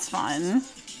 Aw, that's fun.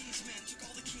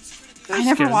 I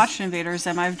never good. watched Invader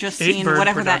Zim. I've just Eight seen Bird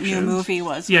whatever that new Productions. movie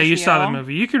was. Yeah, with you saw the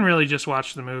movie. You can really just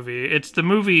watch the movie. It's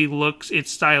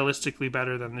stylistically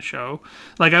better than the show.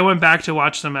 Like, I went back to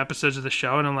watch some episodes of the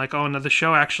show, and I'm like, oh, no, the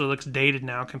show actually looks dated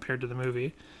now compared to the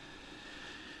movie.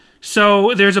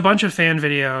 So there's a bunch of fan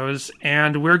videos,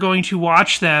 and we're going to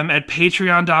watch them at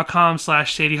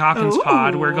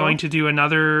patreon.com/SadieHawkinsPod. We're Ooh. going to do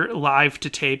another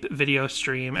live-to-tape video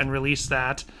stream and release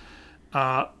that.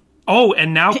 And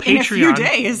now Patreon. In a few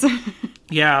days.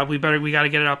 Yeah, we got to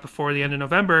get it out before the end of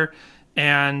November.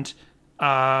 And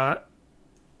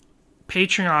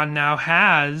Patreon now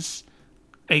has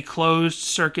a closed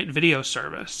circuit video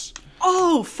service.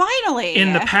 Oh, finally!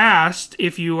 In the past,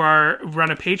 if you run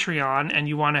a Patreon and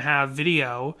you want to have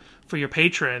video for your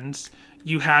patrons,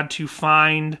 you had to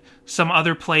find some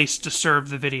other place to serve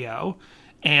the video.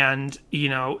 And, you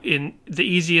know, the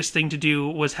easiest thing to do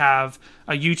was have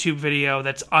a YouTube video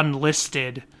that's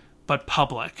unlisted but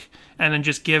public, and then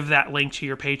just give that link to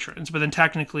your patrons. But then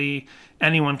technically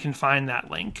anyone can find that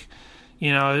link.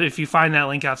 You know, if you find that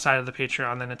link outside of the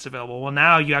Patreon, then it's available. Well,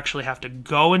 now you actually have to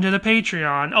go into the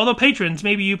Patreon. Although patrons,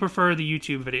 maybe you prefer the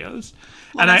YouTube videos.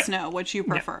 Let us know what you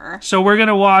prefer. So we're going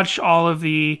to watch all of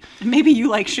the... Maybe you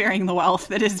like sharing the wealth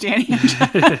that is Danny and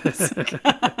Jess.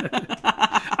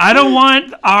 I don't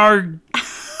want our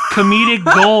comedic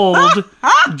gold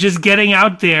just getting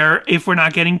out there if we're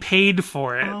not getting paid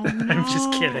for it. Oh, no. I'm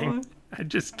just kidding.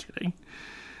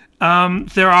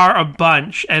 There are a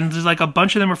bunch, and there's like a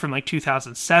bunch of them are from like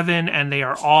 2007, and they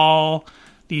are all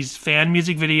these fan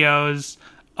music videos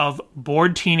of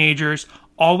bored teenagers,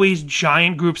 always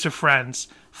giant groups of friends,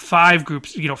 5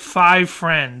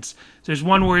 friends. There's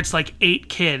one where it's like 8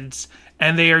 kids,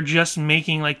 and they are just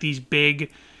making like these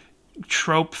big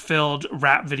trope-filled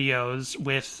rap videos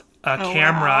with a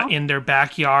camera wow. in their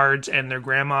backyards and their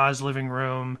grandma's living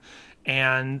room.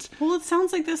 And Well, it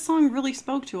sounds like this song really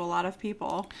spoke to a lot of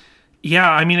people. yeah,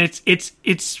 I mean, it's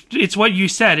what you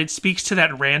said. It speaks to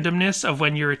that randomness of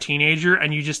when you're a teenager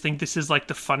and you just think this is like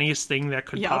the funniest thing that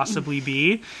could Yep. possibly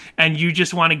be, and you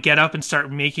just want to get up and start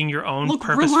making your own Look,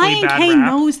 purposefully Reliant bad K rap.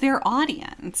 knows their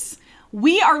audience.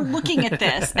 We are looking at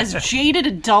this as jaded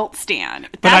adult stan.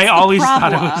 But I That's the always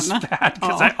thought it problem. was bad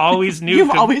because Oh. I always knew.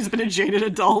 You've always been a jaded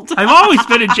adult. I've always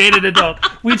been a jaded adult.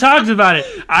 We talked about it.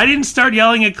 I didn't start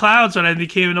yelling at clouds when I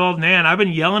became an old man. I've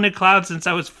been yelling at clouds since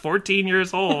I was 14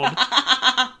 years old.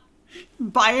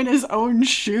 Buying his own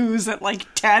shoes at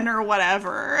like 10 or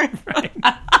whatever.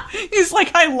 He's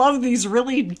like, I love these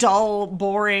really dull,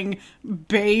 boring,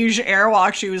 beige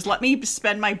Airwalk shoes. Let me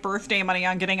spend my birthday money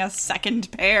on getting a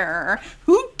second pair.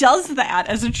 Who does that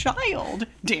as a child,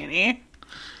 Danny?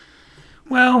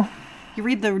 Well, You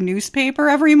read the newspaper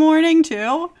every morning,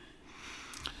 too?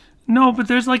 no, but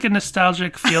there's like a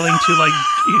nostalgic feeling to like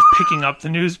picking up the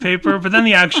newspaper, but then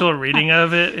the actual reading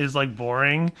of it is like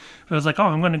boring. But I was like, oh,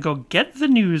 I'm going to go get the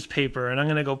newspaper and I'm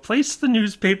going to go place the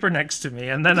newspaper next to me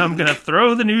and then I'm going to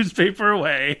throw the newspaper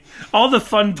away. All the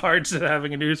fun parts of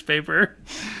having a newspaper.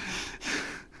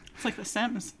 It's like The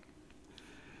Sims.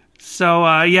 So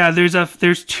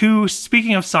there's two.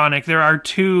 Speaking of Sonic, there are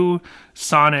two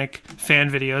Sonic fan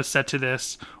videos set to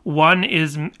this. One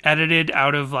is edited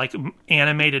out of like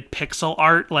animated pixel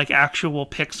art, like actual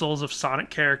pixels of Sonic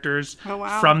characters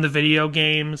from the video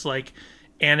games, like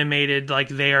animated, like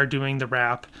they are doing the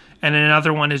rap. And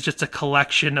another one is just a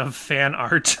collection of fan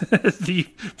art, the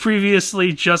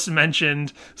previously just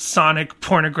mentioned Sonic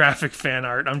pornographic fan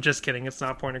art. I'm just kidding; it's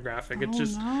not pornographic. It's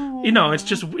just,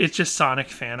 it's just Sonic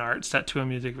fan art set to a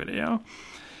music video.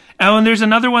 Oh, and there's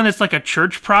another one that's like a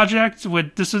church project.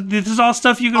 With this is all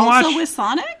stuff you can watch. Also with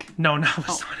Sonic? No, not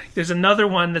with Sonic. There's another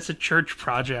one that's a church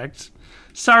project.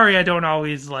 Sorry, I don't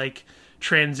always like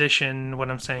transition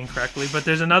what I'm saying correctly, but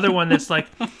there's another one that's like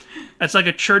it's like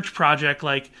a church project.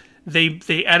 Like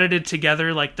they edited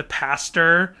together like the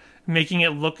pastor making it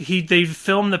look they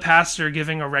filmed the pastor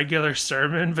giving a regular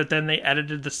sermon, but then they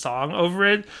edited the song over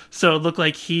it so it looked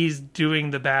like he's doing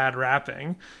the bad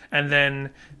rapping, and then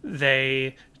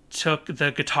they took the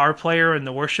guitar player and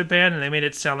the worship band and they made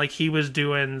it sound like he was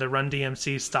doing the Run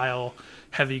DMC style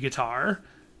heavy guitar.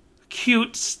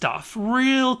 Cute stuff,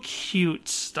 real cute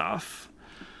stuff.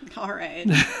 All right.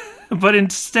 But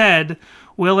instead,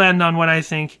 we'll end on what I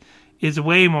think is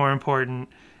way more important,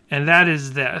 and that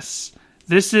is this.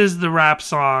 This is the rap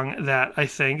song that I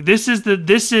think this is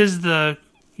the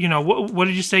you know, what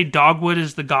did you say? Dogwood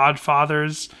is the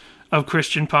godfathers of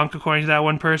Christian punk, according to that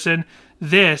one person.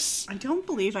 This, I don't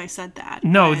believe I said that.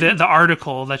 no, the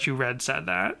article that you read said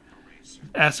that.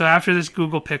 So after this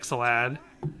Google Pixel ad,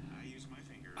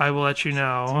 I will let you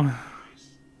know.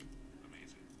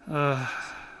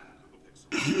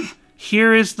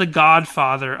 Here is the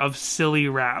godfather of silly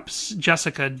raps.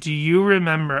 Jessica, do you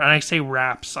remember, and I say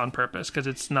raps on purpose because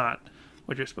it's not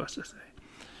what you're supposed to say.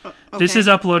 Okay. This is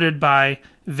uploaded by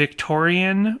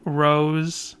Victorian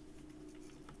Rose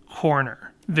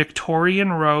Corner.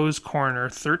 Victorian Rose Corner,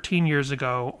 13 years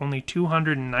ago, only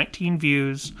 219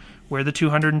 views. We're the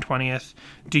 220th.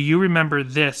 Do you remember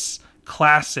this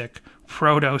classic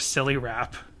proto silly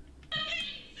rap?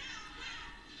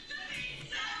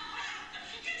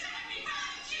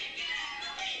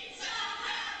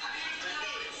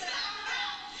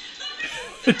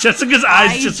 Jessica's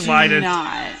eyes just widened.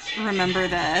 I do not remember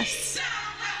this.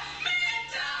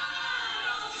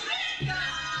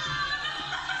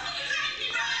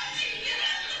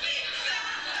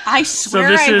 I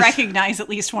swear I recognize at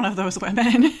least one of those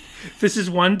women. This is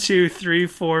 1, 2, 3,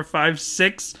 4, 5,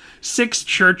 6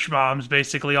 church moms,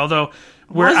 basically. Although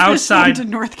we're outside in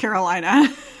North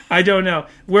Carolina. I don't know.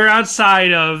 We're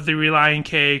outside of the Relient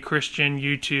K Christian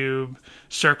YouTube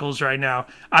circles right now.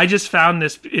 I just found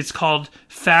this. It's called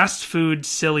Fast Food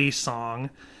Silly Song.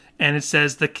 And it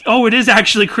says, it is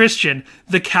actually Christian.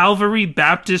 The Calvary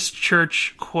Baptist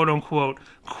Church, quote unquote,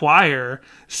 choir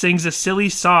sings a silly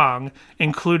song,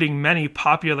 including many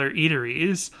popular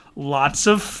eateries. Lots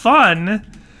of fun.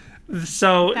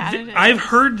 So I've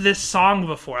heard this song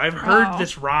before. I've heard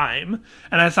this rhyme,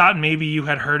 and I thought maybe you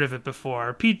had heard of it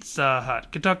before. Pizza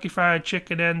Hut, Kentucky Fried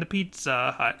Chicken and the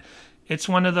Pizza Hut. It's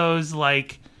one of those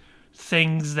like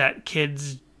things that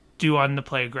kids do on the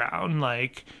playground,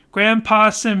 like Grandpa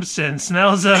Simpson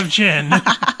smells of gin.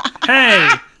 Hey,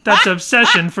 that's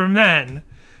Obsession for Men.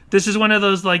 This is one of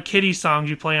those like kiddie songs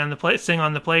you play on the sing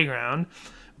on the playground,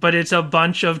 but it's a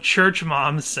bunch of church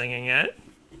moms singing it.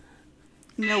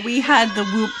 No, we had the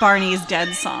Whoop Barney's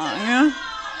Dead song.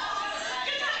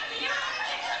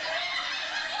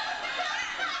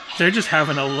 They're just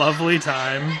having a lovely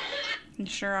time. You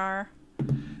sure are.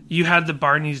 You had the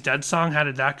Barney's Dead song? How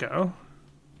did that go?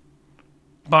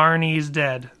 Barney's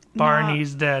dead.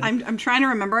 Barney's dead. I'm trying to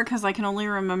remember because I can only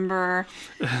remember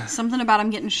something about him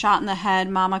getting shot in the head.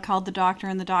 Mama called the doctor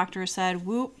and the doctor said,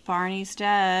 "Whoop, Barney's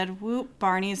dead. Whoop,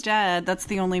 Barney's dead." That's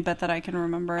the only bit that I can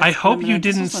remember. I hope you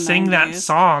didn't sing that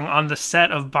song on the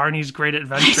set of Barney's Great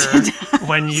Adventure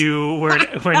when you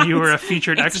were a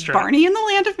featured extra. Barney in the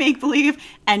Land of Make Believe,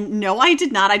 and no, I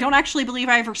did not. I don't actually believe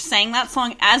I ever sang that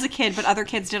song as a kid, but other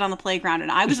kids did on the playground,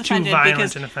 and I was offended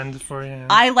because and offended for you.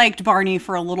 I liked Barney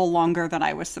for a little longer than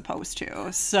I was supposed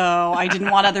to, so I didn't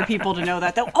want other people to know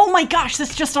that. Oh my gosh,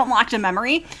 this just unlocked a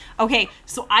memory. Okay,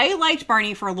 so I liked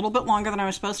Barney for a little bit longer than I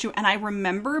was supposed to, and I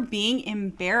remember being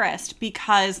embarrassed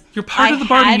because you're part of the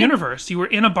Barney universe. You were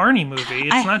in a Barney movie.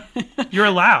 You're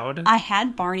allowed. I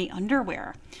had Barney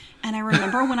underwear. And I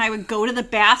remember when I would go to the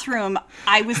bathroom,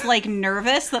 I was like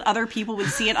nervous that other people would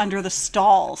see it under the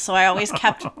stall. So I always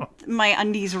kept my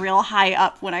undies real high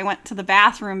up when I went to the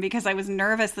bathroom because I was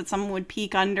nervous that someone would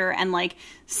peek under and like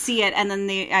see it. And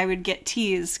then I would get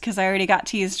teased because I already got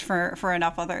teased for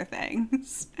enough other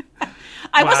things.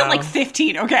 I wasn't Wow. like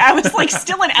 15, okay? I was like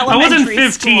still in I elementary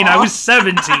wasn't 15. school. I was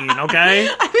 17. Okay.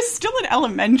 I was still in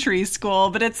elementary school,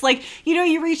 but it's like, you know,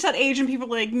 you reach that age and people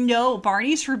are like, no,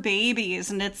 Barney's for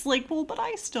babies. And it's like, well, but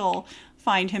I still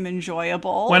find him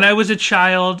enjoyable. When I was a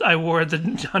child, I wore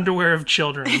the underwear of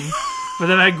children. But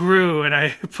then I grew and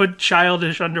I put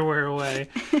childish underwear away.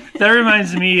 That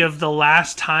reminds me of the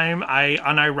last time I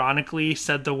unironically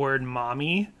said the word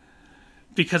mommy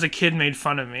because a kid made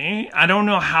fun of me. I don't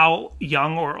know how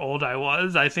young or old I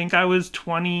was. I think I was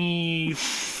 20.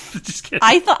 Just kidding.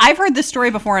 I've heard this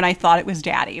story before and I thought it was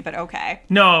daddy, but okay.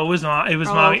 No, it was mom. It was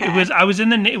mommy. okay. I was in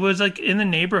the. It was like in the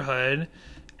neighborhood,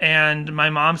 and my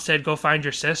mom said, "Go find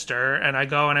your sister." And I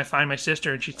go and I find my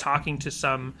sister, and she's talking to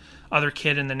some other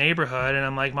kid in the neighborhood, and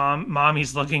I'm like,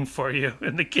 "Mommy's looking for you."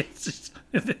 And the kid's just,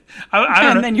 I don't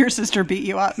And know. then your sister beat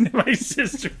you up. My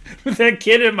sister, that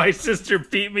kid and my sister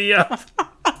beat me up.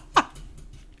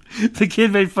 The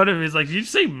kid made fun of me. He's like, "Did you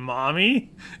say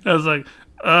mommy?" And I was like,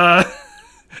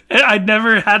 And I'd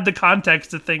never had the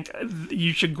context to think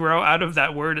you should grow out of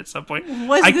that word at some point.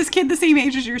 Was this kid the same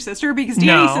age as your sister? Because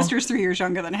Danny's No. sister's 3 years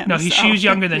younger than him. No, so she was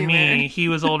younger than it'd be me. weird. He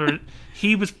was older.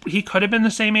 He could have been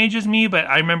the same age as me, but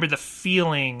I remember the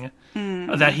feeling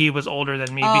that he was older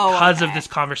than me because of okay. this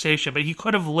conversation. But he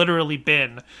could have literally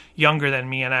been younger than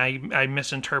me, and I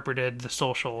misinterpreted the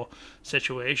social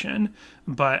situation.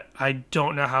 But I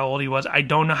don't know how old he was. I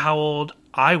don't know how old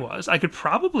I was. I could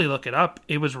probably look it up.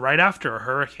 It was right after a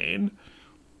hurricane.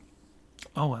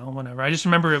 Oh, well, whatever. I just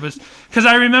remember it was... Because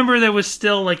I remember there was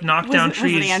still, like, knockdown Was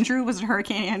trees. it Andrew? Was it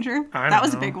Hurricane Andrew? I don't That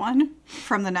was know. a big one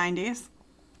from the 90s.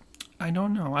 I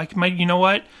don't know. I might... You know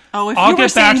what? Oh, if I'll you were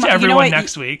get back saying- to you know everyone what,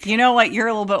 next week. You know what? You're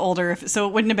a little bit older, so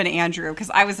it wouldn't have been Andrew, because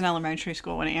I was in elementary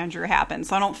school when Andrew happened,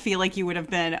 so I don't feel like you would have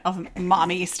been of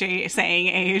mommy saying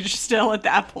age still at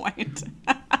that point.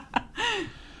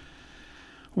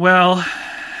 Well,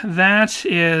 that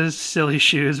is Silly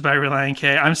Shoes by Reliant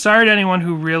K. I'm sorry to anyone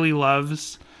who really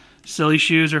loves Silly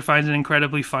Shoes or finds it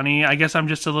incredibly funny. I guess I'm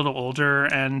just a little older,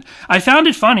 and I found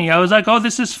it funny. I was like, oh,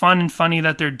 this is fun and funny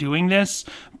that they're doing this,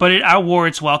 but it outwore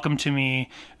its welcome to me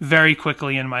very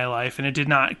quickly in my life, and it did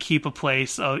not keep a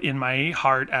place in my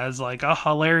heart as, like, a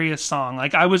hilarious song.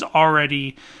 Like, I was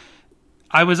already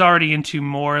into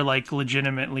more, like,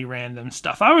 legitimately random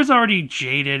stuff. I was already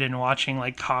jaded and watching,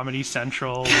 like, Comedy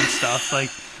Central and stuff. Like,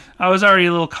 I was already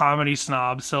a little comedy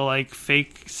snob, so, like,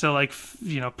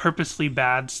 purposely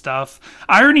bad stuff.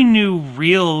 I already knew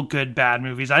real good bad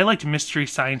movies. I liked Mystery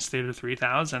Science Theater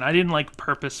 3000. I didn't like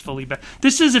purposefully bad.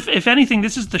 This is, if anything,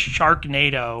 this is the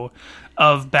Sharknado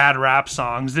of bad rap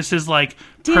songs. This is, like,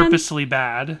 Dan, purposely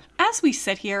bad. As we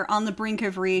sit here on the brink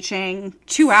of reaching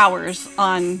 2 hours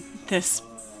on this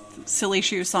Silly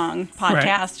Shoe Song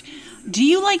podcast, do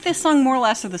you like this song more or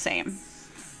less or the same?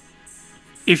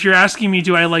 If you're asking me,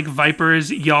 do I like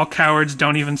Vipers, y'all cowards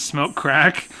don't even smoke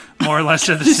crack, more or less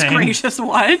are the same. Gracious,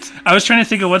 what? I was trying to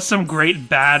think of what's some great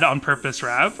bad on purpose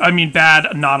rap. I mean,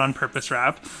 bad not on purpose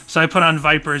rap. So I put on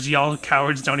Vipers, y'all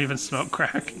cowards don't even smoke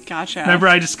crack. Gotcha. Remember,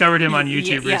 I discovered him on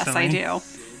YouTube Yes, recently. I do.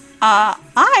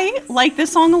 I like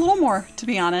this song a little more, to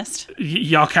be honest.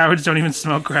 Y'all cowards don't even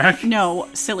smoke crack. No,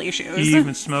 Silly Shoes. You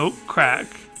even smoke crack.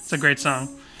 It's a great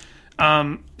song.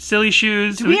 Silly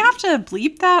Shoes. Do we have to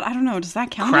bleep that? I don't know. Does that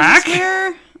count Crack? as a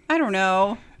swear? I don't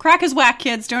know. Crack is whack,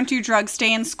 kids. Don't do drugs.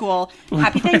 Stay in school.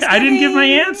 Happy Thanksgiving. I didn't give my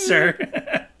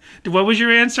answer. What was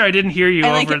your answer? I didn't hear you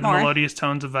I like over it the more. melodious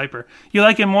tones of Viper. You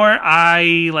like it more?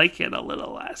 I like it a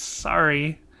little less.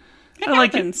 Sorry. It I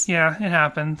like happens. it. Yeah, it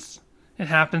happens. It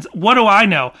happens. What do I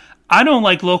know? I don't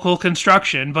like Local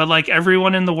Construction, but like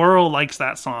everyone in the world likes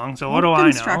that song. So what do I know?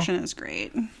 Construction is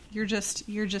great. You're just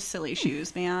Silly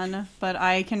Shoes, man. But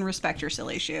I can respect your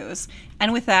Silly Shoes.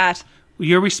 And with that,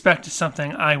 Your respect is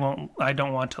something I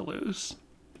don't want to lose.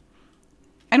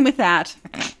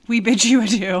 we bid you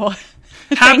adieu.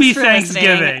 Happy Thanks for listening,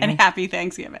 Thanksgiving. and happy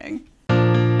Thanksgiving.